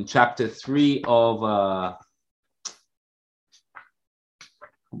 In chapter 3 of, I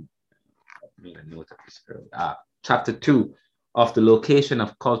made a note of this earlier. Chapter 2 of the location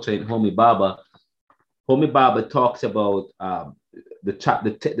of culture in Homi Bhabha. Homi Bhabha talks about the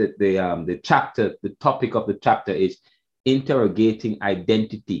topic of the chapter is interrogating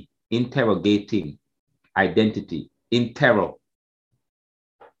identity, interrogate, identity.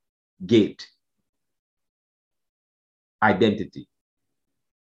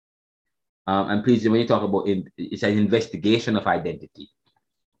 And please, when you talk about it's an investigation of identity,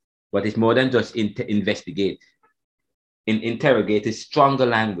 but it's more than just investigate. Interrogate is stronger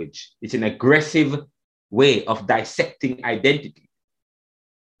language. It's an aggressive way of dissecting identity.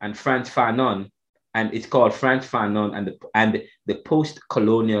 And Frantz Fanon, and it's called Frantz Fanon and the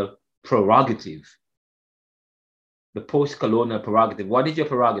post-colonial prerogative. The post-colonial prerogative. What is your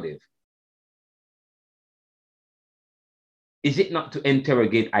prerogative? Is it not to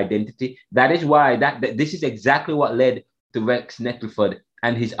interrogate identity? That is why this is exactly what led to Rex Nettleford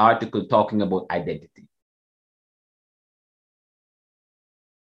and his article talking about identity.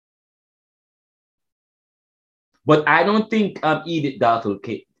 But I don't think Edith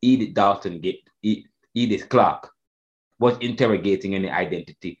Clarke was interrogating any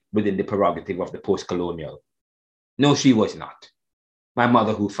identity within the prerogative of the post-colonial. No, she was not. My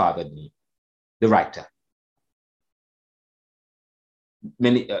mother who fathered me, the writer.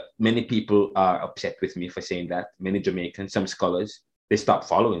 Many people are upset with me for saying that. Many Jamaicans, some scholars, they stopped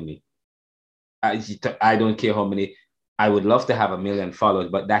following me. I don't care how many. I would love to have 1 million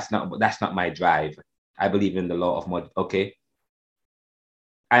followers, but that's not my drive. I believe in the law of mud. Okay.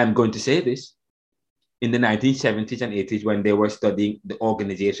 I am going to say this. In the 1970s and 80s, when they were studying the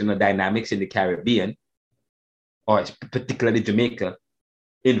organizational dynamics in the Caribbean, or particularly Jamaica,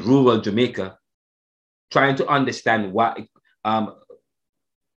 in rural Jamaica, trying to understand what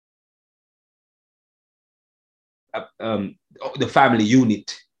the family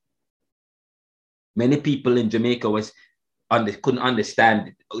unit. Many people in Jamaica couldn't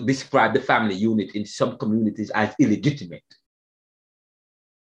understand, describe the family unit in some communities as illegitimate.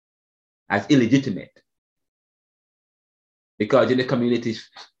 Because in the communities,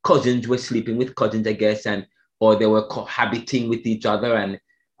 cousins were sleeping with cousins, I guess, or they were cohabiting with each other, and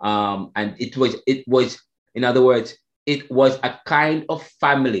it was, in other words, it was a kind of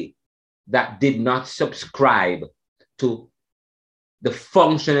family that did not subscribe to the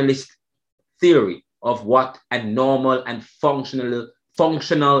functionalist theory of what a normal and functional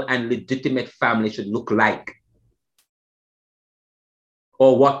and legitimate family should look like,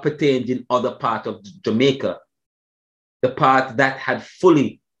 or what pertains in other parts of Jamaica, the part that had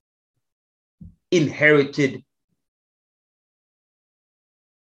fully inherited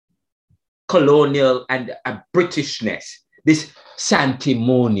colonial and a Britishness, this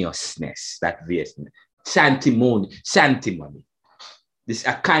sanctimoniousness, sanctimony, this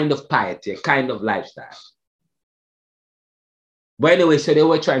a kind of piety, a kind of lifestyle. But anyway, so they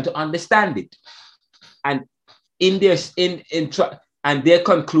were trying to understand it, and their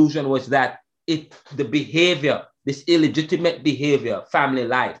conclusion was that the behavior, this illegitimate behavior, family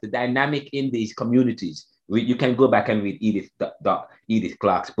life, the dynamic in these communities. You can go back and read Edith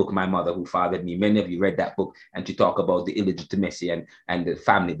Clarke's book, My Mother Who Fathered Me. Many of you read that book, and she talk about the illegitimacy and the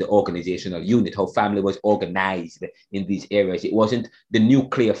family, the organizational unit, how family was organized in these areas. It wasn't the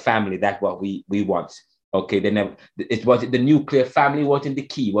nuclear family, that's what we want. Okay, the nuclear family wasn't the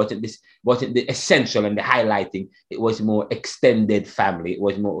key, wasn't the essential and the highlighting. It was more extended family. It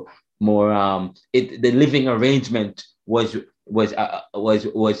was the living arrangement was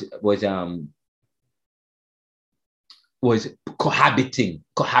cohabiting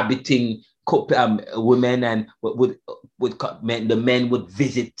women, and the men would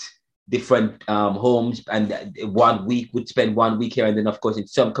visit different homes, and 1 week would spend 1 week here, and then of course in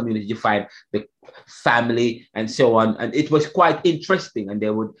some communities you find the family and so on, and it was quite interesting. And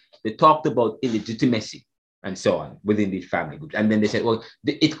they talked about illegitimacy and so on within these family groups, and then they said, well,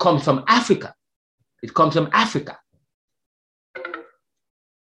 it comes from Africa. It comes from Africa.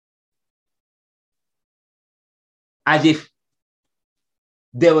 As if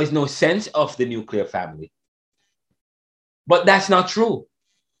there was no sense of the nuclear family. But that's not true.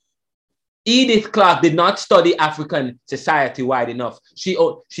 Edith Clarke did not study African society wide enough. She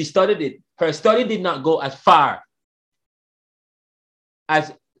studied it. Her study did not go as far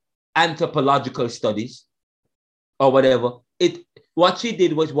as anthropological studies or whatever. What she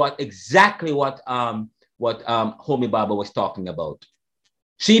did was exactly what Homi Bhabha was talking about.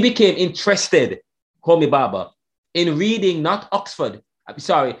 She became interested, Homi Bhabha, in reading in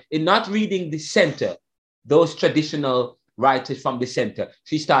not reading the center, those traditional writers from the center.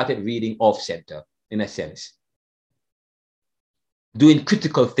 She started reading off center, in a sense, doing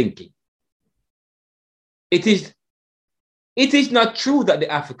critical thinking. It is not true that the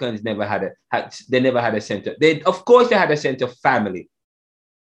Africans never had a center. Of course they had a center of family.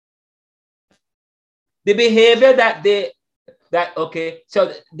 The behavior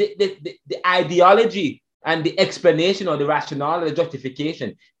so the ideology and the explanation or the rationale or the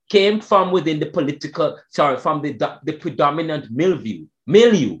justification came from within the predominant milieu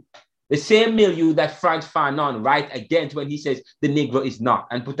The same milieu that Frantz Fanon write against when he says the Negro is not,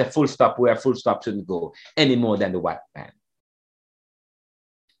 and put a full stop where a full stop shouldn't go any more than the white man.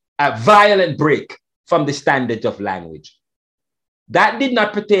 A violent break from the standards of language. That did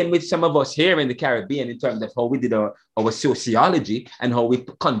not pertain with some of us here in the Caribbean in terms of how we did our sociology and how we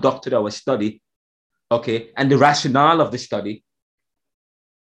conducted our study, okay, and the rationale of the study.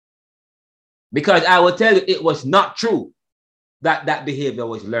 Because I will tell you, it was not true that that behavior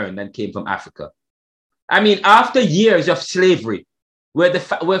was learned and came from Africa. I mean, after years of slavery, where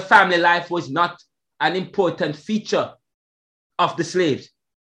family life was not an important feature of the slaves,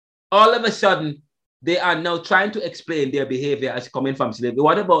 all of a sudden, they are now trying to explain their behavior as coming from slavery.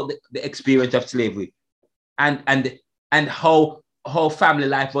 What about the experience of slavery, and how family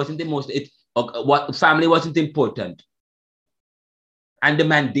life wasn't the most? What family wasn't important, and the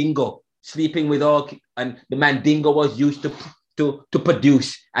Mandingo sleeping with all, and the Mandingo was used to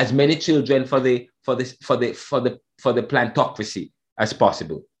produce as many children for the plantocracy as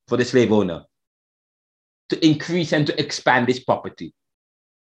possible, for the slave owner, to increase and to expand his property.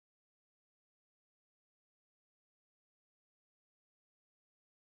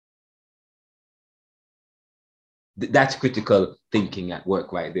 That's critical thinking at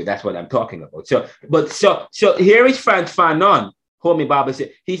work right there. That's what I'm talking about. So here is Frantz Fanon. Homie Baba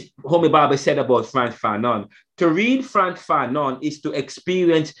said about Frantz Fanon. To read Frantz Fanon is to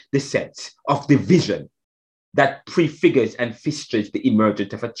experience the sense of division that prefigures and fisters the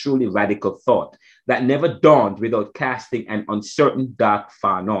emergence of a truly radical thought that never dawned without casting an uncertain dark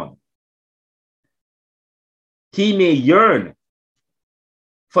Fanon. He may yearn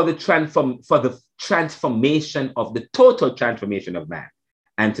for the transformation of the total transformation of man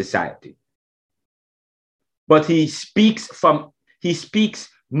and society. But he speaks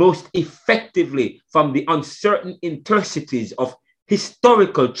most effectively from the uncertain interstices of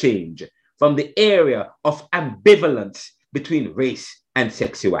historical change, from the area of ambivalence between race and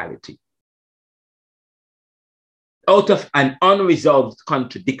sexuality. Out of an unresolved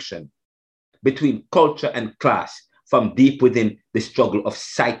contradiction between culture and class, from deep within the struggle of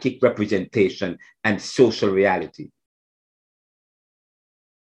psychic representation and social reality.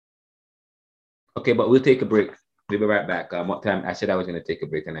 Okay, but we'll take a break. We'll be right back. What time? I said I was going to take a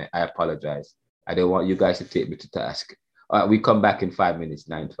break, and I apologize. I don't want you guys to take me to task. We come back in 5 minutes,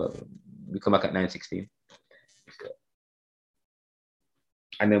 9:12. We come back at 9:16.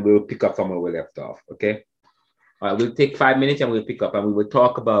 And then we'll pick up from where we left off, okay? We'll take 5 minutes and we'll pick up, and we will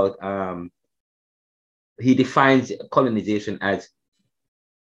talk about he defines colonization as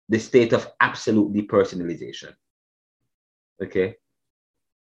the state of absolute depersonalization. Okay?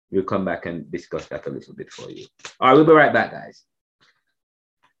 We'll come back and discuss that a little bit for you. All right, we'll be right back, guys.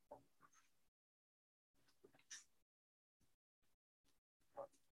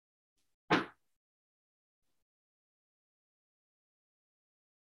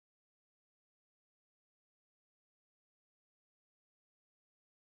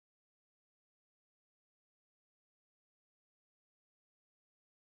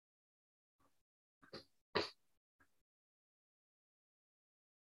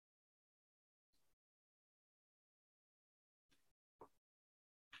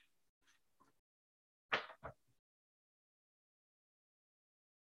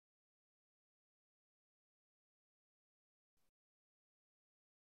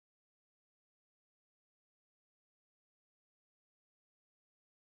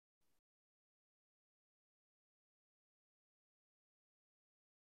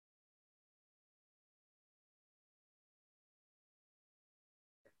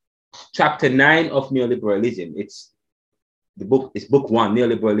 Chapter 9 of neoliberalism. It's book 1,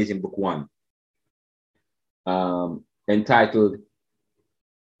 neoliberalism, book 1. Entitled,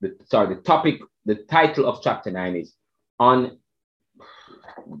 the title of chapter 9 is we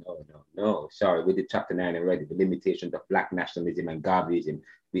did chapter 9 already, the limitations of Black nationalism and Garveyism.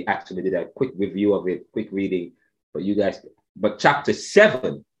 We actually did a quick review of it, quick reading, but chapter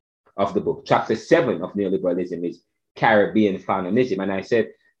 7 of the book, chapter 7 of neoliberalism is Caribbean Fanonism. And I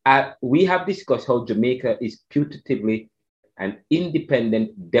said, we have discussed how Jamaica is putatively an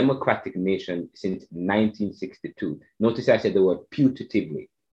independent democratic nation since 1962. Notice I said the word putatively.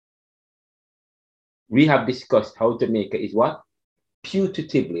 We have discussed how Jamaica is what?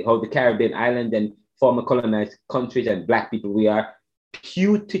 Putatively, how the Caribbean island and former colonized countries and Black people, we are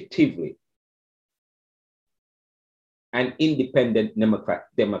putatively an independent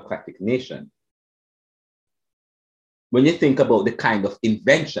democratic nation. When you think about the kind of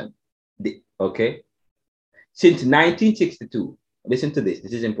invention, since 1962, listen to this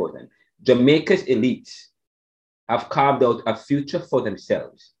is important. Jamaica's elites have carved out a future for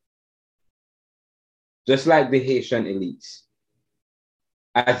themselves just like the Haitian elites,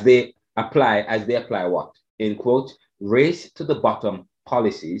 as they apply what? In quote, race to the bottom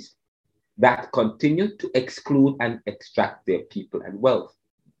policies that continue to exclude and extract their people and wealth.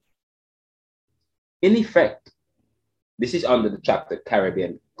 In effect, this is under the chapter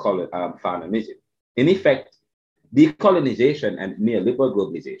Caribbean colonialism. In effect, decolonization and neoliberal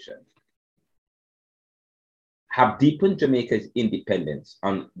globalization have deepened Jamaica's independence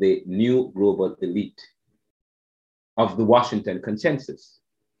on the new global elite of the Washington Consensus.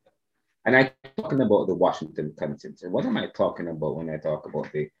 And I'm talking about the Washington Consensus. What am I talking about when I talk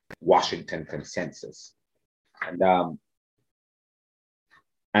about the Washington Consensus? And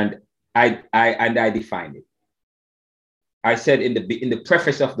I define it. I said in the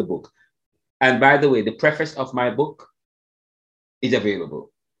preface of the book, and by the way, the preface of my book is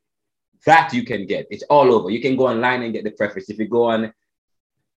available. That you can get. It's all over. You can go online and get the preface. If you go on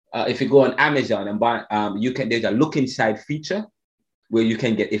Amazon and buy, there's a look inside feature where you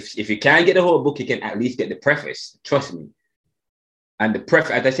can get, if you can't get the whole book, you can at least get the preface. Trust me. And the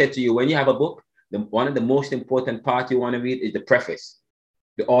preface, as I said to you, when you have a book, one of the most important parts you want to read is the preface,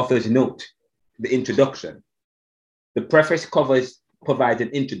 the author's note, the introduction. The preface provides an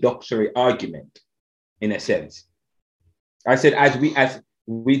introductory argument, in a sense. I said, as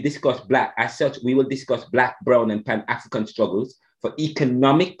we discuss as such, we will discuss Black, Brown, and Pan-African struggles for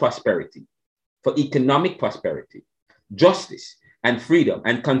economic prosperity, justice, and freedom,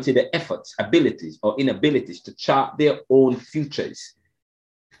 and consider efforts, abilities, or inabilities to chart their own futures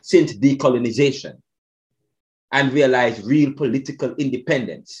since decolonization, and realize real political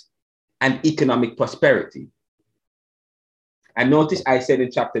independence and economic prosperity. And notice I said in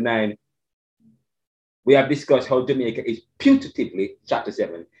chapter 9, we have discussed how Jamaica is putatively, chapter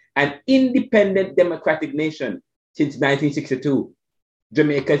 7, an independent democratic nation since 1962.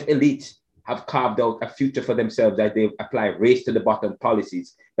 Jamaica's elites have carved out a future for themselves as they apply race to the bottom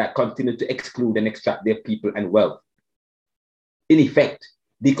policies that continue to exclude and extract their people and wealth. In effect,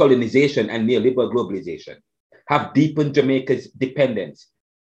 decolonization and neoliberal globalization have deepened Jamaica's dependence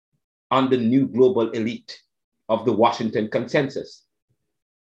on the new global elite of the Washington Consensus.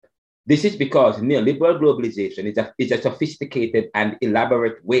 This is because neoliberal globalization is a sophisticated and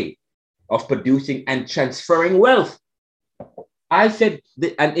elaborate way of producing and transferring wealth. I said,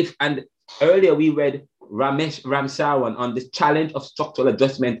 and earlier we read Ramesh Ramsawan on the challenge of structural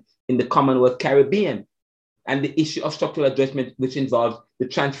adjustment in the Commonwealth Caribbean and the issue of structural adjustment, which involves the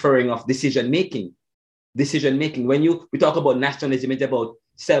transferring of decision-making. When we talk about nationalism, it's about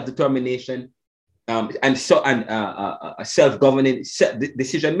self-determination, and self-governing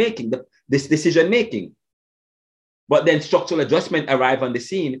decision-making, this decision-making. But then structural adjustment arrive on the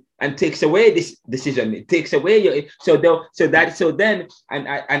scene and takes away this decision. It takes away your, I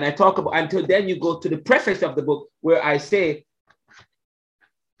talk about, until then you go to the preface of the book where I say,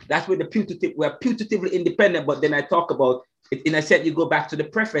 that's where we're putatively independent, but then I talk about it, in a sense, you go back to the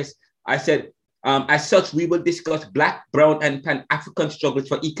preface. I said, as such, we will discuss Black, Brown, and Pan-African struggles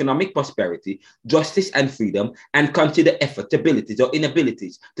for economic prosperity, justice, and freedom, and consider efforts, abilities, or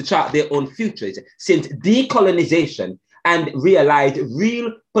inabilities to chart their own futures since decolonization and realize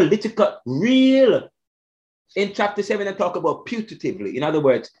real. In chapter 7, I talk about putatively. In other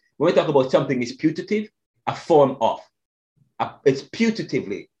words, when we talk about something is putative, a form of. It's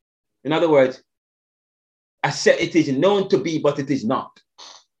putatively. In other words, I said it is known to be, but it is not.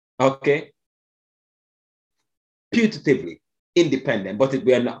 Okay? Putatively independent, but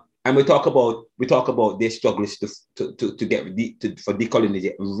we are not. And we talk about their struggles for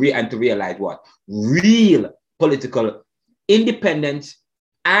decolonization and to realize what? Real political independence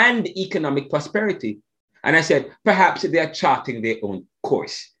and economic prosperity. And I said, perhaps they are charting their own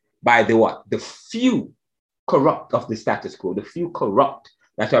course by the what? The few corrupt of the status quo, the few corrupt.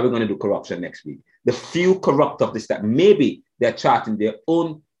 That's why we're going to do corruption next week. The few corrupt of the status, maybe they're charting their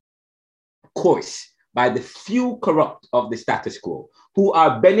own course by the few corrupt of the status quo who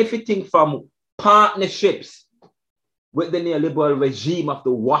are benefiting from partnerships with the neoliberal regime of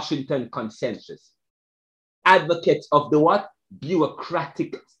the Washington Consensus. Advocates of the what?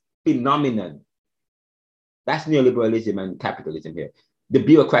 Bureaucratic phenomenon. That's neoliberalism and capitalism here. The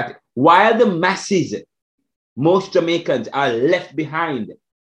bureaucratic. While the masses, most Jamaicans are left behind.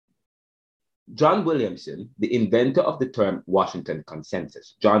 John Williamson, the inventor of the term Washington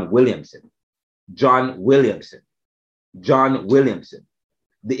Consensus, John Williamson, the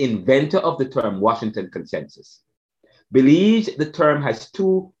inventor of the term Washington Consensus, believes the term has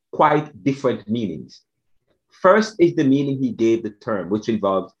two quite different meanings. First is the meaning he gave the term, which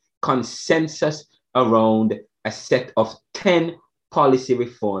involves consensus around a set of 10 policy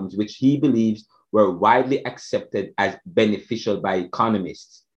reforms, which he believes were widely accepted as beneficial by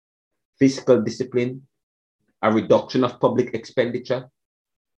economists. Fiscal discipline, a reduction of public expenditure,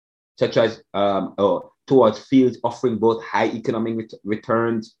 such as towards fields offering both high economic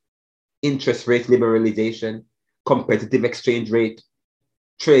returns, interest rate liberalization, competitive exchange rate,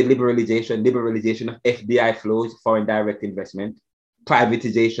 trade liberalization, liberalization of FDI flows, foreign direct investment,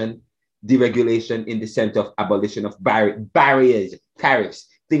 privatization, deregulation in the sense of abolition of barriers, tariffs,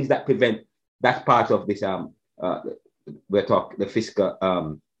 things that prevent that part of this we're talking the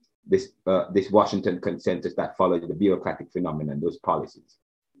fiscal this Washington consensus that follows the bureaucratic phenomenon, those policies,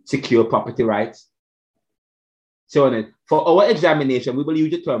 secure property rights, so on. And for our examination, we will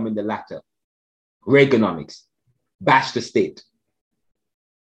usually determine the latter. Reaganomics, bash the state.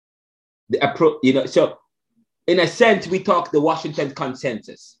 The approach, so in a sense, we talk the Washington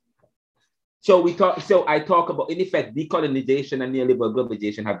consensus. So I talk about, in effect, decolonization and neoliberal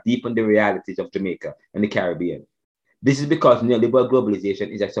globalization have deepened the realities of Jamaica and the Caribbean. This is because neoliberal globalization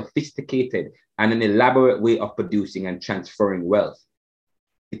is a sophisticated and an elaborate way of producing and transferring wealth.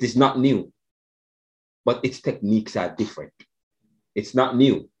 It is not new, but its techniques are different. It's not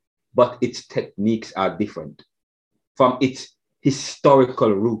new, but its techniques are different from its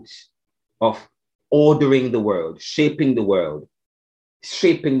historical roots of ordering the world, shaping the world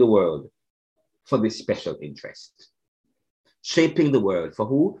for this special interest. Shaping the world for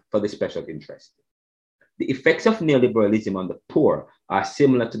who? For the special interest. The effects of neoliberalism on the poor are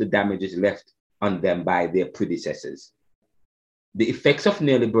similar to the damages left on them by their predecessors. The effects of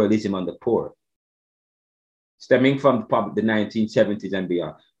neoliberalism on the poor, stemming from the 1970s and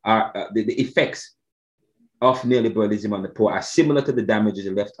beyond, are the effects of neoliberalism on the poor are similar to the damages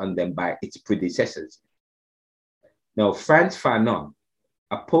left on them by its predecessors. Now, Frantz Fanon,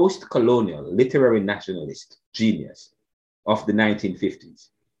 a post-colonial literary nationalist genius of the 1950s,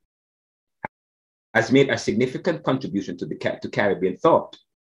 has made a significant contribution to Caribbean thought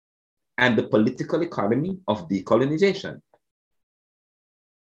and the political economy of decolonization.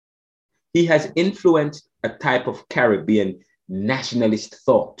 He has influenced a type of Caribbean nationalist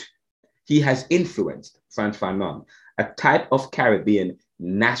thought. He has influenced, Frantz Fanon, a type of Caribbean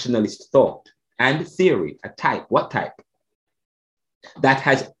nationalist thought and theory, a type, what type? That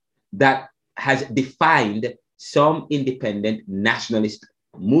has defined some independent nationalist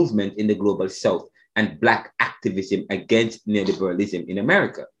movement in the global South and Black activism against neoliberalism in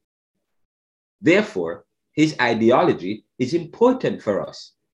America. Therefore, his ideology is important for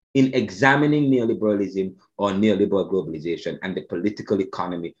us in examining neoliberalism or neoliberal globalization and the political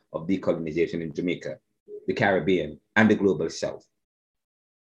economy of decolonization in Jamaica, the Caribbean, and the global South.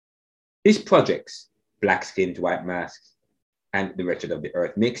 His projects, Black Skins, White Masks, and The Wretched of the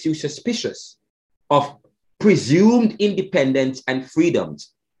Earth, makes you suspicious of presumed independence and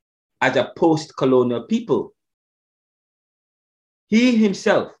freedoms as a post-colonial people. He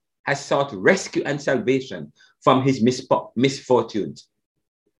himself has sought rescue and salvation from his misfortunes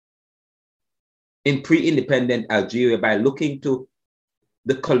in pre-independent Algeria by looking to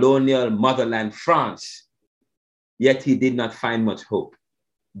the colonial motherland, France. Yet he did not find much hope,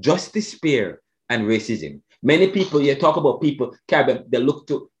 just despair and racism. Many people, you talk about people, Caribbean, they look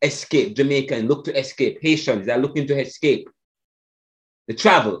to escape, Jamaican look to escape, Haitians, they're looking to escape. They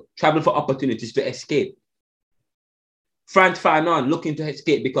travel for opportunities to escape. Frantz Fanon looking to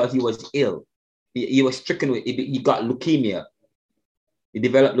escape because he was ill. He was stricken with, he got leukemia. He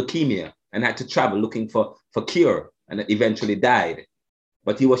developed leukemia and had to travel looking for cure and eventually died.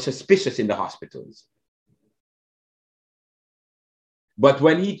 But he was suspicious in the hospitals. But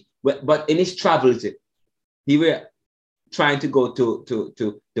in his travels, he were trying to go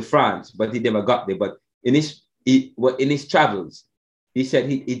to France, but he never got there. But in his travels, he said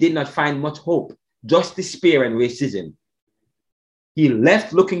he did not find much hope, just despair and racism. He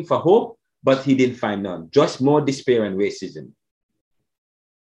left looking for hope, but he didn't find none, just more despair and racism.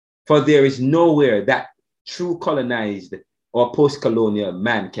 For there is nowhere that true colonized or post-colonial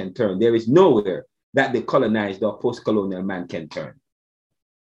man can turn. There is nowhere that the colonized or post-colonial man can turn.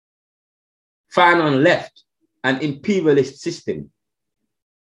 Fanon left an imperialist system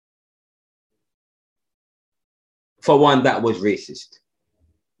for one that was racist.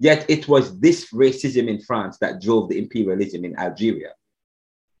 Yet it was this racism in France that drove the imperialism in Algeria.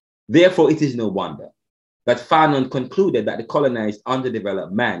 Therefore, it is no wonder that Fanon concluded that the colonized,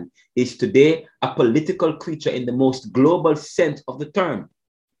 underdeveloped man is today a political creature in the most global sense of the term.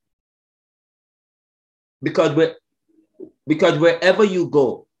 Because wherever you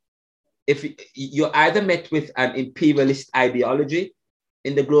go, if you're either met with an imperialist ideology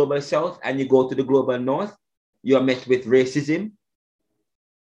in the global South and you go to the global North, you're met with racism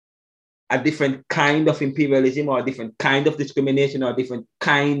a different kind of imperialism or a different kind of discrimination or a different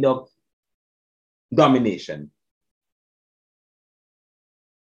kind of domination.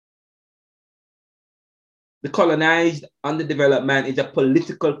 The colonized, underdeveloped man is a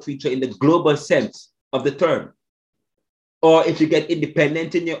political creature in the global sense of the term. Or if you get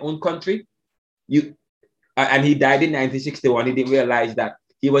independent in your own country, and he died in 1961, he didn't realize that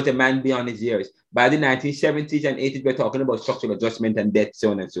he was a man beyond his years. By the 1970s and 80s, we're talking about structural adjustment and death,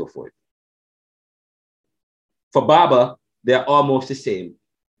 so on and so forth. For Barber, they're almost the same.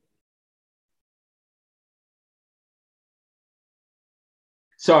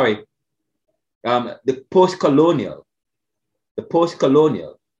 Sorry, the post-colonialist,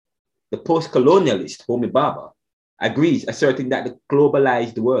 Homi Bhabha, agrees, asserting that the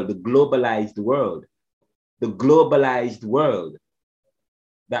globalized world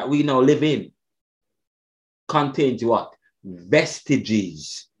that we now live in contains what?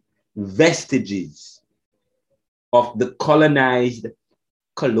 Vestiges of the colonized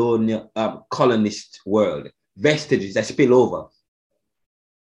colonist world. Vestiges that spill over,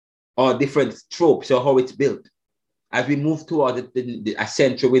 or different tropes, or how it's built. As we move toward a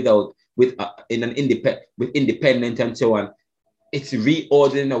century with independence and so on, it's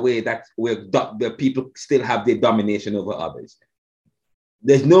reordered in a way that where people still have their domination over others.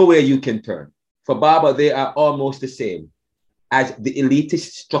 There's nowhere you can turn. For Barber, they are almost the same as the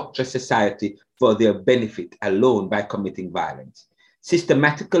elitist structure society for their benefit alone by committing violence,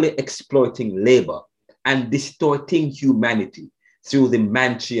 systematically exploiting labor and distorting humanity through the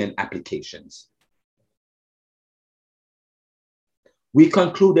Manchian applications. We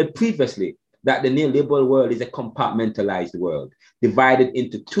concluded previously that the neoliberal world is a compartmentalized world, divided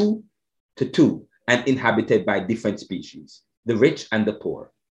into two and inhabited by different species, the rich and the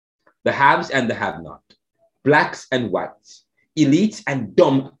poor, the haves and the have-not, blacks and whites, elites and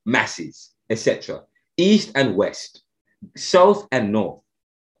dumb masses, etc., east and west, south and north,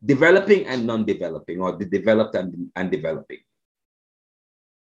 developing and non-developing, or the developed and developing,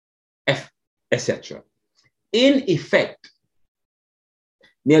 etc. In effect,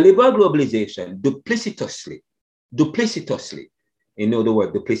 neoliberal globalization duplicitously, you know the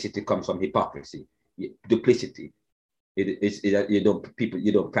word duplicity comes from hypocrisy. Duplicity, you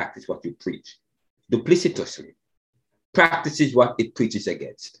don't practice what you preach. Duplicitously practices what it preaches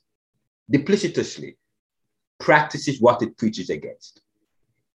against. Duplicitously practices what it preaches against.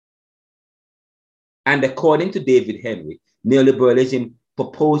 And according to David Henry, neoliberalism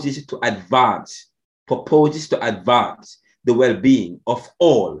proposes to advance the well-being of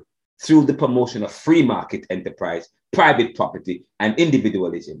all through the promotion of free market enterprise, private property, and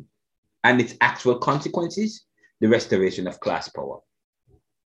individualism, and its actual consequences, the restoration of class power.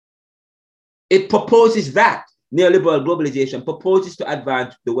 It proposes that neoliberal globalization proposes to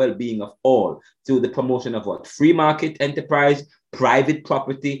advance the well-being of all through the promotion of what? Free market enterprise, private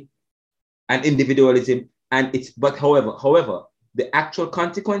property, and individualism, and however, the actual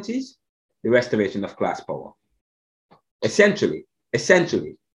consequences, the restoration of class power. Essentially,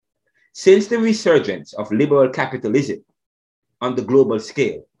 since the resurgence of liberal capitalism on the global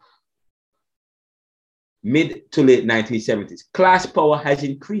scale, mid to late 1970s, class power has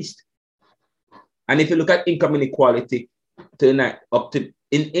increased. And if you look at income inequality,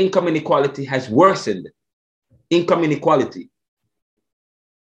 income inequality has worsened. Income inequality.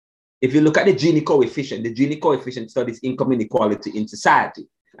 If you look at the Gini coefficient studies income inequality in society.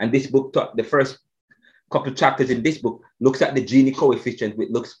 And this book, the first couple of chapters in this book, looks at the Gini coefficient, which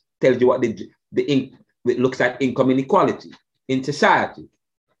tells you what it looks at income inequality in society.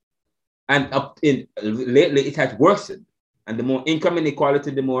 And lately it has worsened. And the more income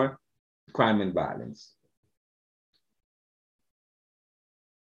inequality, the more crime and violence.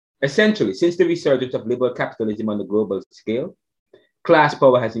 Essentially, since the resurgence of liberal capitalism on the global scale, class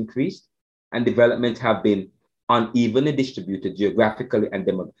power has increased and developments have been unevenly distributed geographically and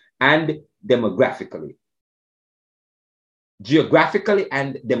demographically. Geographically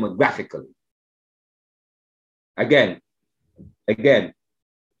and demographically. Again,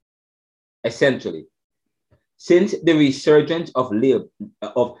 essentially, since the resurgence of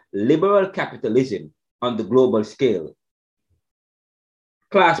liberal capitalism on the global scale,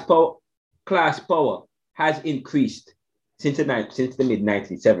 class power has increased since the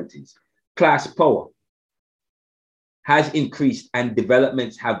mid-1970s. Class power has increased and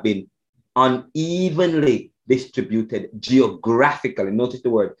developments have been unevenly distributed geographically. Notice the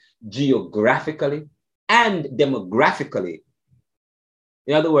word geographically and demographically.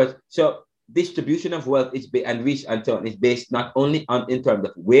 In other words, so distribution of wealth and reach and so on is based not only in terms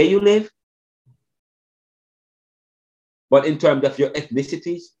of where you live, but in terms of your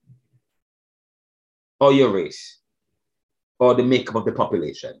ethnicities, or your race or the makeup of the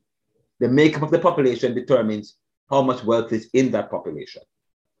population. The makeup of the population determines how much wealth is in that population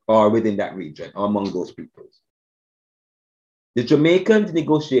or within that region or among those peoples. The Jamaicans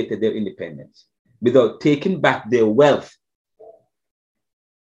negotiated their independence without taking back their wealth,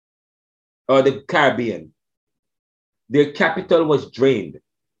 or the Caribbean. Their capital was drained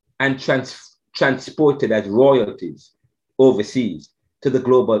and transported as royalties overseas to the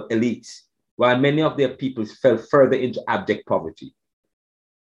global elites, while many of their peoples fell further into abject poverty.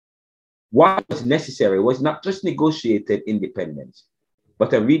 What was necessary was not just negotiated independence,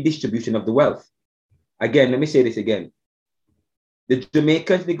 but a redistribution of the wealth. Again, let me say this again. The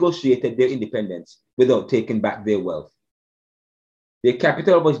Jamaicans negotiated their independence without taking back their wealth. Their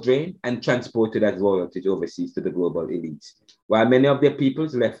capital was drained and transported as royalties overseas to the global elites, while many of their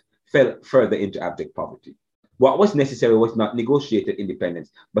peoples fell further into abject poverty. What was necessary was not negotiated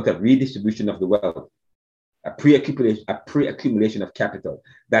independence, but a redistribution of the wealth, a pre-accumulation of capital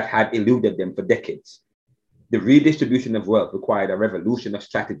that had eluded them for decades. The redistribution of wealth required a revolution of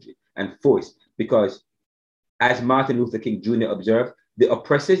strategy and force because, as Martin Luther King Jr. observed, the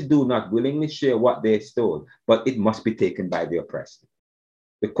oppressors do not willingly share what they stole, but it must be taken by the oppressed.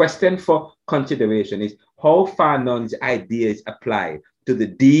 The question for consideration is how Fanon's ideas apply to the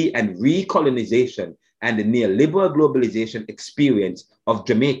de- and recolonization and the neoliberal globalization experience of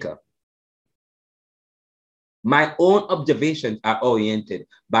Jamaica. My own observations are oriented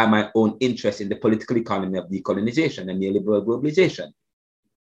by my own interest in the political economy of decolonization and neoliberal globalization.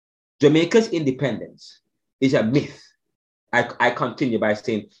 Jamaica's independence is a myth. I continue by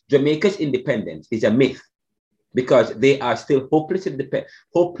saying Jamaica's independence is a myth because they are still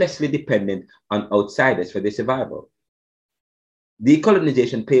hopelessly dependent on outsiders for their survival.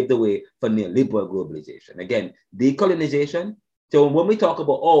 Decolonization paved the way for neoliberal globalization. Again, decolonization. So when we talk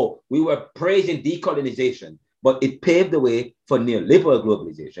about, oh, we were praising decolonization, but it paved the way for neoliberal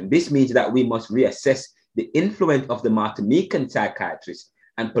globalization. This means that we must reassess the influence of the Martinican psychiatrist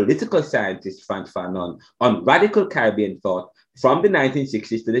and political scientist Frantz Fanon on radical Caribbean thought from the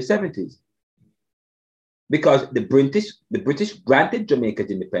 1960s to the 70s. Because the British granted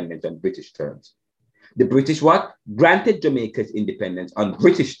Jamaica's independence on British terms. The British what? Granted Jamaica's independence on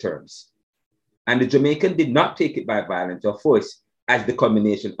British terms. And the Jamaican did not take it by violence or force as the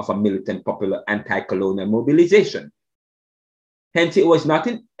culmination of a militant popular anti-colonial mobilization. Hence, it was not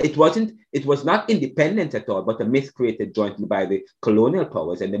independent at all, but a myth created jointly by the colonial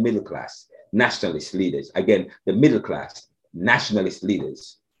powers and the middle class nationalist leaders. Again, the middle class nationalist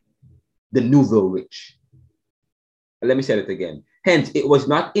leaders, the nouveau rich. Let me say it again. Hence, it was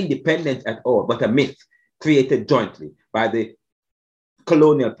not independent at all, but a myth created jointly by the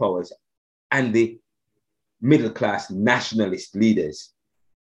colonial powers and the middle class nationalist leaders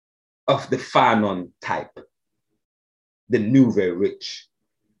of the Fanon type, the nouveau rich.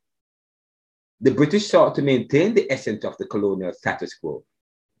 The British sought to maintain the essence of the colonial status quo,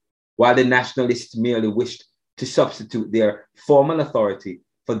 while the nationalists merely wished to substitute their formal authority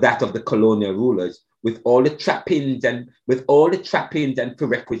for that of the colonial rulers with all the trappings and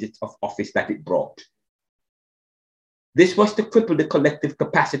prerequisites of office that it brought. This was to cripple the collective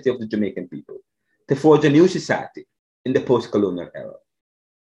capacity of the Jamaican people to forge a new society in the post-colonial era.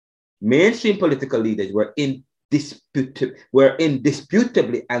 Mainstream political leaders were indisputably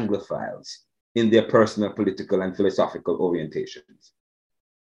Anglophiles in their personal, political, and philosophical orientations.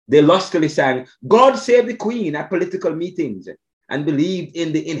 They lustily sang, "God save the Queen" at political meetings and believed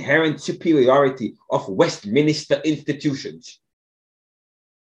in the inherent superiority of Westminster institutions.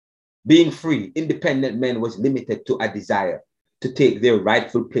 Being free, independent men was limited to a desire to take their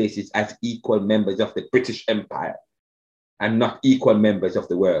rightful places as equal members of the British Empire and not equal members of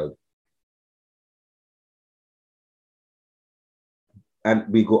the world. And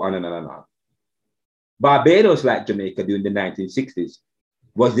we go on and on and on. Barbados, like Jamaica during the 1960s,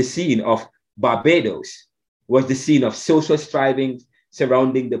 was the scene of social strivings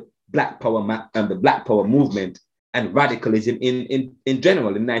surrounding the Black Power and the Black Power movement and radicalism in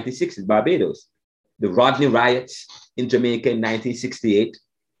general in the 1960s, Barbados. The Rodney riots in Jamaica in 1968,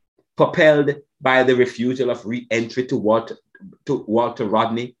 propelled by the refusal of re-entry to Walter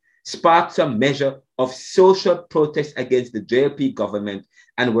Rodney, sparked some measure of social protest against the JLP government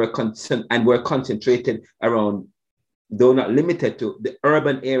and were concentrated around, though not limited to, the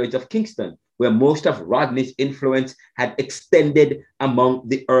urban areas of Kingston, where most of Rodney's influence had extended among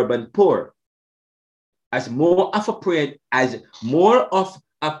the urban poor. As more of a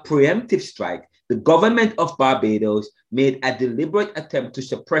preemptive strike, the government of Barbados made a deliberate attempt to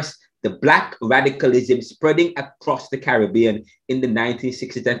suppress the Black radicalism spreading across the Caribbean in the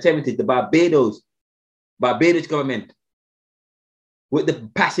 1960s and 70s. The Barbados Barbados government, with the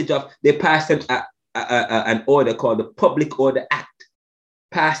passage of, they passed an order called the Public Order Act,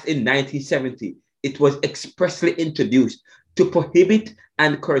 passed in 1970. It was expressly introduced to prohibit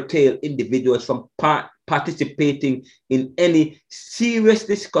and curtail individuals from participating in any serious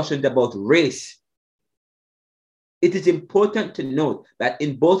discussions about race. It is important to note that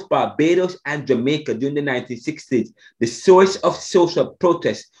in both Barbados and Jamaica during the 1960s, the source of social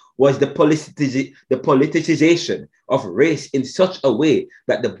protest was the politicization of race in such a way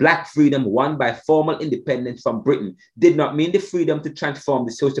that the Black freedom won by formal independence from Britain did not mean the freedom to transform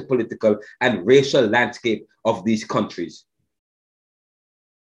the socio-political and racial landscape of these countries.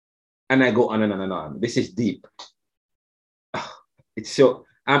 And I go on and on and on. This is deep. It's so,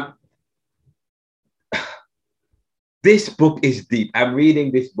 this book is deep. I'm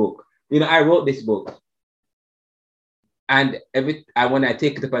reading this book. You know, I wrote this book. And when I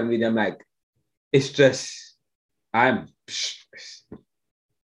take it up and read, I'm like, it's just,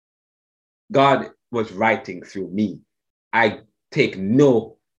 God was writing through me. I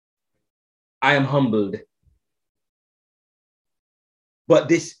am humbled.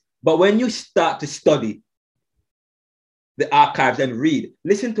 But when you start to study the archives and read,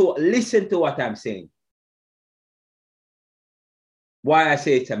 listen to what I'm saying. Why I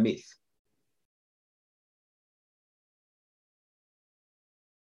say it's a myth.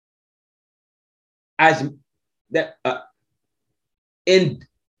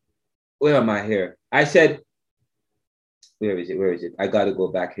 Where am I here? I said, where is it? I got to go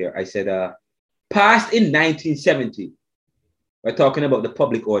back here. I said, passed in 1970. We're talking about the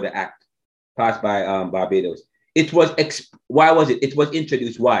Public Order Act, passed by Barbados. Why was it? It was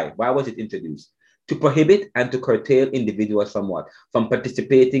introduced. Why? Why was it introduced? To prohibit and to curtail individuals from what? From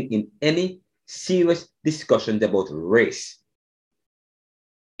participating in any serious discussions about race.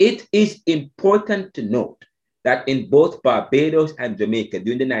 It is important to note that in both Barbados and Jamaica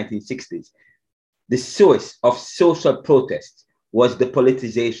during the 1960s, the source of social protest was the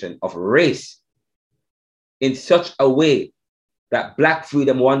politicization of race in such a way that Black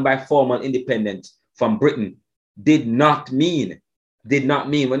freedom won by formal independence from Britain did not mean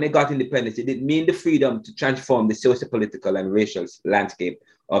when they got independence, it didn't mean the freedom to transform the socio-political and racial landscape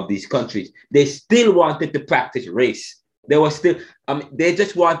of these countries. They still wanted to practice race. They were still, they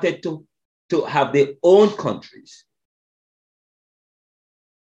just wanted to have their own countries.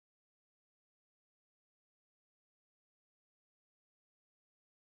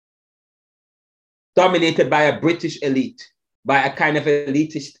 Dominated by a British elite, by a kind of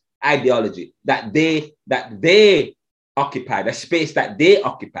elitist ideology that they occupied, a space that they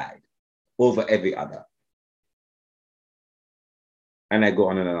occupied over every other. And I go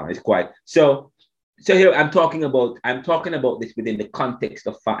on and on. It's quite so here I'm talking about this within the context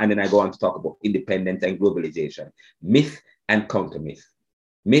of, and then I go on to talk about independence and globalization, myth and counter-myth,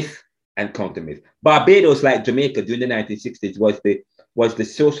 myth and counter-myth. Barbados, like Jamaica during the 1960s, was the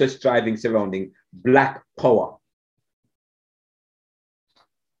social striving surrounding Black power.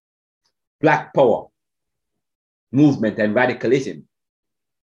 Black power movement and radicalism.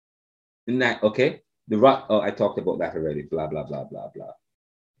 Okay? I talked about that already, blah, blah, blah, blah, blah.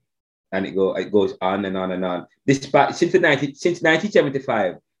 And it goes on and on and on. Since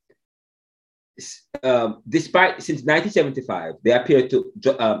 1975, they appear to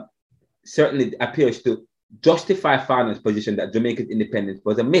certainly appears to justify Fanon's position that Jamaica's independence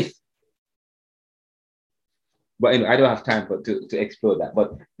was a myth. But anyway, I don't have time to explore that.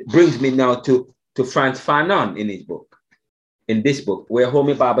 But it brings me now to Frantz Fanon in this book, where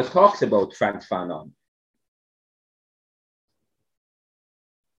Homi Bhabha talks about Frantz Fanon.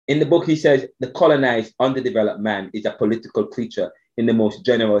 In the book, he says, the colonized, underdeveloped man is a political creature in the most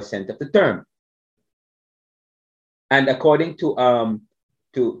general sense of the term. And according to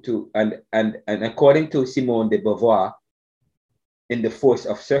according to Simone de Beauvoir, in The Force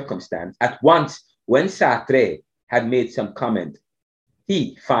of Circumstance, at once when Sartre had made some comment,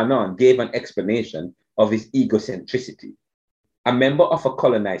 he, Fanon, gave an explanation of his egocentricity. A member of a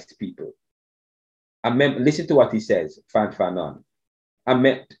colonized people. Listen to what he says, Frantz Fanon.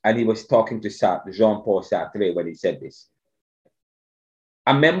 And he was talking to Jean-Paul Sartre when he said this.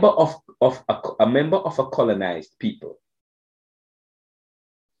 A member of a colonized people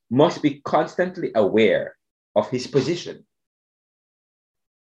must be constantly aware of his position.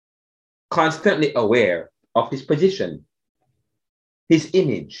 Constantly aware of his position, his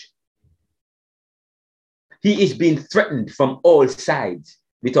image. He is being threatened from all sides.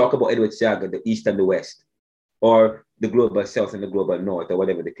 We talk about Edward Saga, the East and the West, or the global South and the global North, or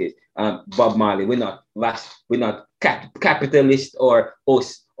whatever the case. Bob Marley, we're not capitalist or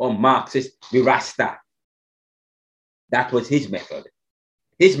Marxist, we're Rasta. That was his method.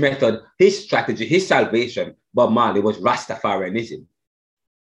 His method, his strategy, his salvation, Bob Marley, was Rastafarianism.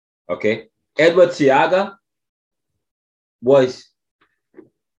 Okay? Edward Seaga was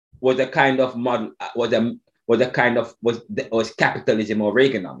a kind of model, was capitalism or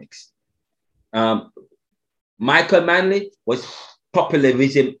Reaganomics. Michael Manley was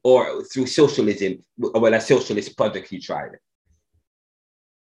popularism or through socialism, well, a socialist project he tried.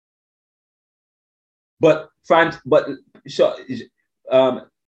 But Sartre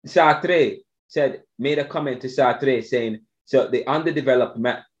made a comment to Sartre saying, so the underdeveloped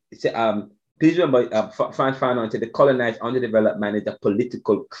man, please remember, Frantz Fanon said the colonized underdeveloped man is a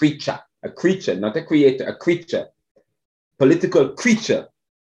political creature, not a creator, a creature, political creature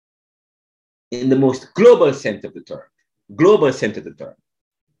in the most global sense of the term.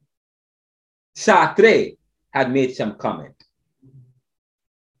 Sartre had made some comment.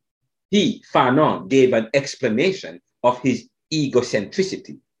 He, Fanon, gave an explanation of his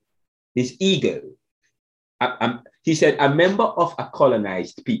egocentricity, his ego. He said, a member of a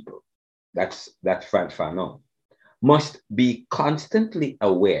colonized people, that's Frantz Fanon, must be constantly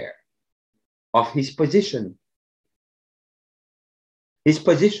aware of his position, his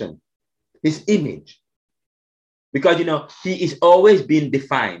image. Because, he is always being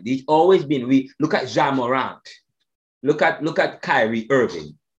defined. He's always been, look at Jean Morant, look at Kyrie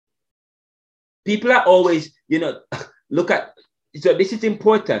Irving. People are always, so this is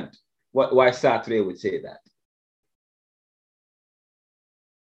important, why Sartre would say that.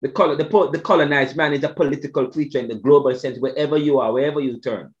 The colonized man is a political creature in the global sense, wherever you are, wherever you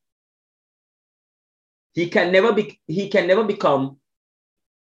turn. He can never become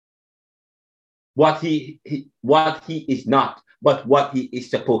what he is not, but what he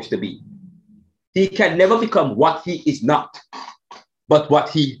is supposed to be. He can never become what he is not, but what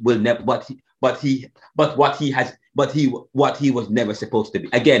he will never, what he was never supposed to be.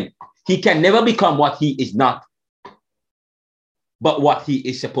 Again, he can never become what he is not, but what he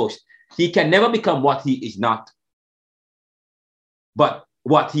is supposed. He can never become what he is not, but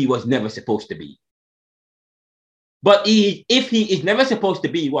what he was never supposed to be. But if he is never supposed to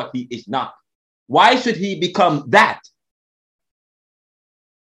be what he is not, why should he become that?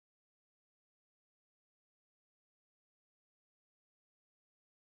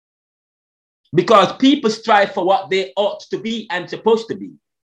 Because people strive for what they ought to be and supposed to be.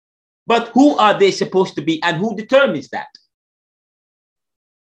 But who are they supposed to be and who determines that?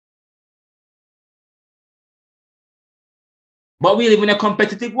 But we live in a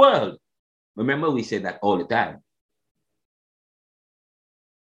competitive world. Remember, we say that all the time.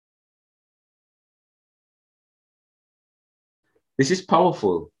 This is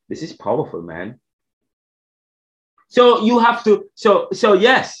powerful. This is powerful, man. So you have to, so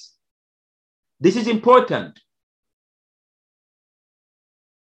yes, this is important.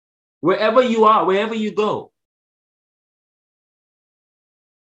 Wherever you are, wherever you go,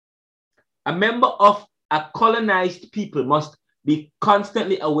 a member of a colonized people must be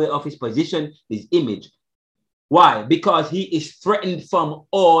constantly aware of his position, his image. Why? Because he is threatened from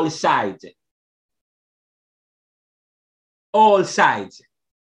all sides. All sides.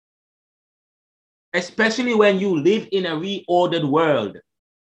 Especially when you live in a reordered world.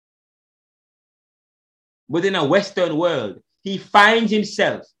 Within a Western world, he finds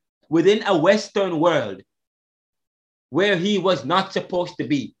himself within a Western world where he was not supposed to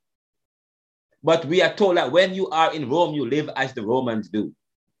be. But we are told that when you are in Rome, you live as the Romans do.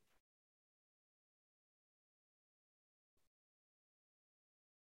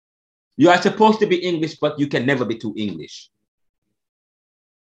 You are supposed to be English, but you can never be too English.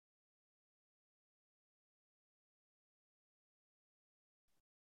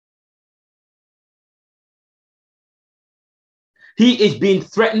 He is being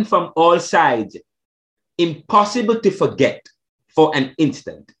threatened from all sides. Impossible to forget for an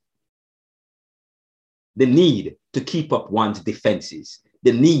instant the need to keep up one's defenses,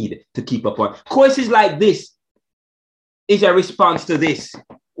 the need to keep up one. Courses like this is a response to this.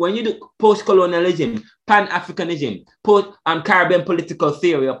 When you do post-colonialism, Pan-Africanism, Caribbean political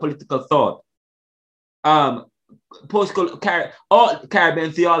theory or political thought,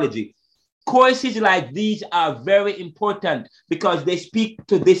 Caribbean theology, courses like these are very important because they speak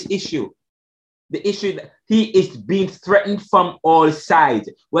to this issue. The issue that he is being threatened from all sides.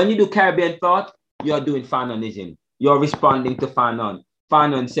 When you do Caribbean thought, you're doing Fanonism. You're responding to Fanon.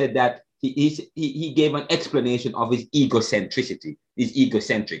 Fanon said that he gave an explanation of his egocentricity. He's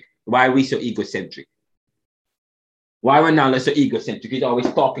egocentric. Why are we so egocentric? Why are we now so egocentric? He's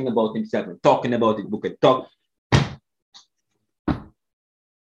always talking about himself and talking about his book and talk.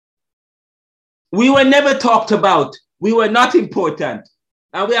 We were never talked about We were not important.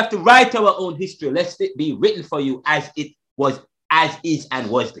 And we have to write our own history. Let it be written for you as it was, as is and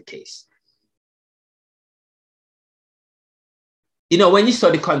was the case. You know, when you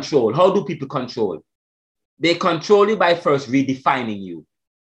study control, how do people control? They control you by first redefining you,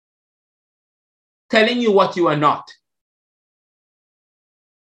 telling you what you are not.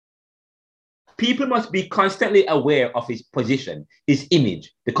 People must be constantly aware of his position, his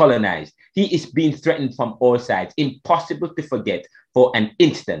image, the colonized. He is being threatened from all sides. Impossible to forget for an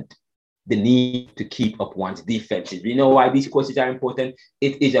instant the need to keep up one's defenses. You know why these courses are important?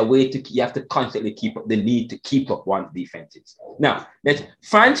 It is a way to, you have to constantly keep up the need to keep up one's defenses. Now, that's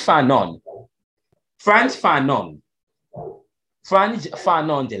Frantz Fanon,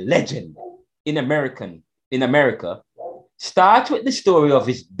 the legend in America, starts with the story of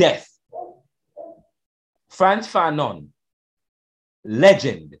his death. Frantz Fanon,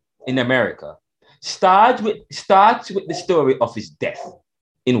 legend in America, starts with the story of his death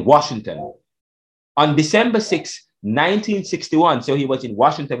in Washington on December 6, 1961. So he was in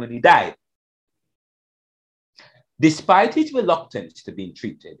Washington when he died. Despite his reluctance to be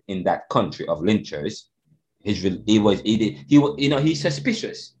treated in that country of lynchers, he's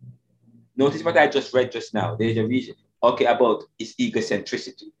suspicious. Notice what I just read just now. There's a reason, okay, about his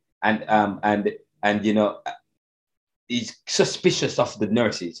egocentricity and you know, he's suspicious of the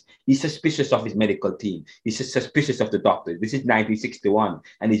nurses. He's suspicious of his medical team. He's suspicious of the doctors. This is 1961,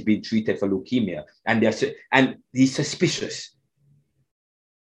 and he's been treated for leukemia, and he's suspicious.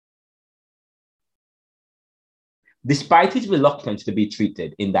 Despite his reluctance to be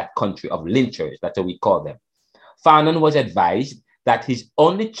treated in that country of lynchers, that's what we call them, Fanon was advised that his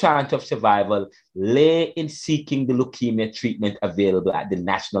only chance of survival lay in seeking the leukemia treatment available at the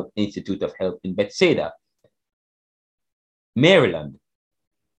National Institute of Health in Bethesda, Maryland.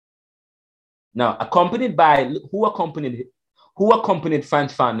 Now, who accompanied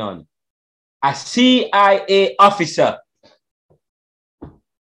Frantz Fanon? A CIA officer.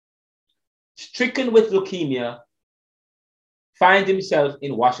 Stricken with leukemia, finds himself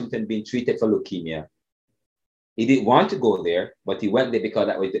in Washington being treated for leukemia. He didn't want to go there, but he went there because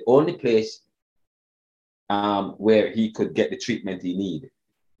that was the only place where he could get the treatment he needed.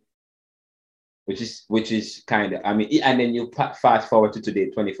 Which is kind of, I mean, and then you fast forward to today,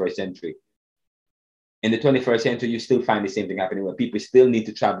 21st century. In the 21st century, you still find the same thing happening where people still need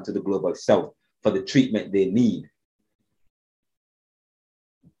to travel to the global south for the treatment they need,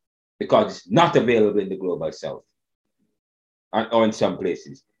 because it's not available in the global south or in some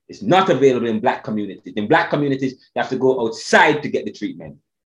places. It's not available in Black communities. In Black communities, you have to go outside to get the treatment,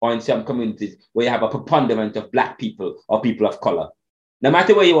 or in some communities where you have a preponderance of Black people or people of color. No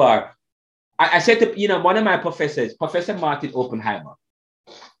matter where you are, I said to, you know, one of my professors, Professor Martin Oppenheimer,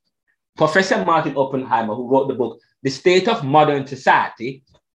 who wrote the book, The State of Modern Society,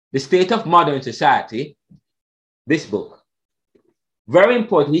 this book, very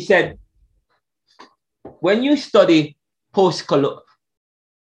important. He said, when you study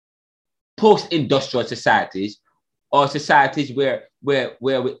post-industrial societies, or societies where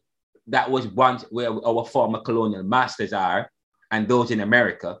that was once where our former colonial masters are, and those in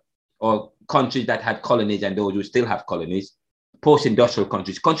America, or countries that had colonies and those who still have colonies, post-industrial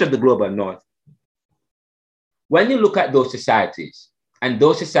countries of the global north. When you look at those societies, and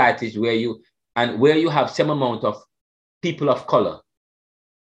those societies where you have some amount of people of color,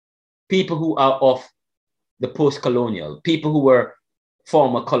 people who are of the post-colonial, people who were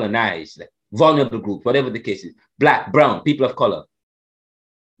former colonized, vulnerable groups, whatever the case is, Black, brown, people of color.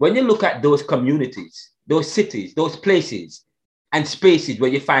 When you look at those communities, those cities, those places and spaces where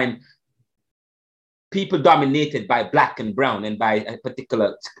you find people dominated by Black and brown and by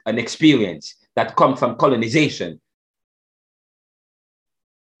an experience that comes from colonization,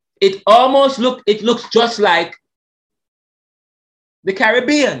 it looks just like the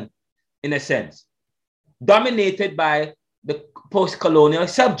Caribbean, in a sense, dominated by the post-colonial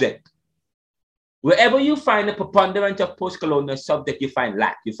subject. Wherever you find a preponderance of post-colonial subject, you find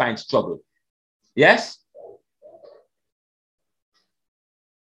lack, you find struggle. Yes?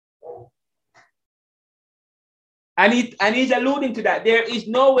 And he's alluding to that. There is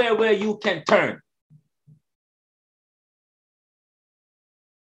nowhere where you can turn.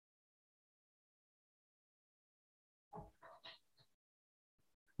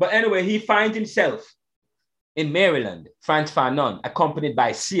 But anyway, he finds himself in Maryland, Frantz Fanon, accompanied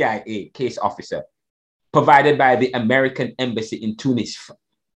by CIA case officer, provided by the American embassy in Tunis.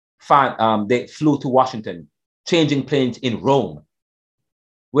 They flew to Washington, changing planes in Rome,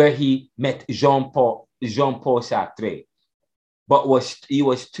 where he met Jean-Paul Sartre, but he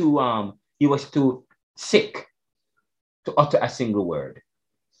was too sick to utter a single word.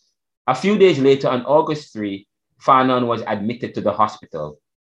 A few days later, on August 3, Fanon was admitted to the hospital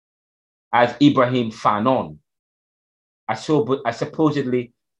as Ibrahim Fanon, a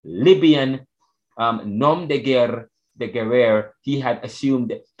supposedly Libyan nom de guerre. He had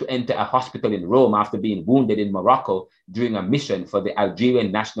assumed to enter a hospital in Rome after being wounded in Morocco during a mission for the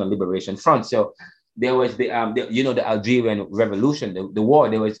Algerian National Liberation Front. So there was the Algerian Revolution, the war.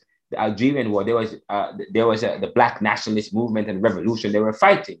 There was the Algerian War. There was the Black Nationalist movement and revolution. They were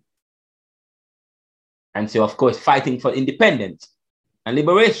fighting, and so of course fighting for independence and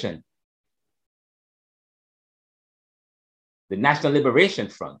liberation. The National Liberation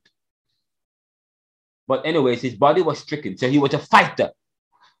Front. But anyways, his body was stricken. So he was a fighter.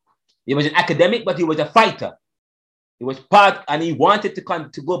 He was an academic, but he was a fighter. He was part, and he wanted to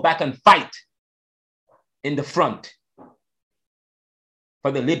go back and fight in the front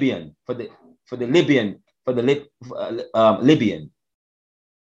for the Libyan, Libyans,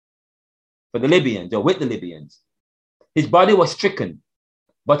 or with the Libyans. His body was stricken,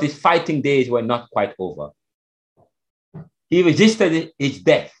 but his fighting days were not quite over. He resisted his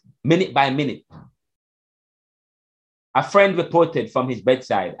death minute by minute. A friend reported from his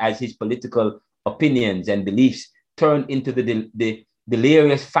bedside as his political opinions and beliefs turned into the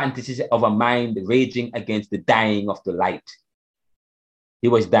delirious fantasies of a mind raging against the dying of the light. He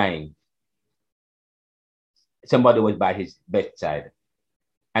was dying. Somebody was by his bedside,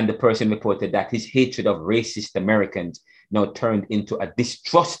 and the person reported that his hatred of racist Americans now turned into a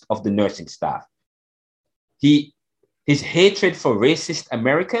distrust of the nursing staff. His hatred for racist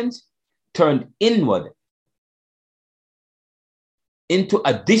Americans turned inward into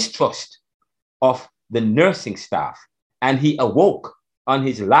a distrust of the nursing staff. And he awoke on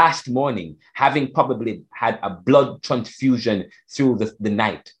his last morning, having probably had a blood transfusion through the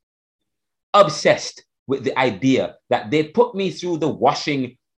night, obsessed with the idea that they put me through the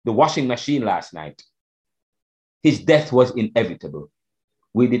washing machine last night. His death was inevitable.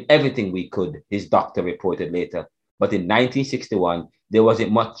 We did everything we could, his doctor reported later. But in 1961, there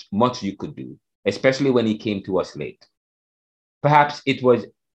wasn't much you could do, especially when he came to us late. Perhaps it was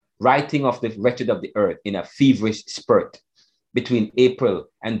writing of the wretched of the earth in a feverish spurt between April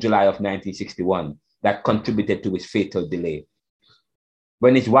and July of 1961 that contributed to his fatal delay.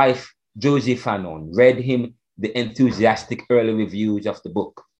 When his wife, Josie Fanon, read him the enthusiastic early reviews of the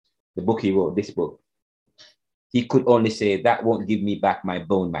book he wrote, this book, he could only say, "That won't give me back my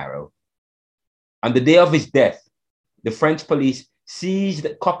bone marrow." On the day of his death, the French police seized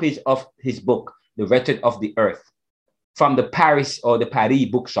copies of his book, The Wretched of the Earth, from the Paris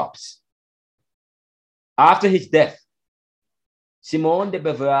bookshops. After his death, Simone de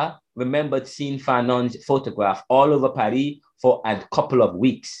Beauvoir remembered seeing Fanon's photograph all over Paris for a couple of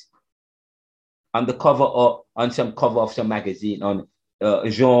weeks. On some cover of some magazine, on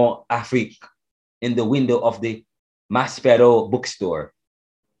Jean Afrique, in the window of the Maspero bookstore.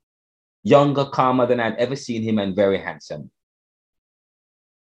 Younger, calmer than I'd ever seen him, and very handsome.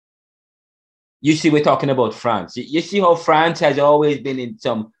 You see, we're talking about France. You see how France has always been in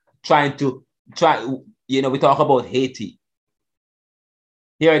some we talk about Haiti.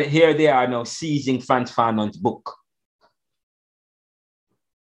 Here they are now seizing Frantz Fanon's book.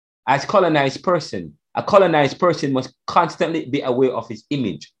 As a colonized person must constantly be aware of his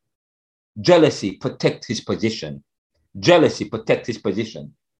image. Jealousy protects his position.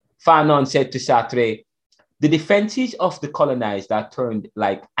 Fanon said to Sartre, "The defenses of the colonized are turned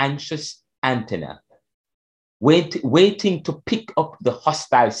like anxious antenna, waiting to pick up the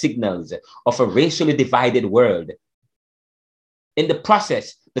hostile signals of a racially divided world. In the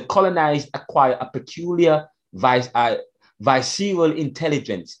process, the colonized acquire a peculiar visceral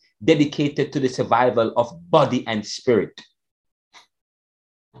intelligence dedicated to the survival of body and spirit."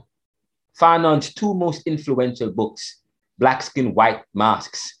 Fanon's two most influential books, Black Skin, White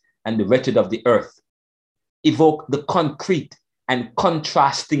Masks, and The Wretched of the Earth, evoke the concrete and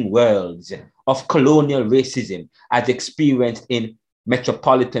contrasting worlds of colonial racism as experienced in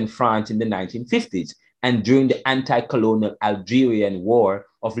metropolitan France in the 1950s and during the anti-colonial Algerian War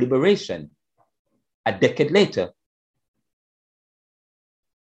of Liberation a decade later.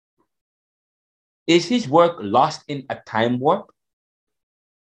 Is his work lost in a time warp?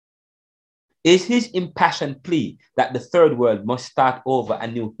 Is his impassioned plea that the third world must start over a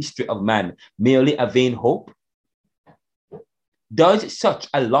new history of man merely a vain hope? Does such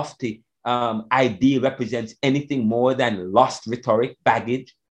a lofty ideal represent anything more than lost rhetoric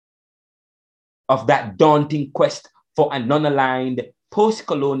baggage of that daunting quest for a non-aligned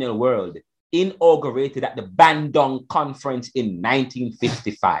post-colonial world inaugurated at the Bandung Conference in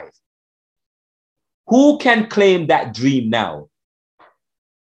 1955? Who can claim that dream now?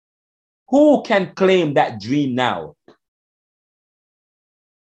 Who can claim that dream now?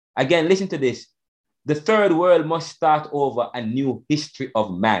 Again, listen to this. The third world must start over a new history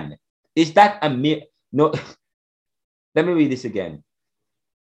of man. Is that a mere... No, let me read this again.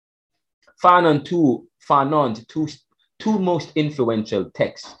 Fanon's two most influential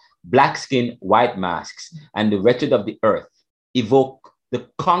texts, Black Skin, White Masks, and The Wretched of the Earth, evoke the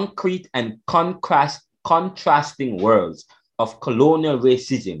concrete and contrasting worlds of colonial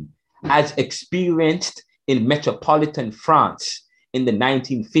racism as experienced in metropolitan France in the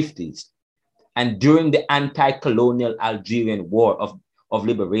 1950s and during the anti-colonial Algerian War of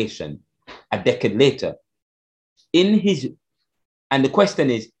Liberation a decade later. And the question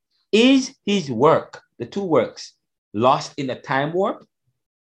is his work, the two works, lost in a time warp?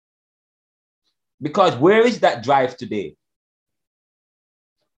 Because where is that drive today?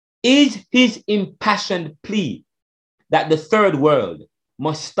 Is his impassioned plea that the third world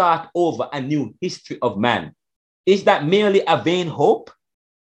must start over a new history of man, is that merely a vain hope?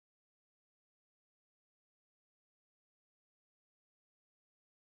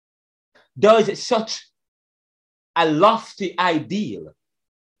 Does such a lofty ideal,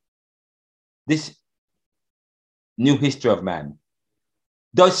 this new history of man,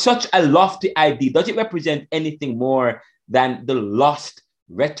 does such a lofty ideal, does it represent anything more than the lost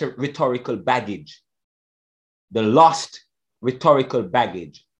rhetorical baggage? The lost rhetorical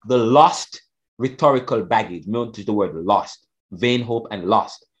baggage. The lost rhetorical baggage. Notice the word lost. Vain hope and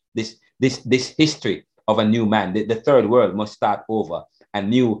lost. This history of a new man. The third world must start over. A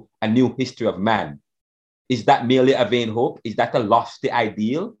new history of man. Is that merely a vain hope? Is that a lofty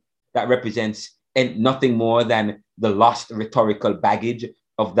ideal that represents nothing more than the lost rhetorical baggage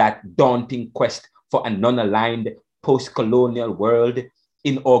of that daunting quest for a non-aligned post-colonial world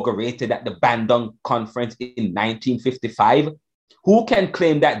inaugurated at the Bandung Conference in 1955? Who can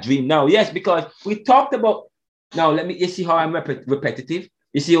claim that dream now? Yes, because we talked about, now you see how I'm repetitive?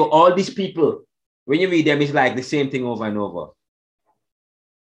 You see how all these people, when you read them, it's like the same thing over and over.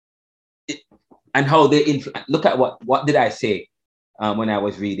 And how they, look at what did I say when I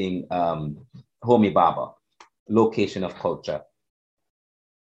was reading Homi Bhabha, Location of Culture?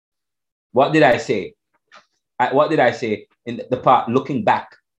 What did I say? What did I say in the part looking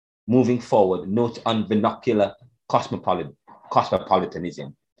back, moving forward, notes on vernacular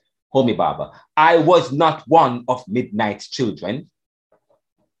cosmopolitanism? Homi Bhabha, I was not one of midnight's children.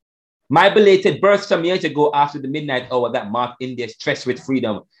 My belated birth some years ago after the midnight hour that marked India's tryst with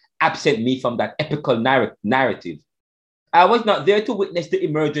freedom absent me from that epical narrative. I was not there to witness the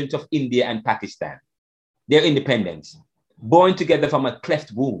emergence of India and Pakistan, their independence, born together from a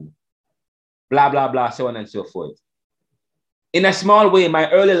cleft womb, blah, blah, blah, so on and so forth. In a small way, my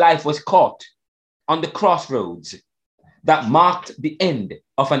early life was caught on the crossroads that marked the end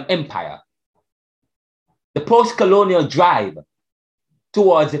of an empire. The post-colonial drive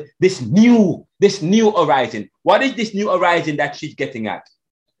towards this new horizon. What is this new horizon that she's getting at?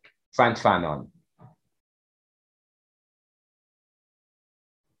 Frantz Fanon.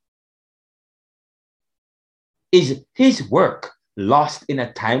 Is his work lost in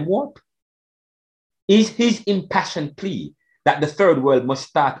a time warp? Is his impassioned plea that the third world must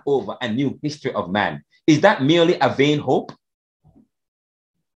start over a new history of man, is that merely a vain hope?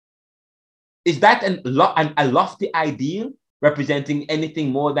 Is that a lofty ideal representing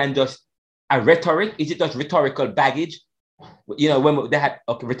anything more than just a rhetoric? Is it just rhetorical baggage? You know, when they had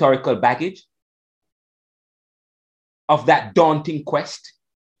rhetorical baggage of that daunting quest,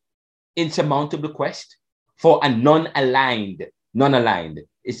 insurmountable quest for a non-aligned.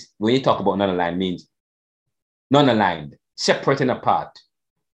 Is when you talk about non-aligned means non-aligned, separate and apart.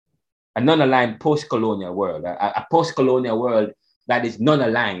 A non-aligned post-colonial world, a post-colonial world that is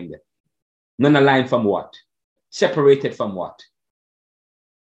non-aligned. Non-aligned from what? Separated from what?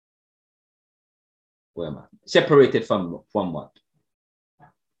 Where am I? Separated from what?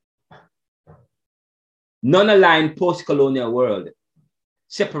 Non-aligned post-colonial world,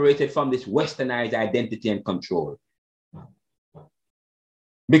 separated from this westernized identity and control.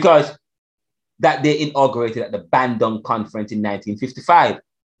 Because that they inaugurated at the Bandung Conference in 1955.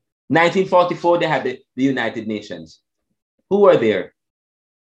 1944, they had the United Nations. Who were there?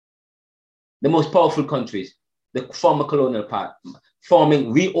 The most powerful countries, the former colonial part,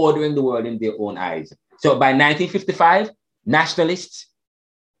 reordering the world in their own eyes. So by 1955, nationalists,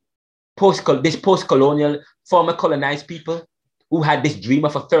 this post-colonial, former colonized people who had this dream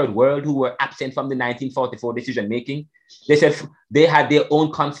of a third world, who were absent from the 1944 decision-making, they said they had their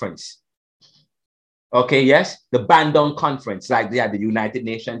own conference. Okay, yes, the Bandung Conference, like they had the United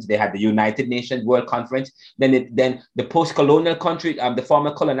Nations, they had the United Nations World Conference. Then the post-colonial countries, the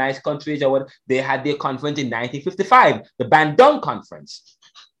former colonized countries, or what, they had their conference in 1955, the Bandung Conference.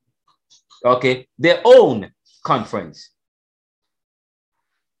 Okay, their own conference.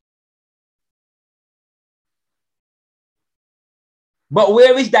 But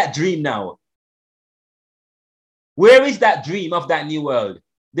where is that dream now? Where is that dream of that new world?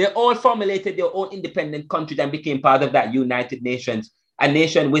 They all formulated their own independent countries and became part of that United Nations, a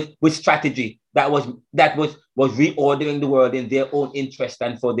nation with strategy that was reordering the world in their own interest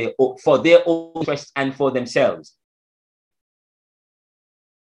and for their own interest and for themselves.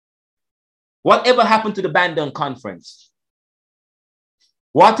 Whatever happened to the Bandung Conference?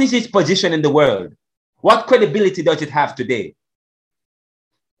 What is its position in the world? What credibility does it have today?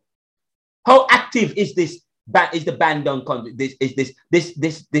 How active is this? Is the Bandung country?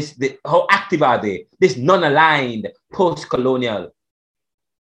 How active are they? This non-aligned post-colonial.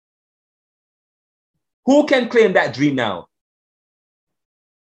 Who can claim that dream now?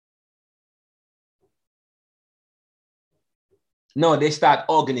 No, they start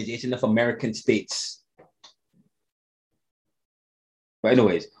Organization of American States. But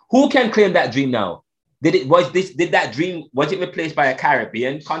anyways, who can claim that dream now? Did that dream, was it replaced by a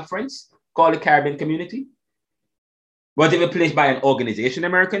Caribbean conference called the Caribbean Community? Was it replaced by an organization,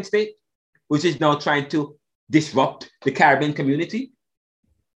 American State, which is now trying to disrupt the Caribbean community?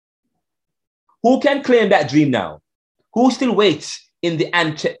 Who can claim that dream now? Who still waits in the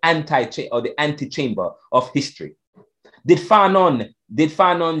antechamber of history? Did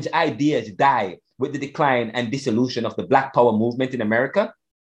Fanon's ideas die with the decline and dissolution of the Black Power movement in America?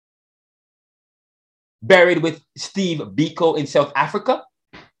 Buried with Steve Biko in South Africa?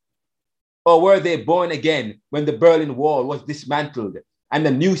 Or were they born again when the Berlin Wall was dismantled and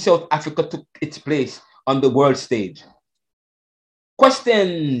the new South Africa took its place on the world stage?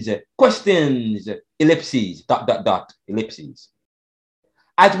 Questions, ellipses, ... ellipses.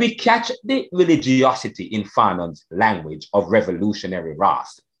 As we catch the religiosity in Fanon's language of revolutionary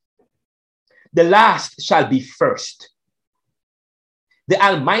wrath, the last shall be first. The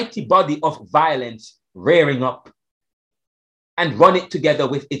almighty body of violence rearing up, and run it together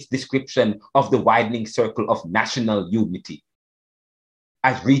with its description of the widening circle of national unity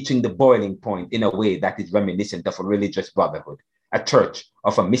as reaching the boiling point in a way that is reminiscent of a religious brotherhood, a church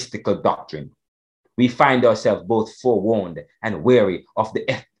of a mystical doctrine. We find ourselves both forewarned and wary of the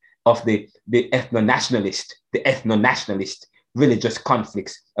ethno-nationalist religious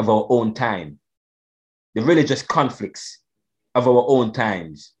conflicts of our own time. The religious conflicts of our own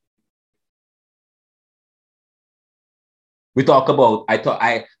times. We talk about, I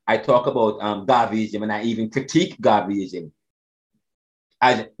talk about Garveyism, and I even critique Garveyism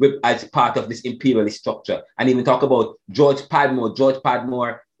as part of this imperialist structure, and even talk about George Padmore. George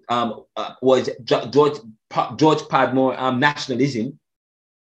Padmore nationalism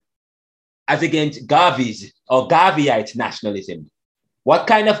as against Garvey's or Garveyite nationalism. What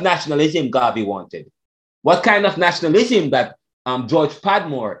kind of nationalism Garvey wanted? What kind of nationalism that George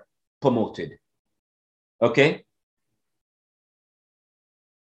Padmore promoted? Okay.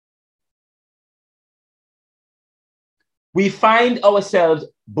 We find ourselves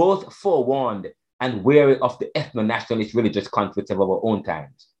both forewarned and wary of the ethno-nationalist religious conflicts of our own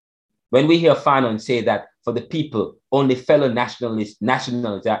times. When we hear Fanon say that for the people, only fellow nationals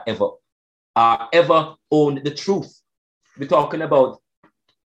are ever owned the truth. We're talking about,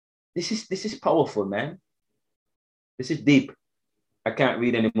 this is powerful, man. This is deep. I can't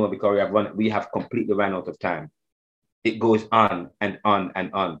read anymore because we have completely run out of time. It goes on and on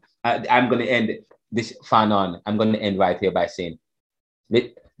and on. I'm going to end this Fanon. I'm going to end right here by saying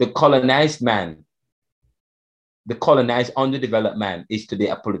the colonized man, the colonized, underdeveloped man is today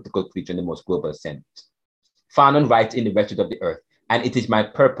a political creature in the most global sense. Fanon writes in The Wretched of the Earth, and it is my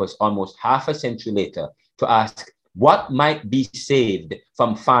purpose almost half a century later to ask what might be saved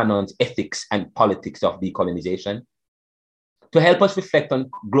from Fanon's ethics and politics of decolonization, to help us reflect on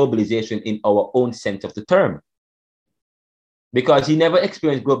globalization in our own sense of the term. Because he never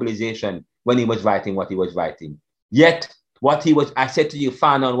experienced globalization when he was writing what he was writing. Yet, I said to you,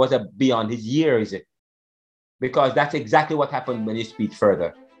 Fanon was beyond his years. Because that's exactly what happened when you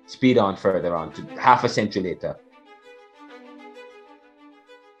speed on further on to half a century later.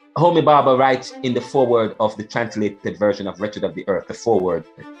 Homi Bhabha writes in the foreword of the translated version of Wretched of the Earth, the foreword,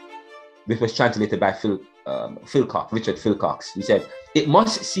 which was translated by Richard Philcox. He said, it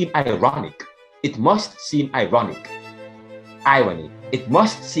must seem ironic. It must seem ironic. Irony. It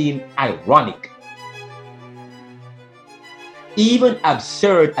must seem ironic. Even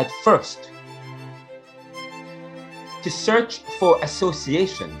absurd at first, to search for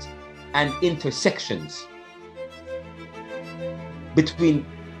associations and intersections between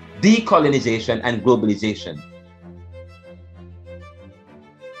decolonization and globalization.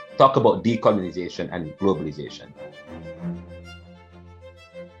 Talk about decolonization and globalization.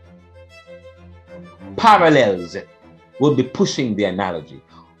 Parallels will be pushing the analogy.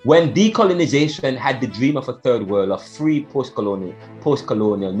 When decolonization had the dream of a third world of free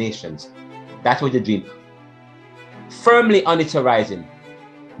post-colonial nations, that was the dream, firmly on its horizon,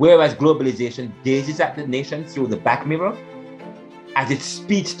 whereas globalization gazes at the nation through the back mirror as it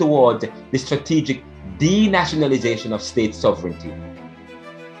speeds towards the strategic denationalization of state sovereignty.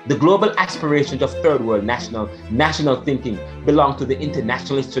 The global aspirations of third world national thinking belong to the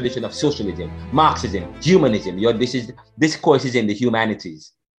internationalist tradition of socialism, Marxism, humanism. This course is in the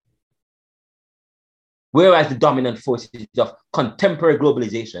humanities. Whereas the dominant forces of contemporary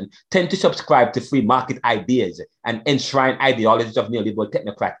globalization tend to subscribe to free market ideas and enshrine ideologies of neoliberal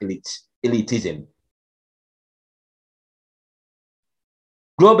technocrat elitism.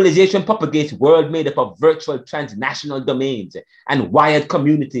 Globalization propagates a world made up of virtual transnational domains and wired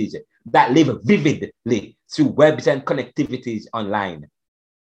communities that live vividly through webs and connectivities online.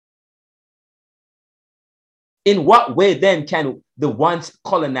 In what way then can the once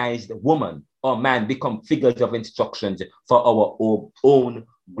colonized woman or man become figures of instructions for our own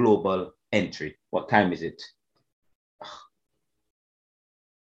global entry? What time is it?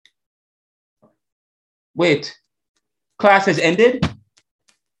 Wait, class has ended?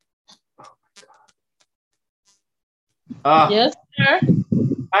 Yes, sir.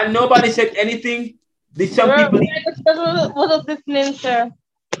 And nobody said anything? Did some people... was listening, sir.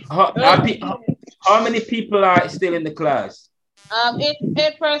 How many people are still in the class?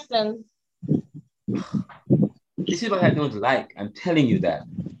 Eight persons. This is what I don't like. I'm telling you that.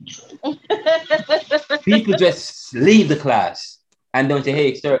 People just leave the class and don't say,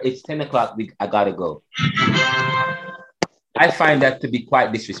 hey, sir, it's 10 o'clock. I gotta go. I find that to be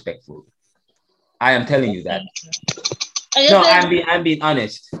quite disrespectful. I am telling you that. No, I'm being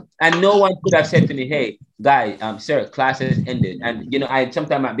honest. And no one could have said to me, hey, guy, sir, class has ended. And, you know,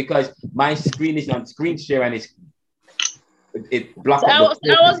 sometimes because my screen is on screen share and it blocked. I was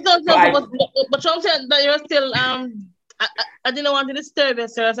going to tell you, but you said that you're still, I didn't want to disturb you,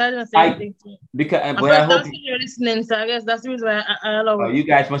 sir, so I didn't say anything to you. Because, I hope you're listening, so I guess that's the reason why I allow you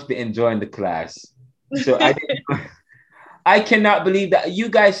guys must be enjoying the class. So I cannot believe that you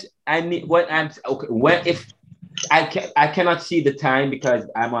guys, I cannot see the time because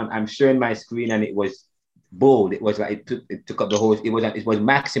I'm sharing my screen and it was bold. It was like it took up the whole. It was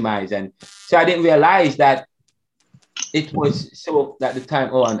maximized, and so I didn't realize that it was so at the time.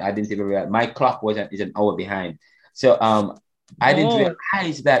 Oh, and I didn't even realize my clock is an hour behind. So I didn't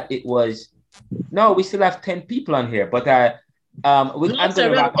realize that it was. No, we still have 10 people on here, but I'm going to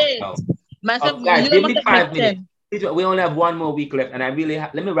wrap up now. Guys, give me 5 minutes. We only have one more week left, and I really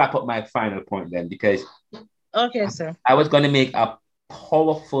let me wrap up my final point then because. Okay, sir. I was going to make a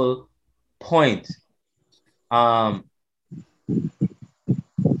powerful point. I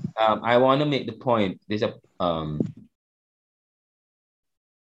want to make the point. There's a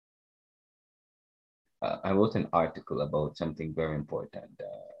I wrote an article about something very important.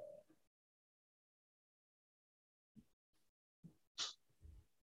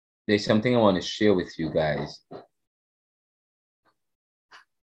 There's something I want to share with you guys.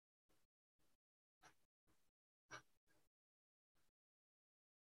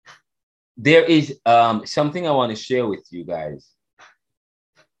 There is something I want to share with you guys.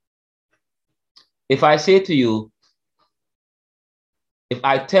 If I say to you, if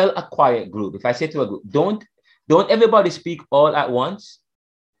I tell a quiet group, if I say to a group, don't everybody speak all at once.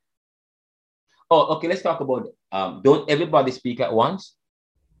 Oh, okay, let's talk about don't everybody speak at once.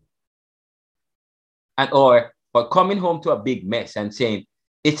 And or coming home to a big mess and saying,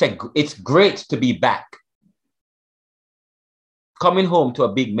 it's great to be back. Coming home to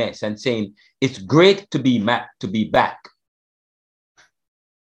a big mess and saying, it's great to be back.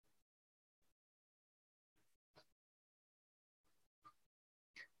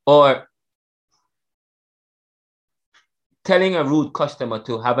 Or telling a rude customer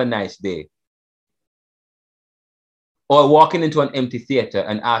to have a nice day. Or walking into an empty theater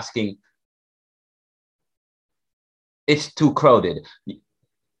and asking, it's too crowded.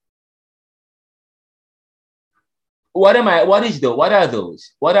 What are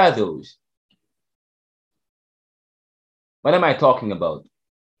those? What am I talking about?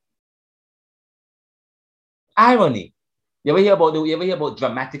 Irony. You ever hear about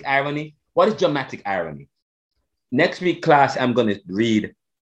dramatic irony? What is dramatic irony? Next week class, I'm going to read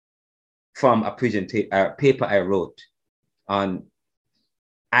from a paper I wrote on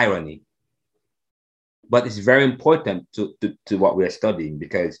irony. But it's very important to what we're studying,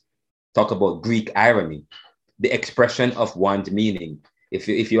 because talk about Greek irony, the expression of one's meaning. If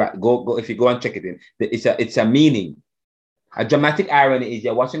you go and check it in, it's a meaning. A dramatic irony is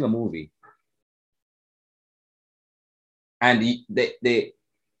you're watching a movie, and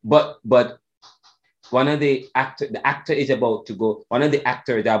but one of the actor is about to go. One of the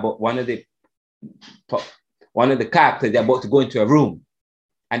characters they're about to go into a room,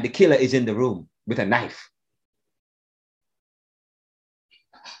 and the killer is in the room with a knife.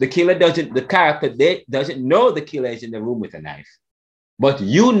 The character doesn't know the killer is in the room with a knife, but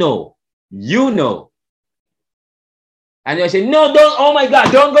you know. And you say, no, don't, oh my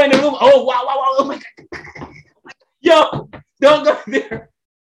God, don't go in the room. Oh, wow, oh my God. Yo, don't go there.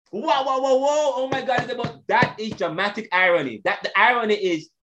 Wow, oh my God, it's about, that is dramatic irony. That the irony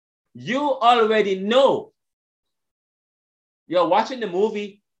is, you already know. You're watching the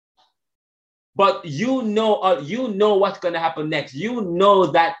movie, but you know what's going to happen next. You know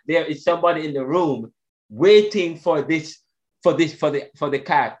that there is somebody in the room waiting for the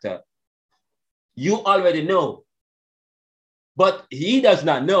character. You already know, but he does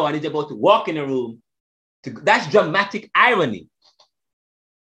not know, and he's about to walk in the room. That's dramatic irony.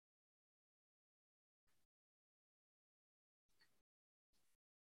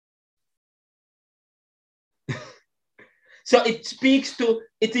 So it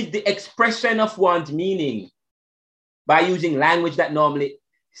is the expression of one's meaning by using language that normally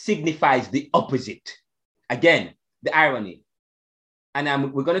signifies the opposite. Again, the irony.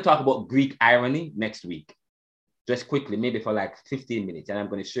 And we're going to talk about Greek irony next week. Just quickly, maybe for like 15 minutes. And I'm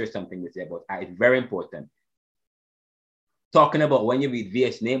going to share something with you about it. It's very important. Talking about when you read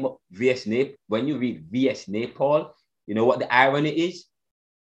V.S. Naipaul, you know what the irony is?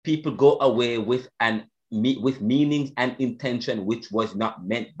 People go away with meanings and intention which was not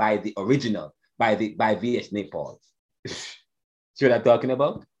meant by the original, by V.S. Naipaul. See what I'm talking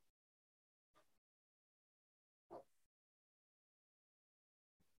about?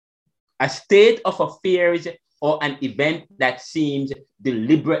 A state of affairs or an event that seems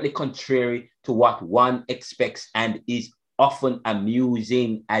deliberately contrary to what one expects and is often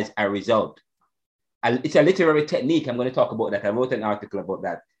amusing as a result. It's a literary technique. I'm going to talk about that. I wrote an article about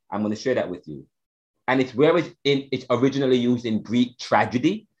that. I'm going to share that with you. And it's where it's originally used in Greek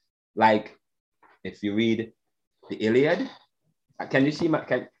tragedy. Like if you read the Iliad, can you see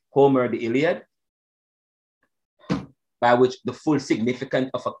Homer, the Iliad? By which the full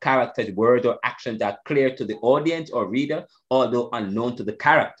significance of a character's words or actions are clear to the audience or reader, although unknown to the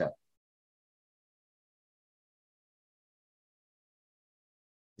character.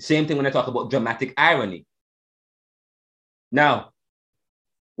 Same thing when I talk about dramatic irony. Now,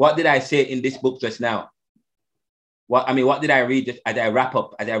 what did I say in this book just now? What did I read just as I wrap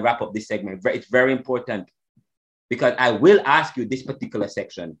up this segment? It's very important, because I will ask you this particular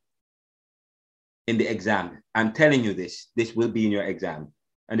section in the exam. I'm telling you this will be in your exam.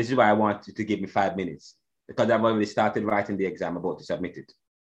 And this is why I want you to give me 5 minutes, because I've already started writing the exam, about to submit it.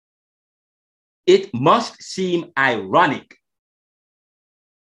 It must seem ironic.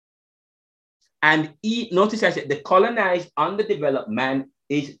 And notice I said the colonized, underdeveloped man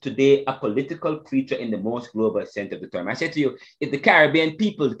is today a political creature in the most global sense of the term. I said to you, if the Caribbean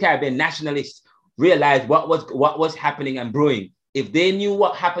people, the Caribbean nationalists realized what was happening and brewing, if they knew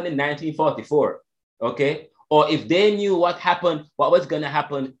what happened in 1944, okay, or if they knew what was going to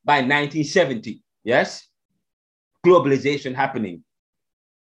happen by 1970, yes, globalization happening.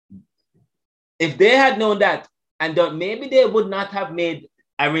 If they had known that, and maybe they would not have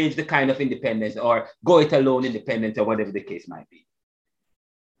arranged the kind of independence or go it alone independence or whatever the case might be.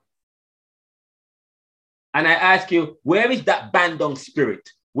 And I ask you, where is that Bandung spirit?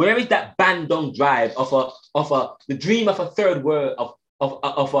 Where is that Bandung drive of the dream of a third world,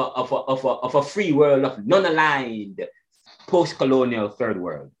 of a free world, of non-aligned post-colonial third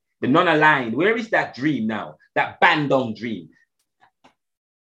world? The non-aligned, where is that dream now? That Bandung dream.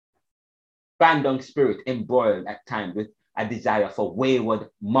 Bandung spirit embroiled at times with a desire for wayward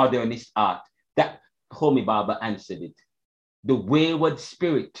modernist art. That Homi Baba answered it. The wayward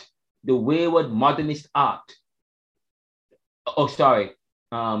spirit, the wayward modernist art. Oh, sorry.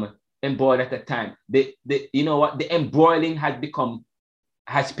 Embroiled at the time. You know what? The embroiling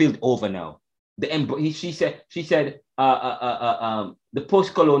has spilled over now. She said the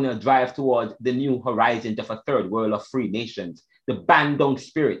post-colonial drive towards the new horizons of a third world of free nations. The Bandung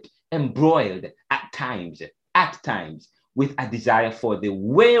spirit embroiled at times with a desire for the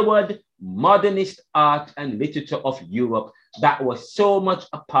wayward modernist art and literature of Europe that was so much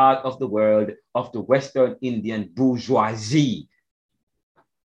a part of the world of the Western Indian bourgeoisie.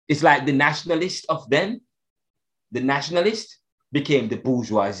 It's like the nationalist of then, the nationalist became the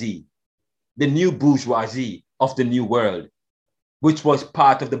bourgeoisie, the new bourgeoisie of the new world, which was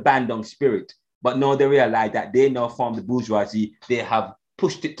part of the Bandung spirit. But now they realize that they now form the bourgeoisie. They have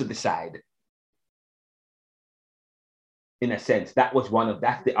pushed it to the side. In a sense, that's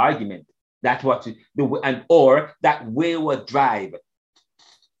the argument. That's what or that wayward drive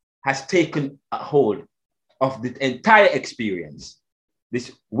has taken a hold of the entire experience,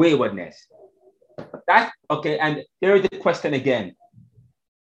 this waywardness. That's okay. And here is the question again.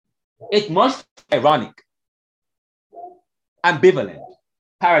 It must be ironic, ambivalent,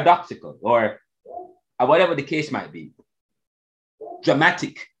 paradoxical, or whatever the case might be,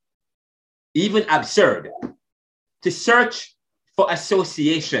 dramatic, even absurd, to search for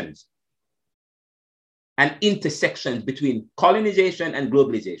associations and intersections between colonization and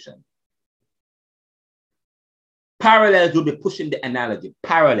globalization. Parallels will be pushing the analogy.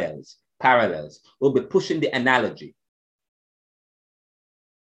 Parallels will be pushing the analogy.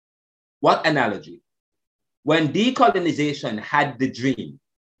 What analogy? When decolonization had the dream,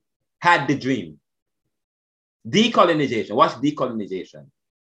 decolonization, what's decolonization?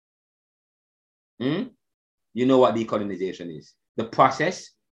 You know what decolonization is? The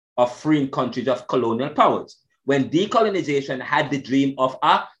process of freeing countries of colonial powers. When decolonization had the dream of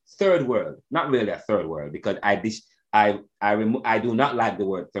a third world, not really a third world, because I do not like the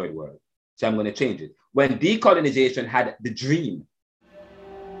word third world, so I'm going to change it. When decolonization had the dream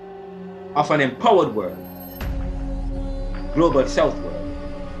of an empowered world, global South world,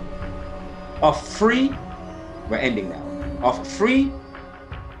 of free, we're ending now, of free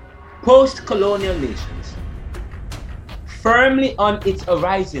post-colonial nations, firmly on its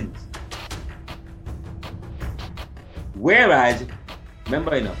horizons. Whereas,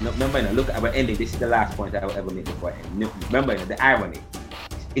 remember, look, we're ending. This is the last point I will ever make before I end. Remember, the irony.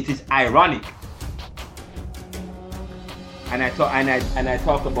 It is ironic. And I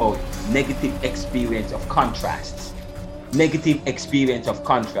talk about negative experience of contrasts. Negative experience of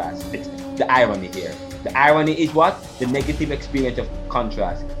contrast. It's the irony here. The irony is what? The negative experience of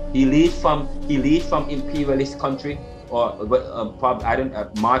contrast. He leaves from imperialist country, or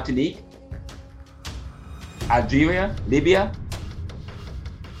Martinique, Algeria, Libya,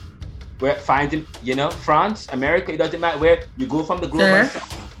 where it finds him, France, America, it doesn't matter where you go from the global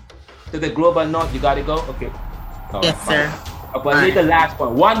south to the global north, you gotta go. Okay. All yes, right, sir. But here's the last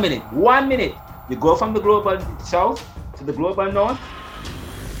one. 1 minute. 1 minute. You go from the global south to the global north.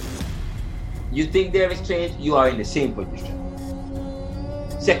 You think there is change, you are in the same position.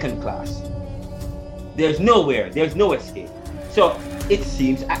 Second class. There's no escape. So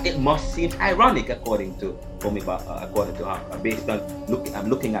it must seem ironic according to her, based on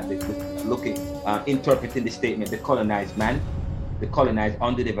interpreting the statement, the colonized man, the colonized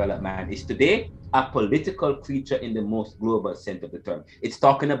underdeveloped man is today a political creature in the most global sense of the term. It's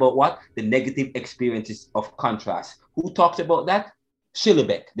talking about what? The negative experiences of contrast. Who talks about that?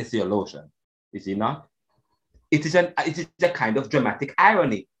 Schillebeck, the theologian. Is he not? It is a kind of dramatic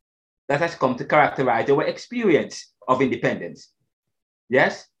irony that has come to characterize our experience of independence.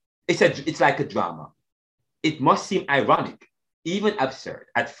 Yes? It's like a drama. It must seem ironic, even absurd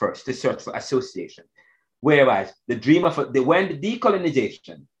at first, to search for association. Whereas the dream of when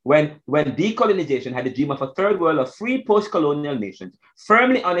decolonization had the dream of a third world of free post-colonial nations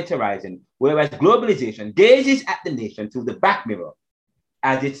firmly on its horizon, whereas globalization gazes at the nation through the back mirror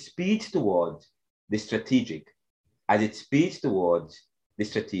as it speeds towards the strategic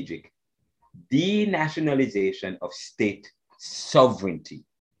denationalization of state sovereignty.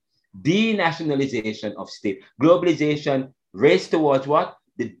 Denationalization of state. Globalization race towards what?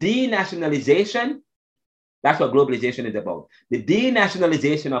 The denationalization. That's what globalization is about. The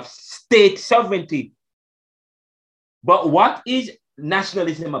denationalization of state sovereignty. But what is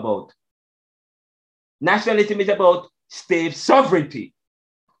nationalism about? Nationalism is about state sovereignty.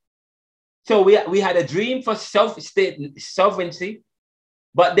 So we had a dream for state sovereignty,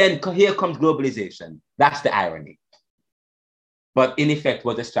 but then here comes globalization. That's the irony. But in effect,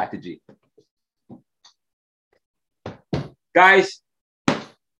 was a strategy. Guys,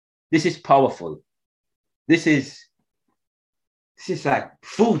 this is powerful. This is like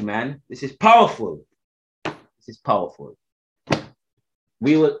food, man. This is powerful. This is powerful.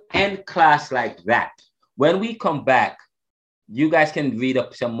 We will end class like that. When we come back, you guys can read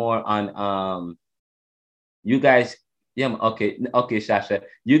up some more on okay, Sasha.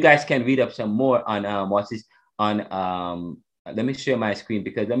 You guys can read up some more on let me share my screen,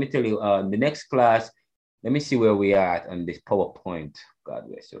 because let me tell you, the next class Let me see where we are at on this PowerPoint. God,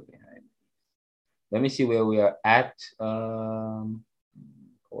 we're so behind. Let me see where we are at. PowerPoint,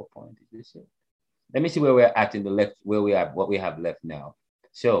 is this it? Let me see where we're at in the left, where we are, what we have left now.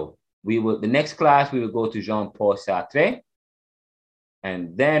 So we will, the next class, we will go to Jean-Paul Sartre.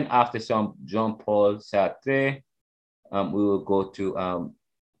 And then after some Jean-Paul Sartre, we will go to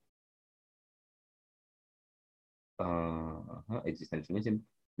existentialism.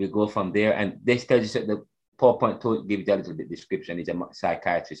 We'll go from there, and this tells you the PowerPoint to give you a little bit description. He's a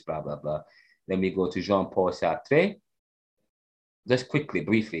psychiatrist, blah blah blah. Then we go to Jean-Paul Sartre. Just quickly,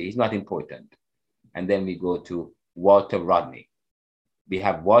 briefly, he's not important. And then we go to Walter Rodney. We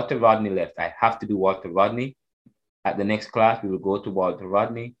have Walter Rodney left. I have to do Walter Rodney. At the next class, we will go to Walter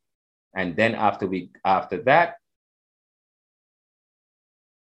Rodney. And then after that,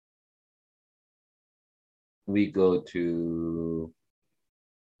 we go to,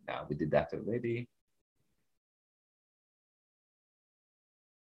 now we did that already.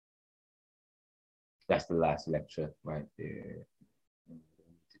 That's the last lecture right there.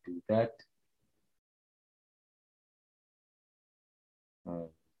 To do that.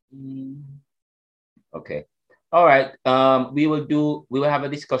 Okay. All right. We will have a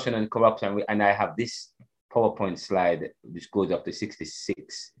discussion on corruption, and I have this PowerPoint slide which goes up to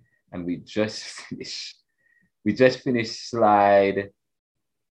 66, and we just finished slide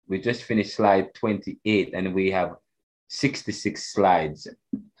 28, and we have 66 slides,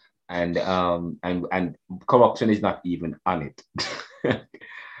 and corruption is not even on it.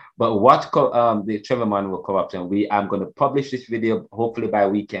 But what the Trevor Manuel corruption, I'm going to publish this video hopefully by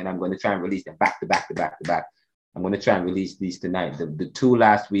weekend. I'm going to try and release them back to back. I'm going to try and release these tonight, the 2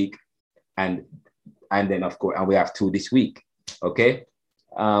 last week, and then of course, and we have 2 this week. Okay.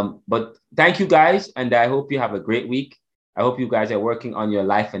 But thank you guys, and I hope you have a great week. I hope you guys are working on your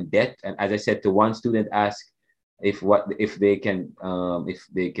life and death. And as I said to one student, ask if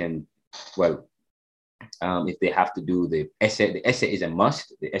they have to do the essay. The essay is a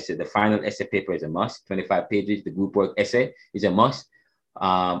must. The final essay paper is a must. 25 pages. The group work essay is a must.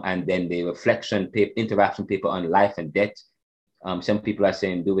 And then the reflection paper, interaction paper on life and death. Some people are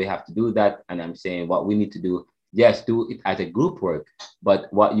saying, do we have to do that? And I'm saying what we need to do, yes, do it as a group work.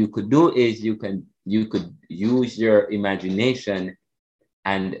 But what you could do is you could use your imagination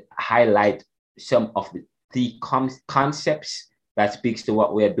and highlight some of the concepts that speaks to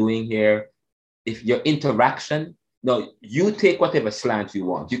what we're doing here. If your interaction, no, you take whatever slant you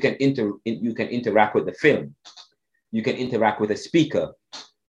want. You can interact with the film. You can interact with a speaker.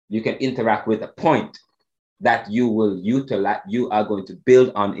 You can interact with a point that you will utilize. You are going to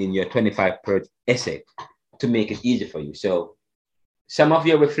build on in your 25-page essay to make it easier for you. So some of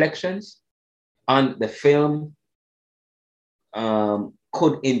your reflections on the film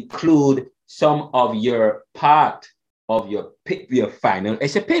could include some of your part of your final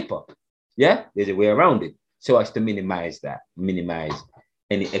essay paper. Yeah, there's a way around it so as to minimize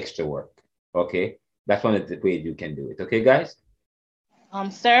any extra work. Okay, that's one of the ways you can do it. Okay, guys.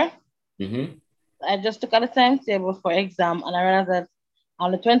 Sir. I just took out the timetable for exam, and I realized that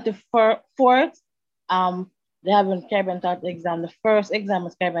on the 24th, they have a Caribbean Thought exam. The first exam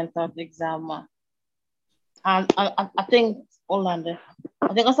is Caribbean Thought exam. I think, hold on there.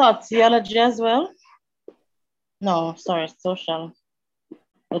 I think I saw theology as well. No, sorry, social.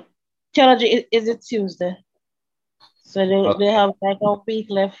 Theology is it Tuesday, so they have like a week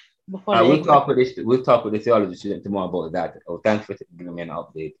left before. We'll talk with the theology student tomorrow about that. Oh, thanks for giving me an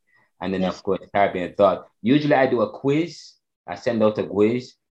update. And then of course, Caribbean Thought. Usually I do a quiz. I send out a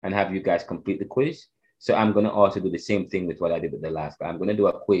quiz and have you guys complete the quiz. So I'm gonna also do the same thing with what I did with the last. I'm gonna do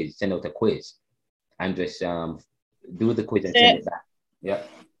a quiz, send out a quiz, and just do the quiz and send it back. Yeah.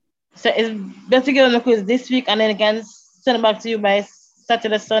 So it's best to get on the quiz this week, and then again send it back to you by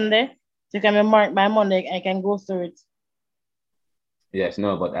Saturday, Sunday. So you can be marked by Monday and I can go through it. Yes,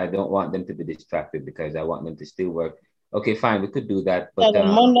 no, but I don't want them to be distracted because I want them to still work. Okay, fine, we could do that. But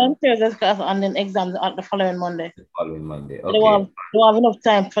Monday and Thursday class, and then exams on the following Monday. The following Monday. Okay. They won't have enough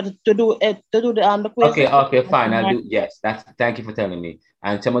time to do the quiz. Okay, fine. I'll do. Yes, thank you for telling me.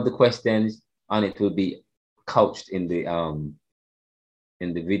 And some of the questions on it will be couched in the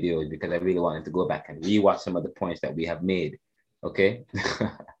videos because I really wanted to go back and rewatch some of the points that we have made. Okay.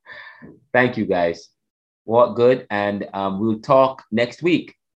 Thank you guys. What good, and we'll talk next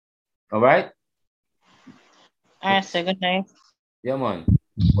week. All right. All right. So good night. Yeah, man.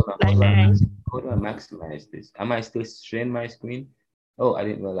 Hold on. Maximize this. Am I still sharing my screen? Oh, I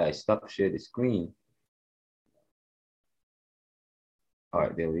didn't realize. Stop share the screen. All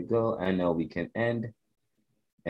right, there we go. And now we can end.